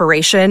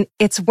inspiration,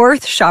 it's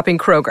worth shopping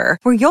Kroger,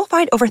 where you'll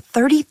find over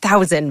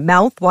 30,000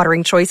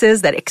 mouth-watering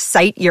choices that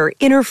excite your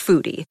inner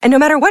foodie. And no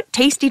matter what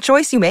tasty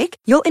choice you make,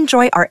 you'll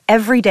enjoy our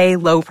everyday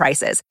low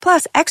prices,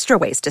 plus extra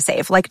ways to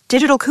save, like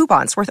digital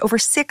coupons worth over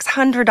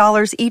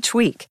 $600 each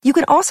week. You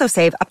can also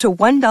save up to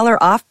 $1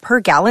 off per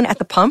gallon at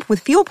the pump with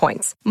fuel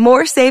points.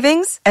 More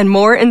savings and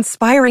more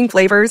inspiring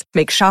flavors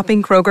make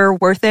shopping Kroger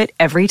worth it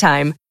every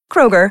time.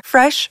 Kroger,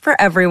 fresh for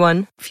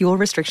everyone. Fuel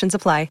restrictions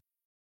apply.